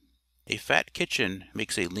last. A fat kitchen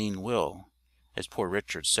makes a lean will, as Poor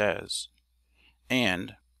Richard says,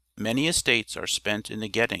 and many estates are spent in the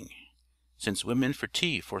getting, since women for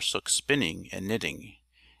tea forsook spinning and knitting,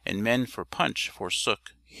 and men for punch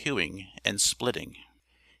forsook hewing and splitting.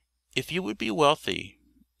 If you would be wealthy,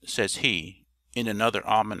 says he, in another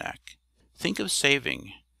almanac, think of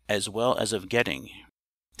saving as well as of getting.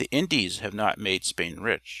 The Indies have not made Spain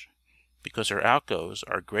rich, because her outgoes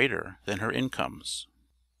are greater than her incomes.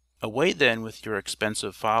 Away then with your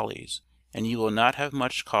expensive follies, and you will not have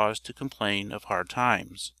much cause to complain of hard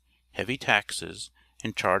times, heavy taxes,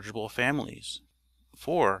 and chargeable families.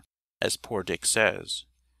 For, as poor Dick says,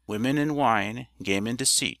 women and wine, game and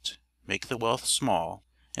deceit, make the wealth small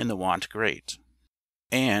and the want great.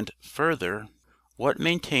 And, further, what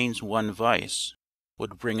maintains one vice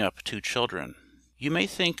would bring up 2 children. You may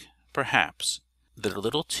think, perhaps, that a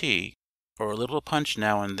little tea, or a little punch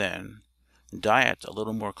now and then, diet a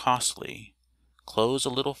little more costly, clothes a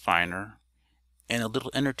little finer, and a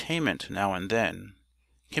little entertainment now and then,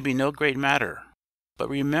 can be no great matter. But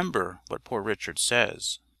remember what Poor Richard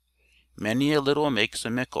says, many a little makes a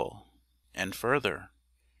mickle. And further,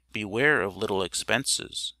 beware of little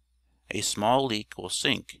expenses. A small leak will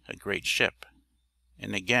sink a great ship.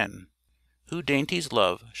 And again, who dainties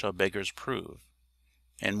love shall beggars prove.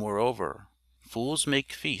 And moreover, fools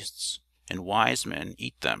make feasts, and wise men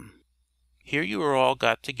eat them. Here you are all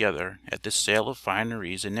got together at this sale of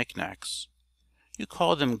fineries and knickknacks. You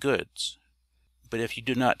call them goods, but if you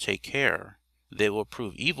do not take care, they will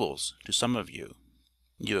prove evils to some of you.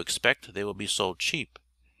 You expect they will be sold cheap,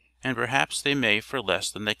 and perhaps they may for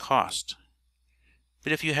less than they cost.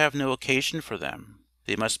 But if you have no occasion for them,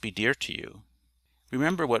 they must be dear to you.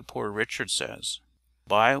 Remember what poor Richard says,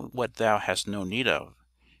 "Buy what thou hast no need of,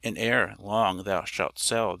 and ere long thou shalt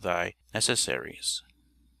sell thy necessaries."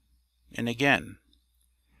 And again,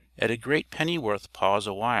 "At a great pennyworth pause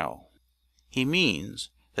a while." He means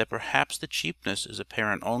that perhaps the cheapness is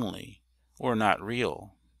apparent only, or not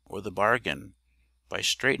real, or the bargain, by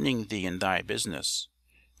straightening thee in thy business,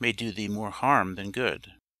 may do thee more harm than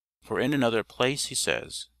good. For in another place he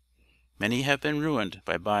says, "Many have been ruined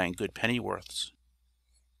by buying good pennyworths."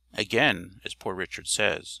 Again, as poor Richard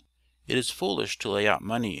says, it is foolish to lay out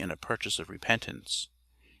money in a purchase of repentance,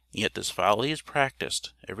 and yet this folly is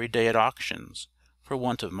practised every day at auctions for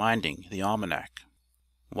want of minding the almanac.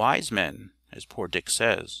 Wise men, as poor Dick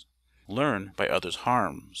says, learn by others'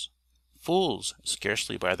 harms, fools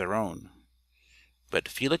scarcely by their own. But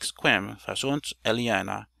felix quem faciunt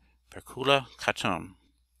aliena percula catum.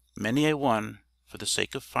 Many a one, for the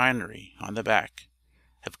sake of finery on the back,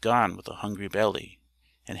 have gone with a hungry belly,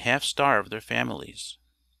 and half starved their families.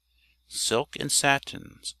 Silk and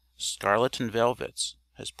satins, scarlet and velvets,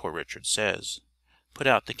 as poor Richard says, put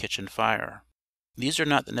out the kitchen fire. These are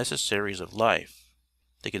not the necessaries of life,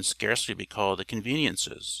 they can scarcely be called the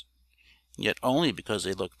conveniences, yet only because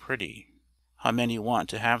they look pretty, how many want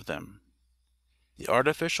to have them. The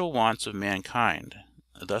artificial wants of mankind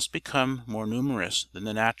thus become more numerous than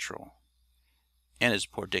the natural. And as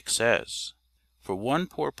poor Dick says, "For one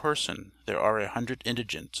poor person there are 100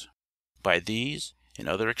 indigent." By these and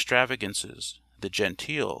other extravagances the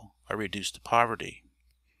genteel are reduced to poverty,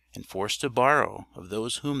 and forced to borrow of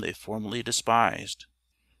those whom they formerly despised,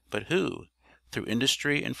 but who, through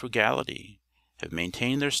industry and frugality, have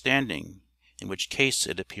maintained their standing, in which case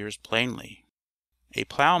it appears plainly. A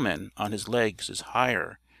ploughman on his legs is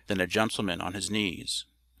higher than a gentleman on his knees,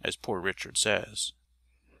 as poor Richard says.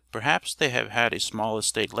 Perhaps they have had a small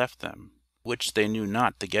estate left them, which they knew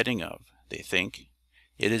not the getting of. They think,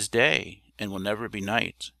 "It is day, and will never be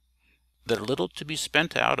night," that a little to be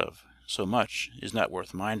spent out of so much is not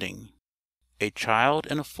worth minding. A child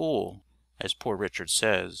and a fool, as poor Richard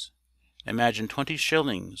says, imagine 20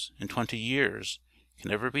 shillings in 20 years can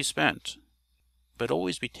never be spent, but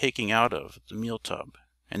always be taking out of the meal tub,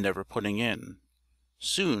 and never putting in,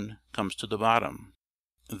 soon comes to the bottom.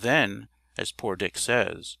 Then, as poor Dick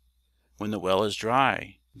says, when the well is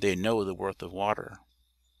dry, they know the worth of water.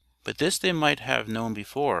 But this they might have known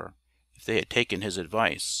before, if they had taken his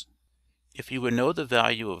advice. If you would know the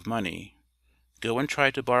value of money, go and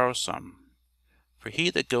try to borrow some. For he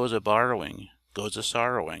that goes a borrowing goes a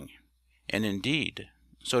sorrowing, and indeed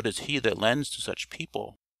so does he that lends to such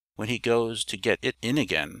people when he goes to get it in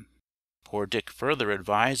again. Poor Dick further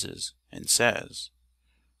advises and says,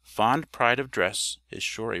 "Fond pride of dress is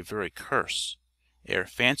sure a very curse. Ere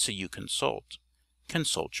fancy you consult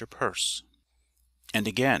your purse." And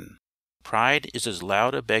again, "Pride is as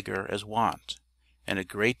loud a beggar as want, and a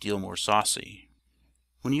great deal more saucy."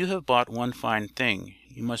 When you have bought one fine thing,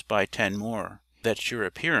 you must buy 10 more, that your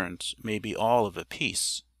appearance may be all of a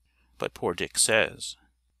piece. But poor Dick says,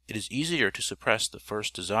 it is easier to suppress the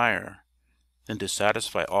first desire than to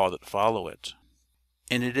satisfy all that follow it.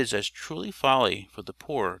 And it is as truly folly for the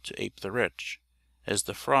poor to ape the rich, as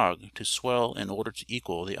the frog to swell in order to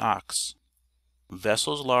equal the ox.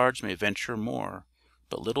 Vessels large may venture more,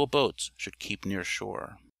 but little boats should keep near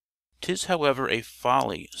shore. 'Tis however a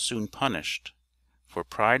folly soon punished, for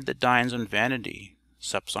pride that dines on vanity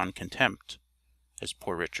sups on contempt, as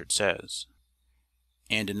poor Richard says.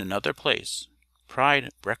 And in another place, pride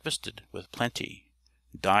breakfasted with plenty,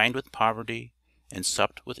 dined with poverty, and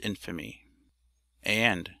supped with infamy.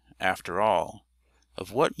 And, after all,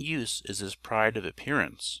 of what use is this pride of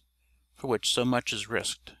appearance, for which so much is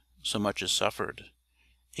risked, so much is suffered?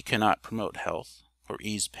 It cannot promote health, or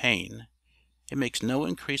ease pain. It makes no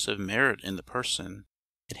increase of merit in the person.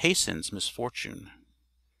 It hastens misfortune.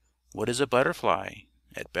 What is a butterfly?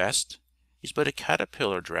 At best, he's but a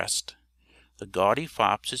caterpillar dressed. The gaudy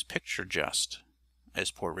fops is pictured just,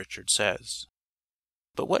 as poor Richard says.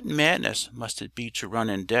 But what madness must it be to run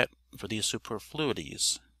in debt for these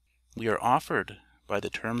superfluities? We are offered, by the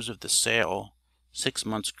terms of the sale, 6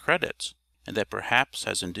 months' credit, and that perhaps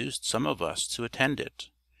has induced some of us to attend it,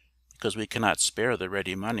 because we cannot spare the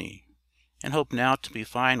ready money, and hope now to be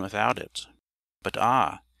fine without it. But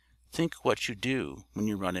think what you do when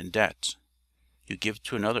you run in debt. You give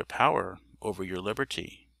to another power over your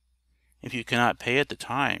liberty. If you cannot pay at the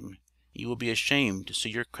time, you will be ashamed to see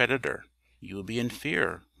your creditor. You will be in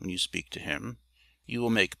fear when you speak to him. You will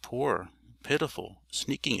make poor, pitiful,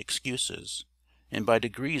 sneaking excuses, and by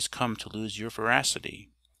degrees come to lose your veracity.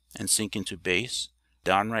 and sink into base,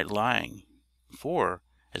 downright lying. For,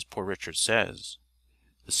 as Poor Richard says,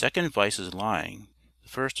 the second vice is lying, the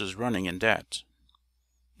first is running in debt.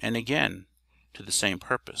 And again, to the same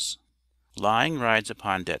purpose, lying rides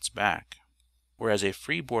upon debt's back, whereas a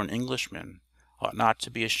free-born Englishman ought not to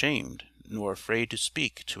be ashamed nor afraid to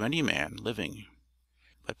speak to any man living.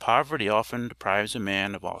 But poverty often deprives a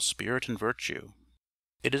man of all spirit and virtue.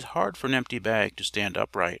 It is hard for an empty bag to stand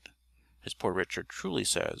upright, as Poor Richard truly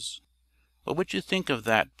says. What would you think of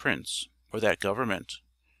that prince, or that government,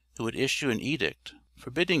 who would issue an edict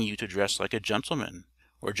forbidding you to dress like a gentleman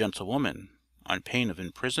or gentlewoman, on pain of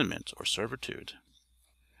imprisonment or servitude?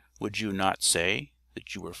 Would you not say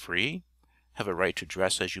that you were free, have a right to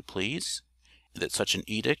dress as you please, and that such an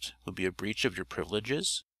edict would be a breach of your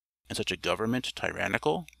privileges, and such a government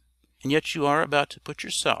tyrannical? And yet you are about to put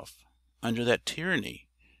yourself under that tyranny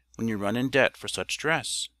when you run in debt for such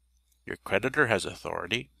dress. Your creditor has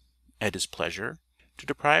authority, at his pleasure, to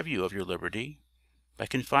deprive you of your liberty, by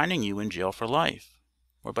confining you in jail for life,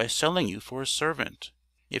 or by selling you for a servant,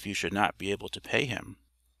 if you should not be able to pay him.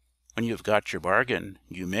 When you have got your bargain,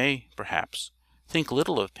 you may, perhaps, think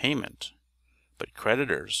little of payment. But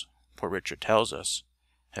creditors, Poor Richard tells us,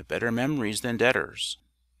 have better memories than debtors.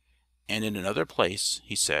 And in another place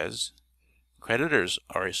he says, creditors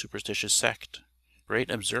are a superstitious sect, great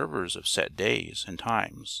observers of set days and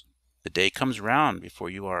times. The day comes round before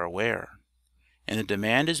you are aware, and the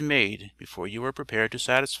demand is made before you are prepared to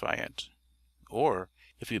satisfy it. Or,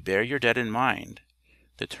 if you bear your debt in mind,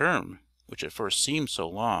 the term, which at first seems so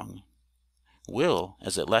long, will,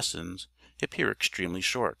 as it lessens, appear extremely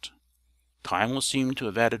short. Time will seem to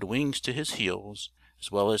have added wings to his heels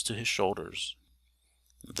as well as to his shoulders.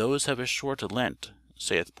 Those have a short Lent,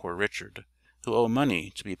 saith Poor Richard, who owe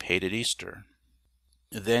money to be paid at Easter.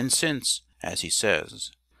 Then since, as he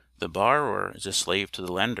says, the borrower is a slave to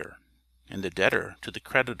the lender, and the debtor to the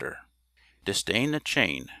creditor, disdain the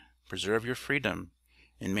chain, preserve your freedom,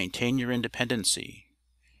 and maintain your independency.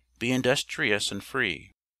 Be industrious and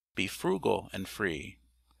free, be frugal and free.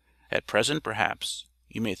 At present, perhaps,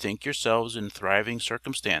 you may think yourselves in thriving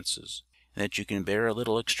circumstances, and that you can bear a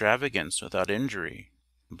little extravagance without injury.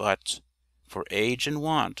 But, for age and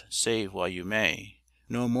want save while you may,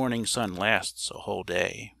 no morning sun lasts a whole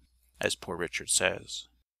day, as Poor Richard says.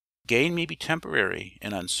 Gain may be temporary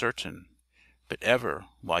and uncertain, but ever,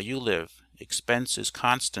 while you live, expense is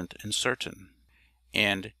constant and certain.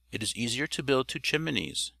 And it is easier to build 2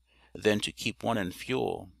 chimneys than to keep one in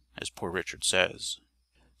fuel, as Poor Richard says.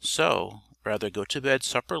 So, rather go to bed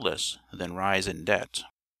supperless than rise in debt.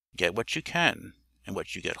 Get what you can, and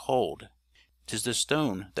what you get hold. 'Tis the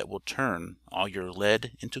stone that will turn all your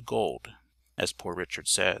lead into gold, as Poor Richard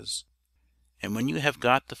says. And when you have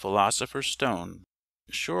got the philosopher's stone,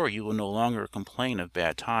 sure you will no longer complain of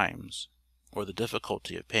bad times, or the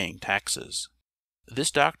difficulty of paying taxes.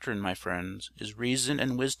 This doctrine, my friends, is reason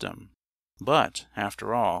and wisdom. But,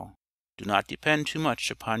 after all, do not depend too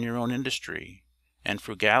much upon your own industry, and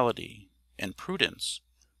frugality, and prudence,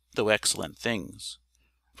 though excellent things,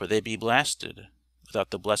 for they be blasted,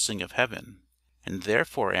 without the blessing of heaven, and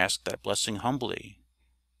therefore ask that blessing humbly,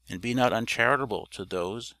 and be not uncharitable to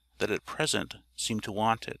those that at present seem to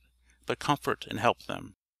want it, but comfort and help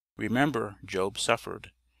them. Remember Job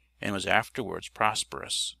suffered, and was afterwards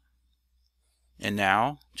prosperous. And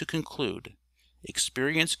now, to conclude,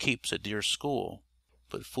 experience keeps a dear school,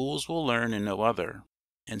 but fools will learn in no other,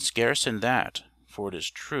 and scarce in that, for it is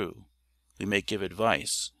true, we may give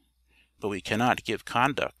advice, but we cannot give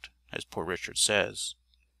conduct, as Poor Richard says.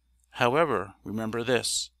 However, remember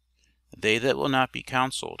this, they that will not be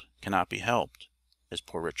counselled cannot be helped, as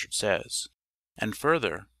Poor Richard says. And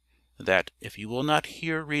further, that if you will not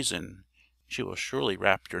hear reason, she will surely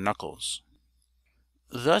rap your knuckles.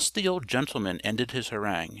 Thus the old gentleman ended his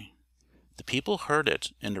harangue. The people heard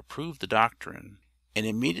it and approved the doctrine, and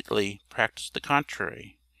immediately practised the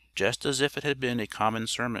contrary, just as if it had been a common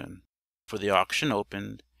sermon. For the auction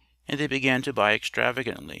opened, and they began to buy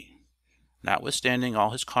extravagantly, notwithstanding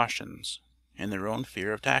all his cautions, and their own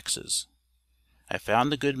fear of taxes. I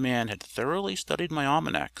found the good man had thoroughly studied my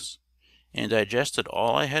almanacs, and digested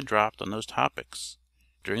all I had dropped on those topics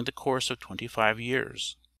during the course of 25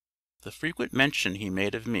 years. The frequent mention he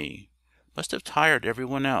made of me must have tired every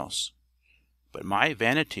one else, but my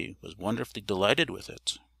vanity was wonderfully delighted with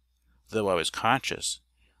it, though I was conscious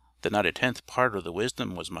that not a 10th part of the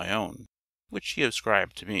wisdom was my own, which he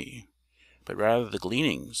ascribed to me, but rather the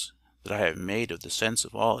gleanings that I have made of the sense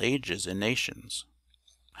of all ages and nations.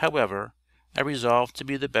 However, I resolved to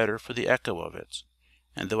be the better for the echo of it,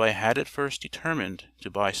 and though I had at first determined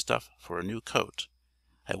to buy stuff for a new coat,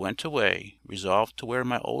 I went away, resolved to wear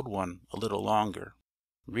my old one a little longer.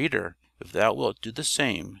 Reader, if thou wilt do the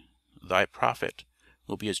same, thy profit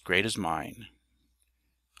will be as great as mine.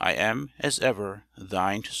 I am, as ever,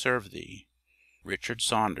 thine to serve thee, Richard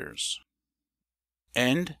Saunders.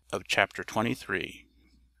 End of chapter 23.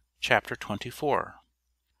 Chapter 24.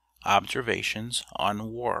 Observations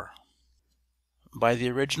on War. By the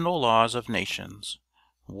original laws of nations,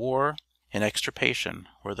 war and extirpation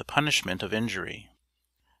were the punishment of injury.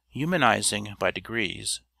 Humanizing by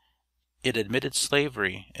degrees, it admitted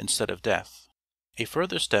slavery instead of death. A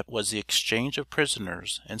further step was the exchange of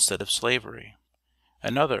prisoners instead of slavery.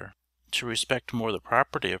 Another, to respect more the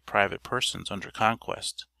property of private persons under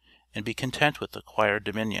conquest, and be content with acquired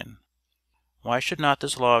dominion. Why should not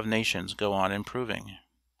this law of nations go on improving?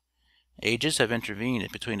 Ages have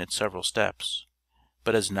intervened between its several steps,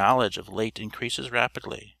 but as knowledge of late increases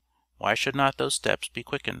rapidly, why should not those steps be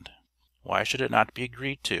quickened? Why should it not be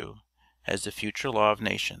agreed to, as the future law of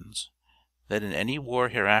nations, that in any war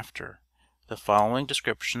hereafter, the following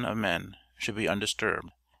description of men should be undisturbed,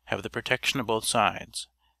 have the protection of both sides,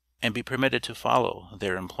 and be permitted to follow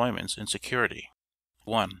their employments in security?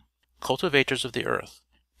 1. Cultivators of the earth,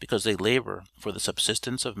 because they labor for the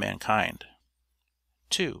subsistence of mankind.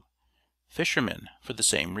 2. Fishermen, for the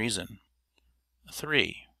same reason.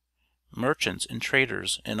 3. Merchants and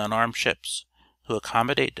traders in unarmed ships, who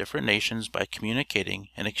accommodate different nations by communicating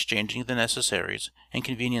and exchanging the necessaries and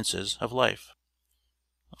conveniences of life.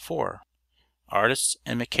 4. Artists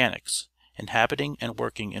and mechanics, inhabiting and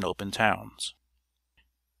working in open towns.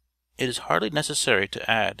 It is hardly necessary to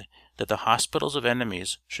add that the hospitals of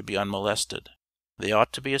enemies should be unmolested. They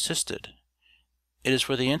ought to be assisted. It is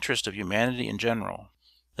for the interest of humanity in general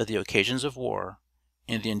that the occasions of war,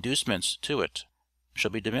 and the inducements to it, shall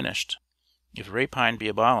be diminished. If rapine be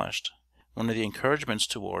abolished, one of the encouragements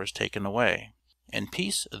to war is taken away, and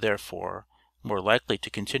peace, therefore, more likely to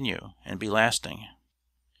continue and be lasting.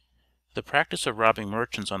 The practice of robbing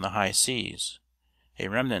merchants on the high seas, a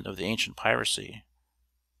remnant of the ancient piracy,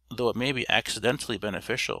 though it may be accidentally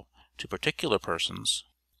beneficial to particular persons,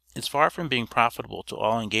 is far from being profitable to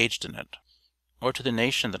all engaged in it, or to the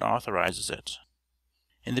nation that authorizes it.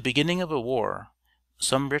 In the beginning of a war,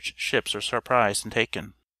 some rich ships are surprised and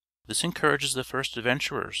taken. This encourages the first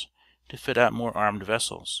adventurers to fit out more armed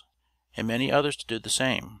vessels, and many others to do the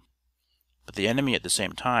same. But the enemy at the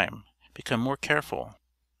same time become more careful,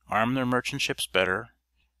 arm their merchant ships better,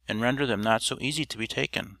 and render them not so easy to be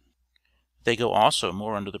taken. They go also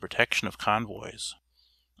more under the protection of convoys.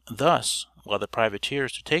 Thus, while the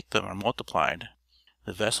privateers to take them are multiplied,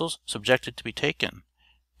 the vessels subjected to be taken,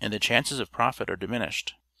 and the chances of profit are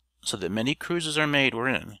diminished, so that many cruises are made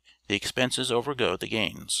wherein the expenses overgo the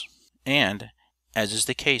gains. And, as is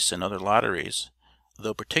the case in other lotteries,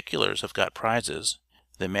 though particulars have got prizes,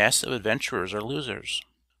 the mass of adventurers are losers,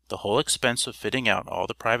 the whole expense of fitting out all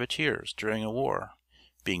the privateers during a war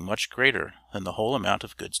being much greater than the whole amount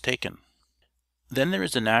of goods taken. Then there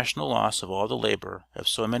is the national loss of all the labor of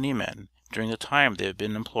so many men during the time they have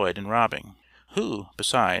been employed in robbing, who,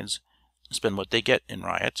 besides, spend what they get in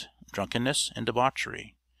riot, drunkenness, and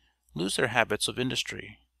debauchery, lose their habits of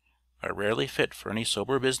industry, are rarely fit for any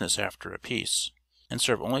sober business after a peace, and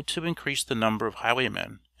serve only to increase the number of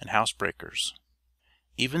highwaymen and housebreakers.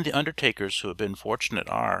 Even the undertakers who have been fortunate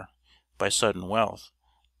are, by sudden wealth,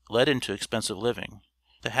 led into expensive living,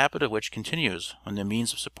 the habit of which continues when the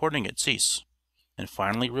means of supporting it cease, and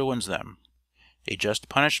finally ruins them, a just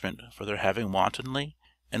punishment for their having wantonly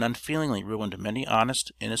and unfeelingly ruined many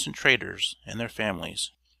honest, innocent traders and their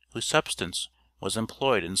families, whose substance was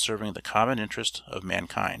employed in serving the common interest of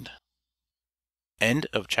mankind. End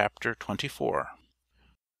of chapter 24.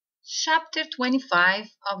 Chapter 25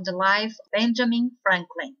 of the Life of Benjamin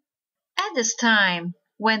Franklin. At this time,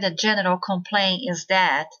 when the general complaint is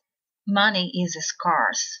that money is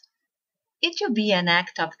scarce, it will be an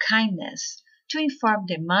act of kindness to inform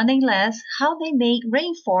the moneyless how they may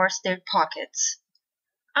reinforce their pockets.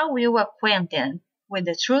 I will acquaint them with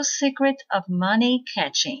the true secret of money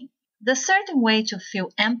catching, the certain way to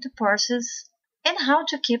fill empty purses, and how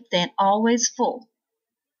to keep them always full.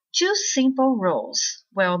 2 simple rules,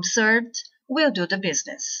 well observed, will do the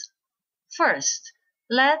business. First,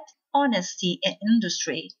 let honesty and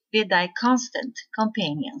industry be thy constant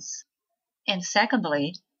companions. And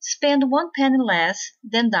secondly, spend 1 penny less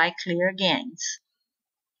than thy clear gains.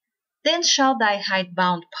 Then shall thy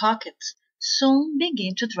hide-bound pockets soon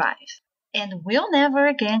begin to thrive, and will never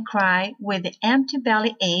again cry with the empty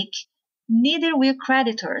belly ache, neither will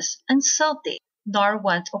creditors insult thee, nor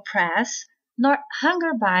want oppress, nor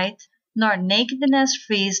hunger bite, nor nakedness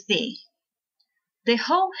freeze thee. the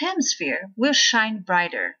whole hemisphere will shine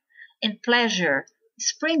brighter, and pleasure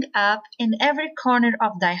spring up in every corner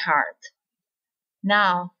of thy heart.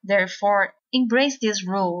 Now, therefore, embrace these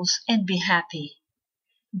rules and be happy.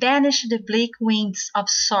 Banish the bleak winds of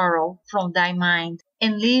sorrow from thy mind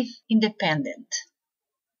and live independent.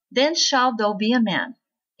 Then shalt thou be a man,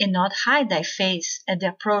 and not hide thy face at the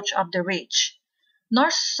approach of the rich, nor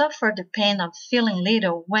suffer the pain of feeling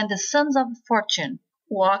little when the sons of fortune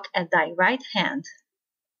walk at thy right hand.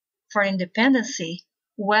 For independency,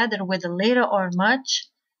 whether with a little or much,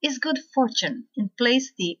 is good fortune, and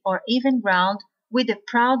place thee or even ground with the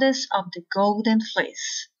proudest of the golden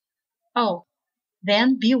fleece. Oh,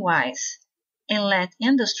 then be wise, and let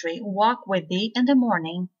industry walk with thee in the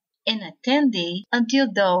morning, and attend thee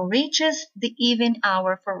until thou reachest the even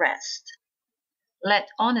hour for rest. Let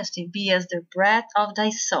honesty be as the breath of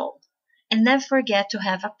thy soul, and never forget to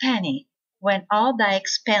have a penny when all thy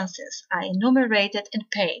expenses are enumerated and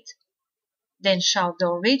paid. Then shalt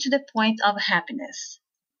thou reach the point of happiness,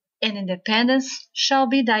 and independence shall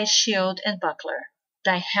be thy shield and buckler,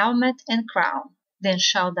 thy helmet and crown. Then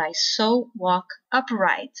shall thy soul walk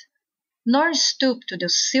upright, nor stoop to the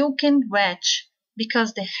silken wedge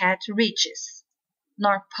because the hat reaches,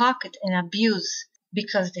 nor pocket and abuse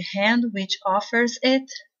because the hand which offers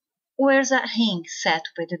it wears a ring set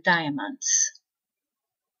with diamonds.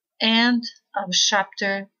 End of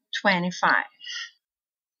chapter 25.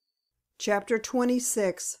 Chapter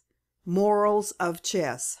 26. Morals of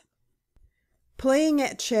Chess. Playing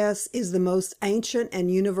at chess is the most ancient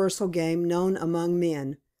and universal game known among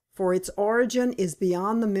men, for its origin is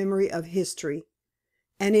beyond the memory of history,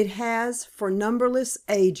 and it has, for numberless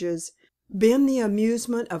ages, been the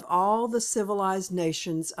amusement of all the civilized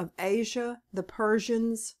nations of Asia, the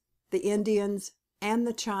Persians, the Indians, and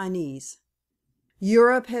the Chinese.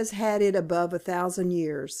 Europe has had it above 1,000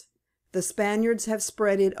 years. The Spaniards have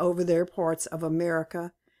spread it over their parts of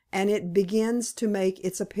America, and it begins to make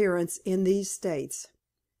its appearance in these states.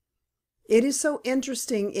 It is so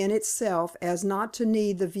interesting in itself as not to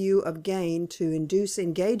need the view of gain to induce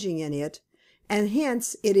engaging in it, and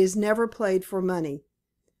hence it is never played for money.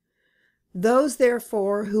 Those,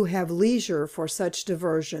 therefore, who have leisure for such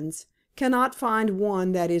diversions cannot find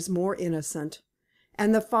one that is more innocent,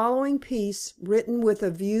 and the following piece, written with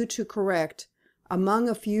a view to correct, among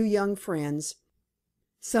a few young friends,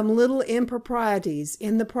 some little improprieties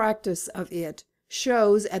in the practice of it,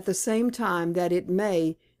 shows at the same time that it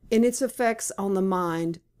may, in its effects on the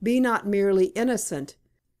mind, be not merely innocent,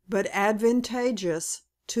 but advantageous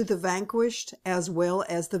to the vanquished as well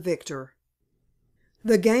as the victor.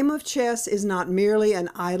 The game of chess is not merely an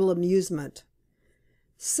idle amusement.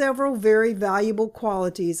 Several very valuable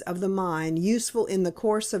qualities of the mind useful in the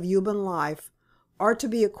course of human life are to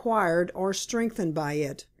be acquired or strengthened by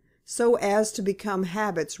it, so as to become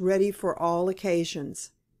habits ready for all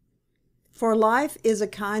occasions. For life is a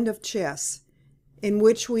kind of chess, in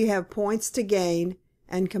which we have points to gain,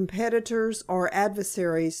 and competitors or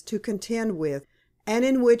adversaries to contend with, and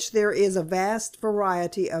in which there is a vast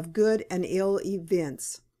variety of good and ill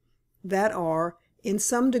events, that are, in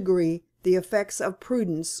some degree, the effects of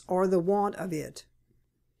prudence or the want of it.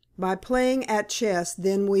 By playing at chess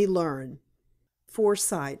then we learn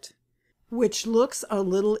foresight, which looks a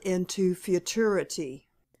little into futurity,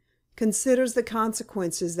 considers the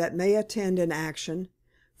consequences that may attend an action,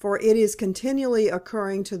 for it is continually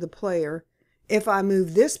occurring to the player, if I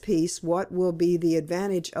move this piece, what will be the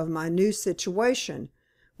advantage of my new situation?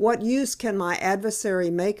 What use can my adversary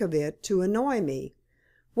make of it to annoy me?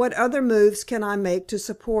 What other moves can I make to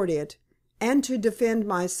support it, and to defend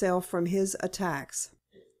myself from his attacks?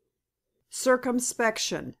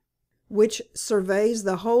 Circumspection, which surveys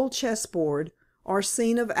the whole chessboard, or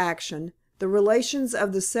scene of action, the relations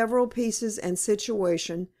of the several pieces and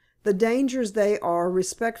situation, the dangers they are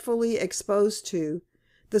respectively exposed to,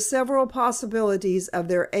 the several possibilities of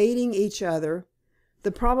their aiding each other,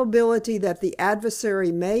 the probability that the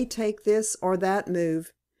adversary may take this or that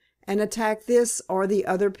move, and attack this or the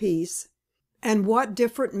other piece, and what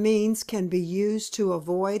different means can be used to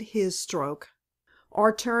avoid his stroke,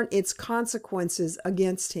 or turn its consequences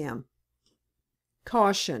against him.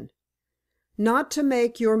 Caution. Not to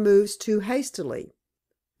make your moves too hastily.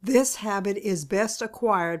 This habit is best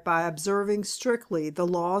acquired by observing strictly the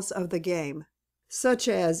laws of the game, such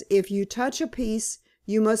as if you touch a piece,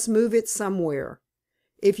 you must move it somewhere.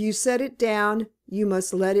 If you set it down, you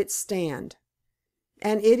must let it stand.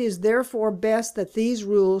 And it is therefore best that these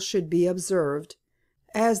rules should be observed,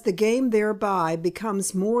 as the game thereby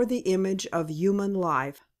becomes more the image of human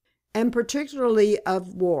life, and particularly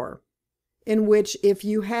of war. in which if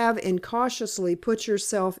you have incautiously put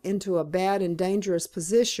yourself into a bad and dangerous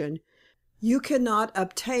position, you cannot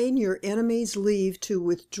obtain your enemy's leave to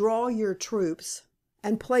withdraw your troops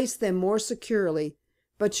and place them more securely,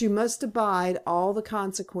 but you must abide all the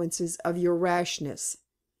consequences of your rashness.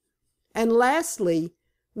 And lastly,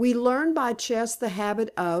 we learn by chess the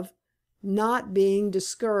habit of not being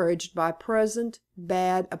discouraged by present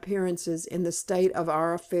bad appearances in the state of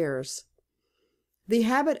our affairs, the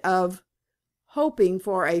habit of hoping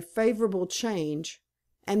for a favorable change,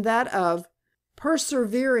 and that of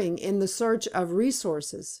persevering in the search of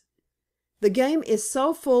resources. The game is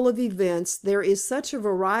so full of events, there is such a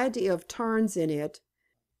variety of turns in it,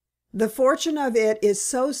 the fortune of it is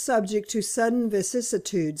so subject to sudden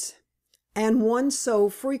vicissitudes, and one so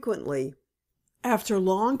frequently, after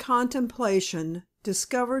long contemplation,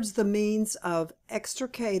 discovers the means of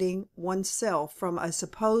extricating oneself from a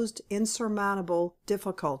supposed insurmountable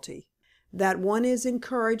difficulty, that one is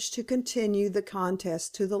encouraged to continue the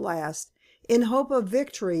contest to the last, in hope of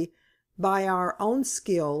victory by our own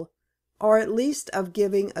skill, or at least of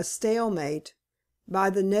giving a stalemate by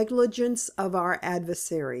the negligence of our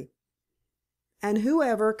adversary. And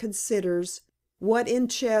whoever considers what in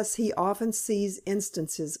chess he often sees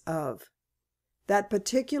instances of, that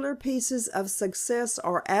particular pieces of success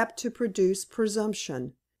are apt to produce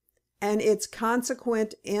presumption, and its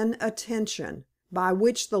consequent inattention, by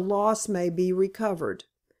which the loss may be recovered,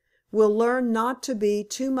 will learn not to be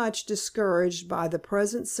too much discouraged by the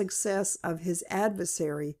present success of his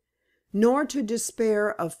adversary, nor to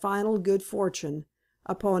despair of final good fortune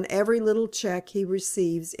upon every little check he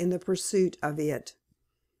receives in the pursuit of it.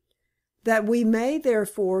 That we may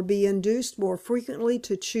therefore be induced more frequently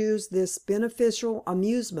to choose this beneficial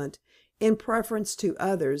amusement in preference to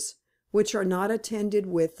others, which are not attended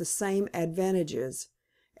with the same advantages,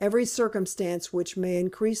 every circumstance which may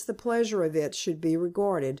increase the pleasure of it should be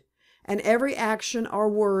regarded, and every action or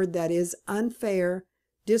word that is unfair,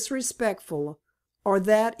 disrespectful, or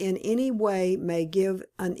that in any way may give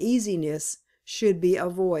uneasiness should be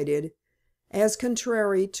avoided, as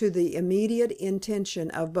contrary to the immediate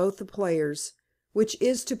intention of both the players, which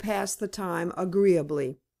is to pass the time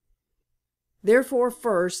agreeably. Therefore,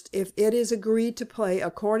 first, if it is agreed to play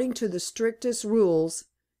according to the strictest rules,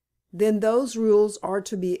 then those rules are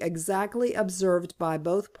to be exactly observed by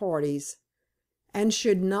both parties, and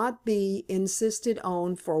should not be insisted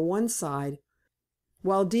on for one side,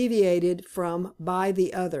 while deviated from by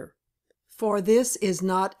the other, for this is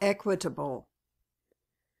not equitable.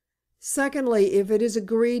 Secondly, if it is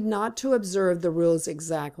agreed not to observe the rules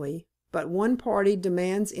exactly, but one party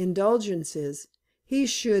demands indulgences, he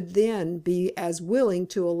should then be as willing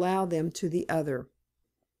to allow them to the other.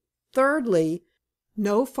 Thirdly,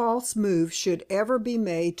 no false move should ever be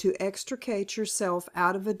made to extricate yourself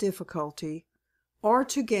out of a difficulty, or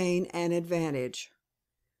to gain an advantage.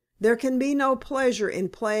 There can be no pleasure in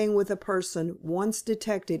playing with a person once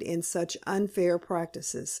detected in such unfair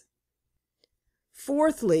practices.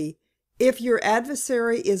 Fourthly, if your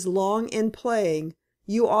adversary is long in playing,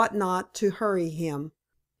 you ought not to hurry him,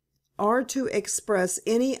 or to express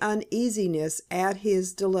any uneasiness at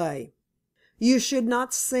his delay. You should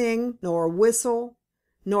not sing, nor whistle,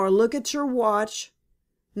 nor look at your watch,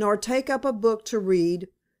 nor take up a book to read,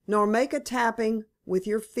 nor make a tapping with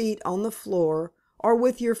your feet on the floor, or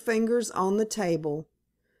with your fingers on the table,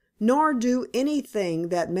 nor do anything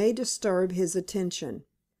that may disturb his attention.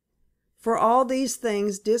 For all these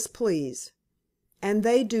things displease, and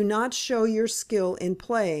they do not show your skill in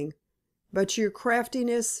playing, but your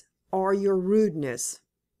craftiness or your rudeness.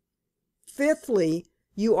 Fifthly,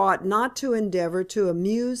 you ought not to endeavor to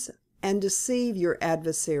amuse and deceive your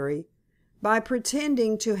adversary by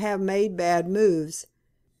pretending to have made bad moves,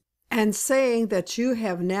 and saying that you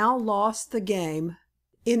have now lost the game,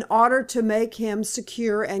 in order to make him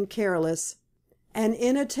secure and careless, and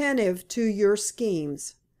inattentive to your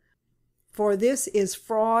schemes. For this is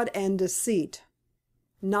fraud and deceit,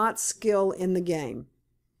 not skill in the game.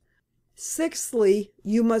 Sixthly,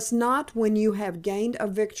 you must not, when you have gained a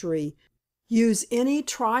victory, use any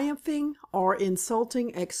triumphing or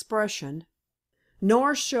insulting expression,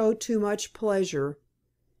 nor show too much pleasure,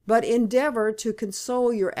 but endeavor to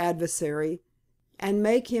console your adversary, and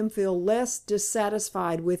make him feel less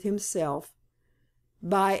dissatisfied with himself,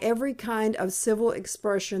 by every kind of civil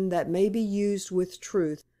expression that may be used with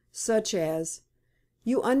truth, such as,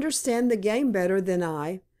 "You understand the game better than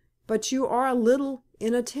I, but you are a little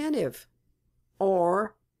inattentive,"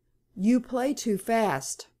 or, "You play too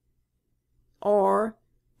fast," or,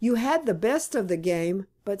 "You had the best of the game,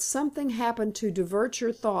 but something happened to divert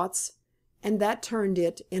your thoughts, and that turned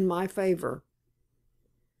it in my favor."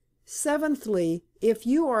 Seventhly, if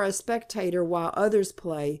you are a spectator while others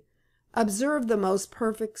play, observe the most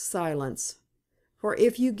perfect silence. For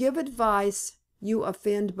if you give advice, you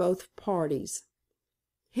offend both parties.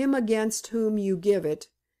 Him against whom you give it,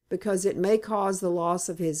 because it may cause the loss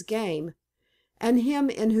of his game, and him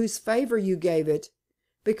in whose favor you gave it,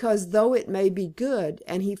 because though it may be good,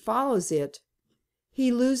 and he follows it, he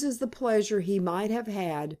loses the pleasure he might have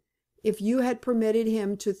had if you had permitted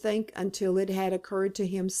him to think until it had occurred to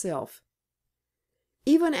himself.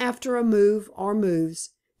 Even after a move or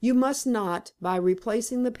moves, you must not, by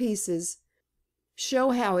replacing the pieces, show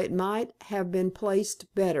how it might have been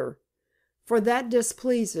placed better, for that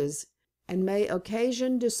displeases, and may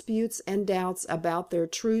occasion disputes and doubts about their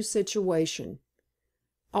true situation.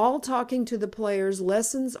 All talking to the players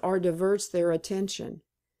lessens or diverts their attention,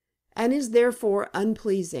 and is therefore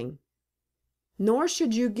unpleasing. Nor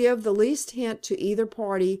should you give the least hint to either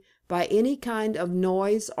party by any kind of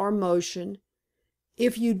noise or motion.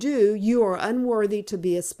 If you do, you are unworthy to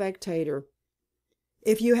be a spectator.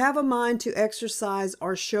 If you have a mind to exercise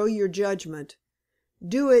or show your judgment,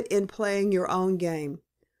 do it in playing your own game,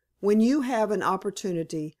 when you have an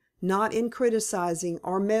opportunity, not in criticizing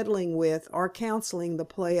or meddling with or counseling the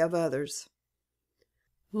play of others.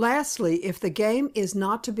 Lastly, if the game is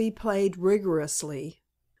not to be played rigorously,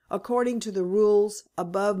 according to the rules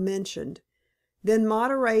above mentioned, then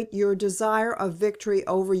moderate your desire of victory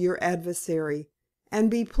over your adversary,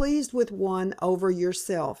 and be pleased with one over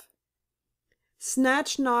yourself.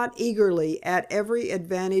 Snatch not eagerly at every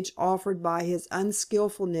advantage offered by his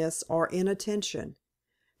unskilfulness or inattention,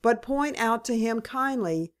 but point out to him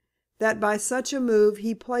kindly that by such a move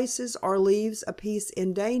he places or leaves a piece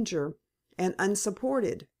in danger and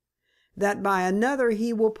unsupported, that by another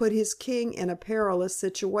he will put his king in a perilous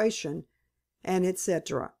situation, and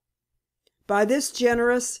etc. By this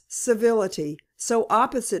generous civility, so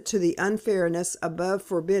opposite to the unfairness above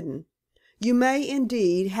forbidden, you may,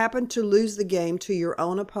 indeed, happen to lose the game to your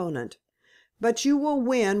own opponent, but you will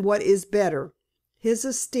win what is better, his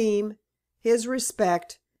esteem, his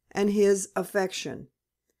respect, and his affection,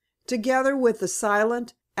 together with the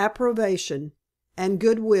silent approbation and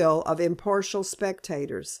goodwill of impartial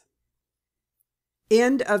spectators.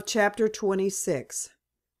 End of chapter 26.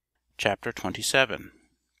 Chapter 27.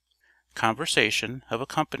 Conversation of a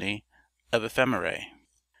company of ephemeræ,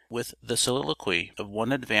 with the soliloquy of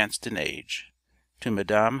one advanced in age, to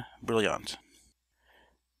Madame Brilliant.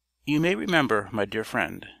 You may remember, my dear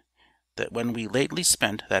friend, that when we lately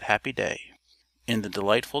spent that happy day in the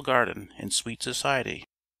delightful garden in sweet society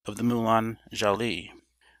of the Moulin Joly,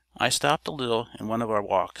 I stopped a little in one of our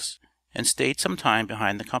walks, and stayed some time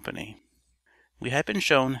behind the company. We had been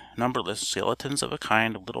shown numberless skeletons of a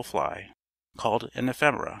kind of little fly, called an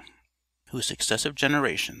ephemera, whose successive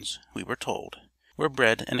generations, we were told, were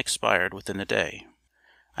bred and expired within a day.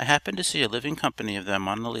 I happened to see a living company of them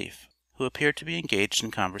on the leaf, who appeared to be engaged in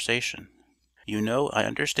conversation. You know I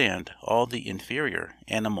understand all the inferior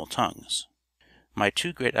animal tongues. My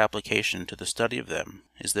too great application to the study of them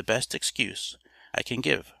is the best excuse I can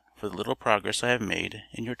give for the little progress I have made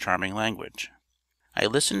in your charming language. I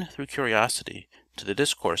listened through curiosity to the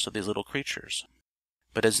discourse of these little creatures,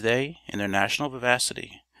 but as they, in their national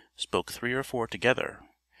vivacity, spoke 3 or 4 together,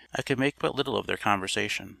 I could make but little of their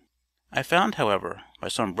conversation. I found, however, by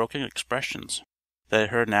some broken expressions that I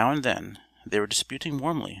heard now and then, they were disputing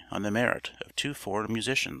warmly on the merit of 2 foreign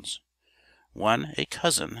musicians, one a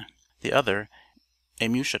cousin, the other a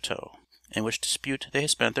musician, in which dispute they had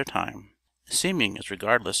spent their time, seeming as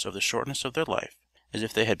regardless of the shortness of their life as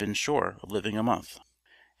if they had been sure of living a month.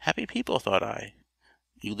 Happy people, thought I,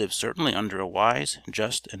 you live certainly under a wise,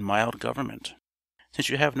 just, and mild government, since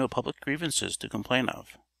you have no public grievances to complain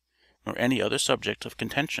of, nor any other subject of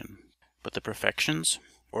contention, but the perfections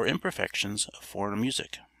or imperfections of foreign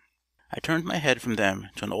music. I turned my head from them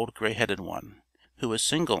to an old gray-headed one, who was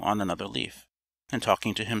single on another leaf, and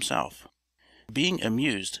talking to himself. Being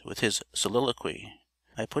amused with his soliloquy,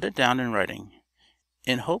 I put it down in writing,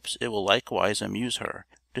 in hopes it will likewise amuse her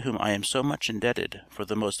to whom I am so much indebted for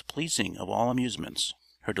the most pleasing of all amusements,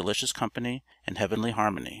 her delicious company and heavenly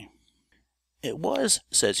harmony. It was,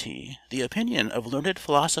 says he, the opinion of learned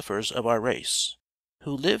philosophers of our race,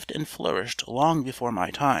 who lived and flourished long before my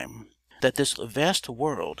time, that this vast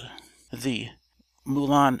world, the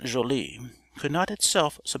Moulin Joly, could not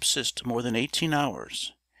itself subsist more than 18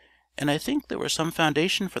 hours, and I think there was some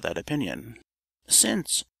foundation for that opinion,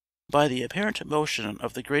 since, by the apparent motion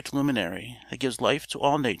of the great luminary that gives life to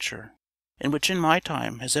all nature, and which in my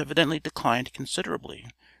time has evidently declined considerably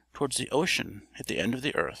towards the ocean at the end of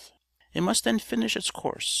the earth, it must then finish its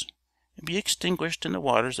course, be extinguished in the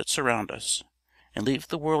waters that surround us, and leave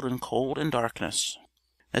the world in cold and darkness,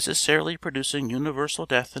 necessarily producing universal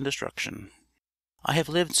death and destruction. I have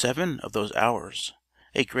lived 7 of those hours,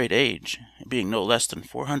 a great age, being no less than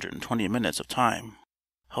 420 minutes of time.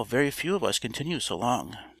 How very few of us continue so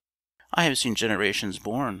long! I have seen generations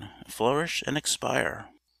born, flourish, and expire.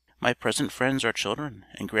 My present friends are children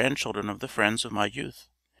and grandchildren of the friends of my youth,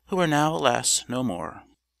 who are now, alas, no more.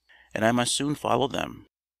 And I must soon follow them,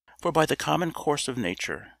 for by the common course of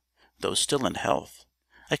nature, though still in health,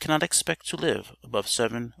 I cannot expect to live above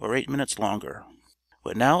 7 or 8 minutes longer.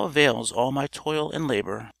 What now avails all my toil and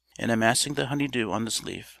labor in amassing the honey-dew on this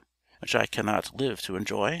leaf, which I cannot live to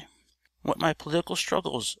enjoy? What my political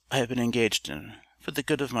struggles I have been engaged in, for the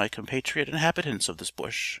good of my compatriot inhabitants of this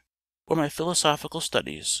bush, or my philosophical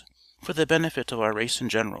studies, for the benefit of our race in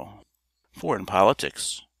general. For in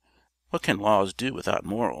politics, what can laws do without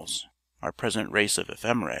morals? Our present race of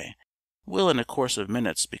ephemerae will in a course of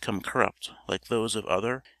minutes become corrupt like those of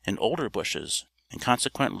other and older bushes, and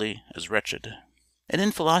consequently as wretched. And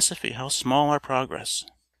in philosophy how small our progress!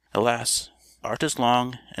 Alas, art is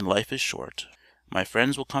long and life is short. My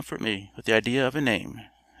friends will comfort me with the idea of a name,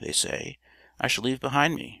 they say, I shall leave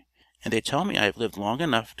behind me, and they tell me I have lived long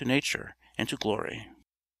enough to nature and to glory.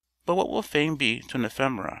 But what will fame be to an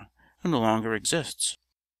ephemera who no longer exists?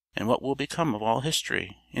 And what will become of all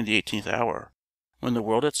history in the 18th hour, when the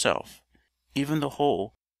world itself, even the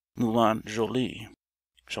whole Moulin Joly,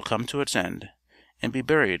 shall come to its end, and be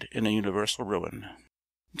buried in a universal ruin?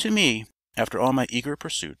 To me, after all my eager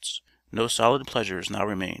pursuits, no solid pleasures now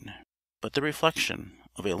remain, but the reflection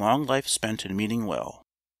of a long life spent in meaning well,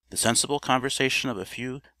 the sensible conversation of a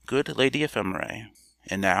few good lady ephemerae,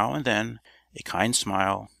 and now and then a kind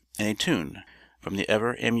smile and a tune from the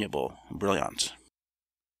ever amiable Brilliant.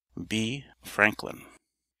 B. Franklin.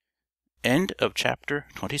 End of chapter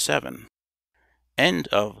 27. End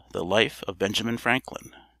of The Life of Benjamin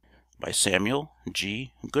Franklin by Samuel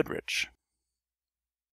G. Goodrich.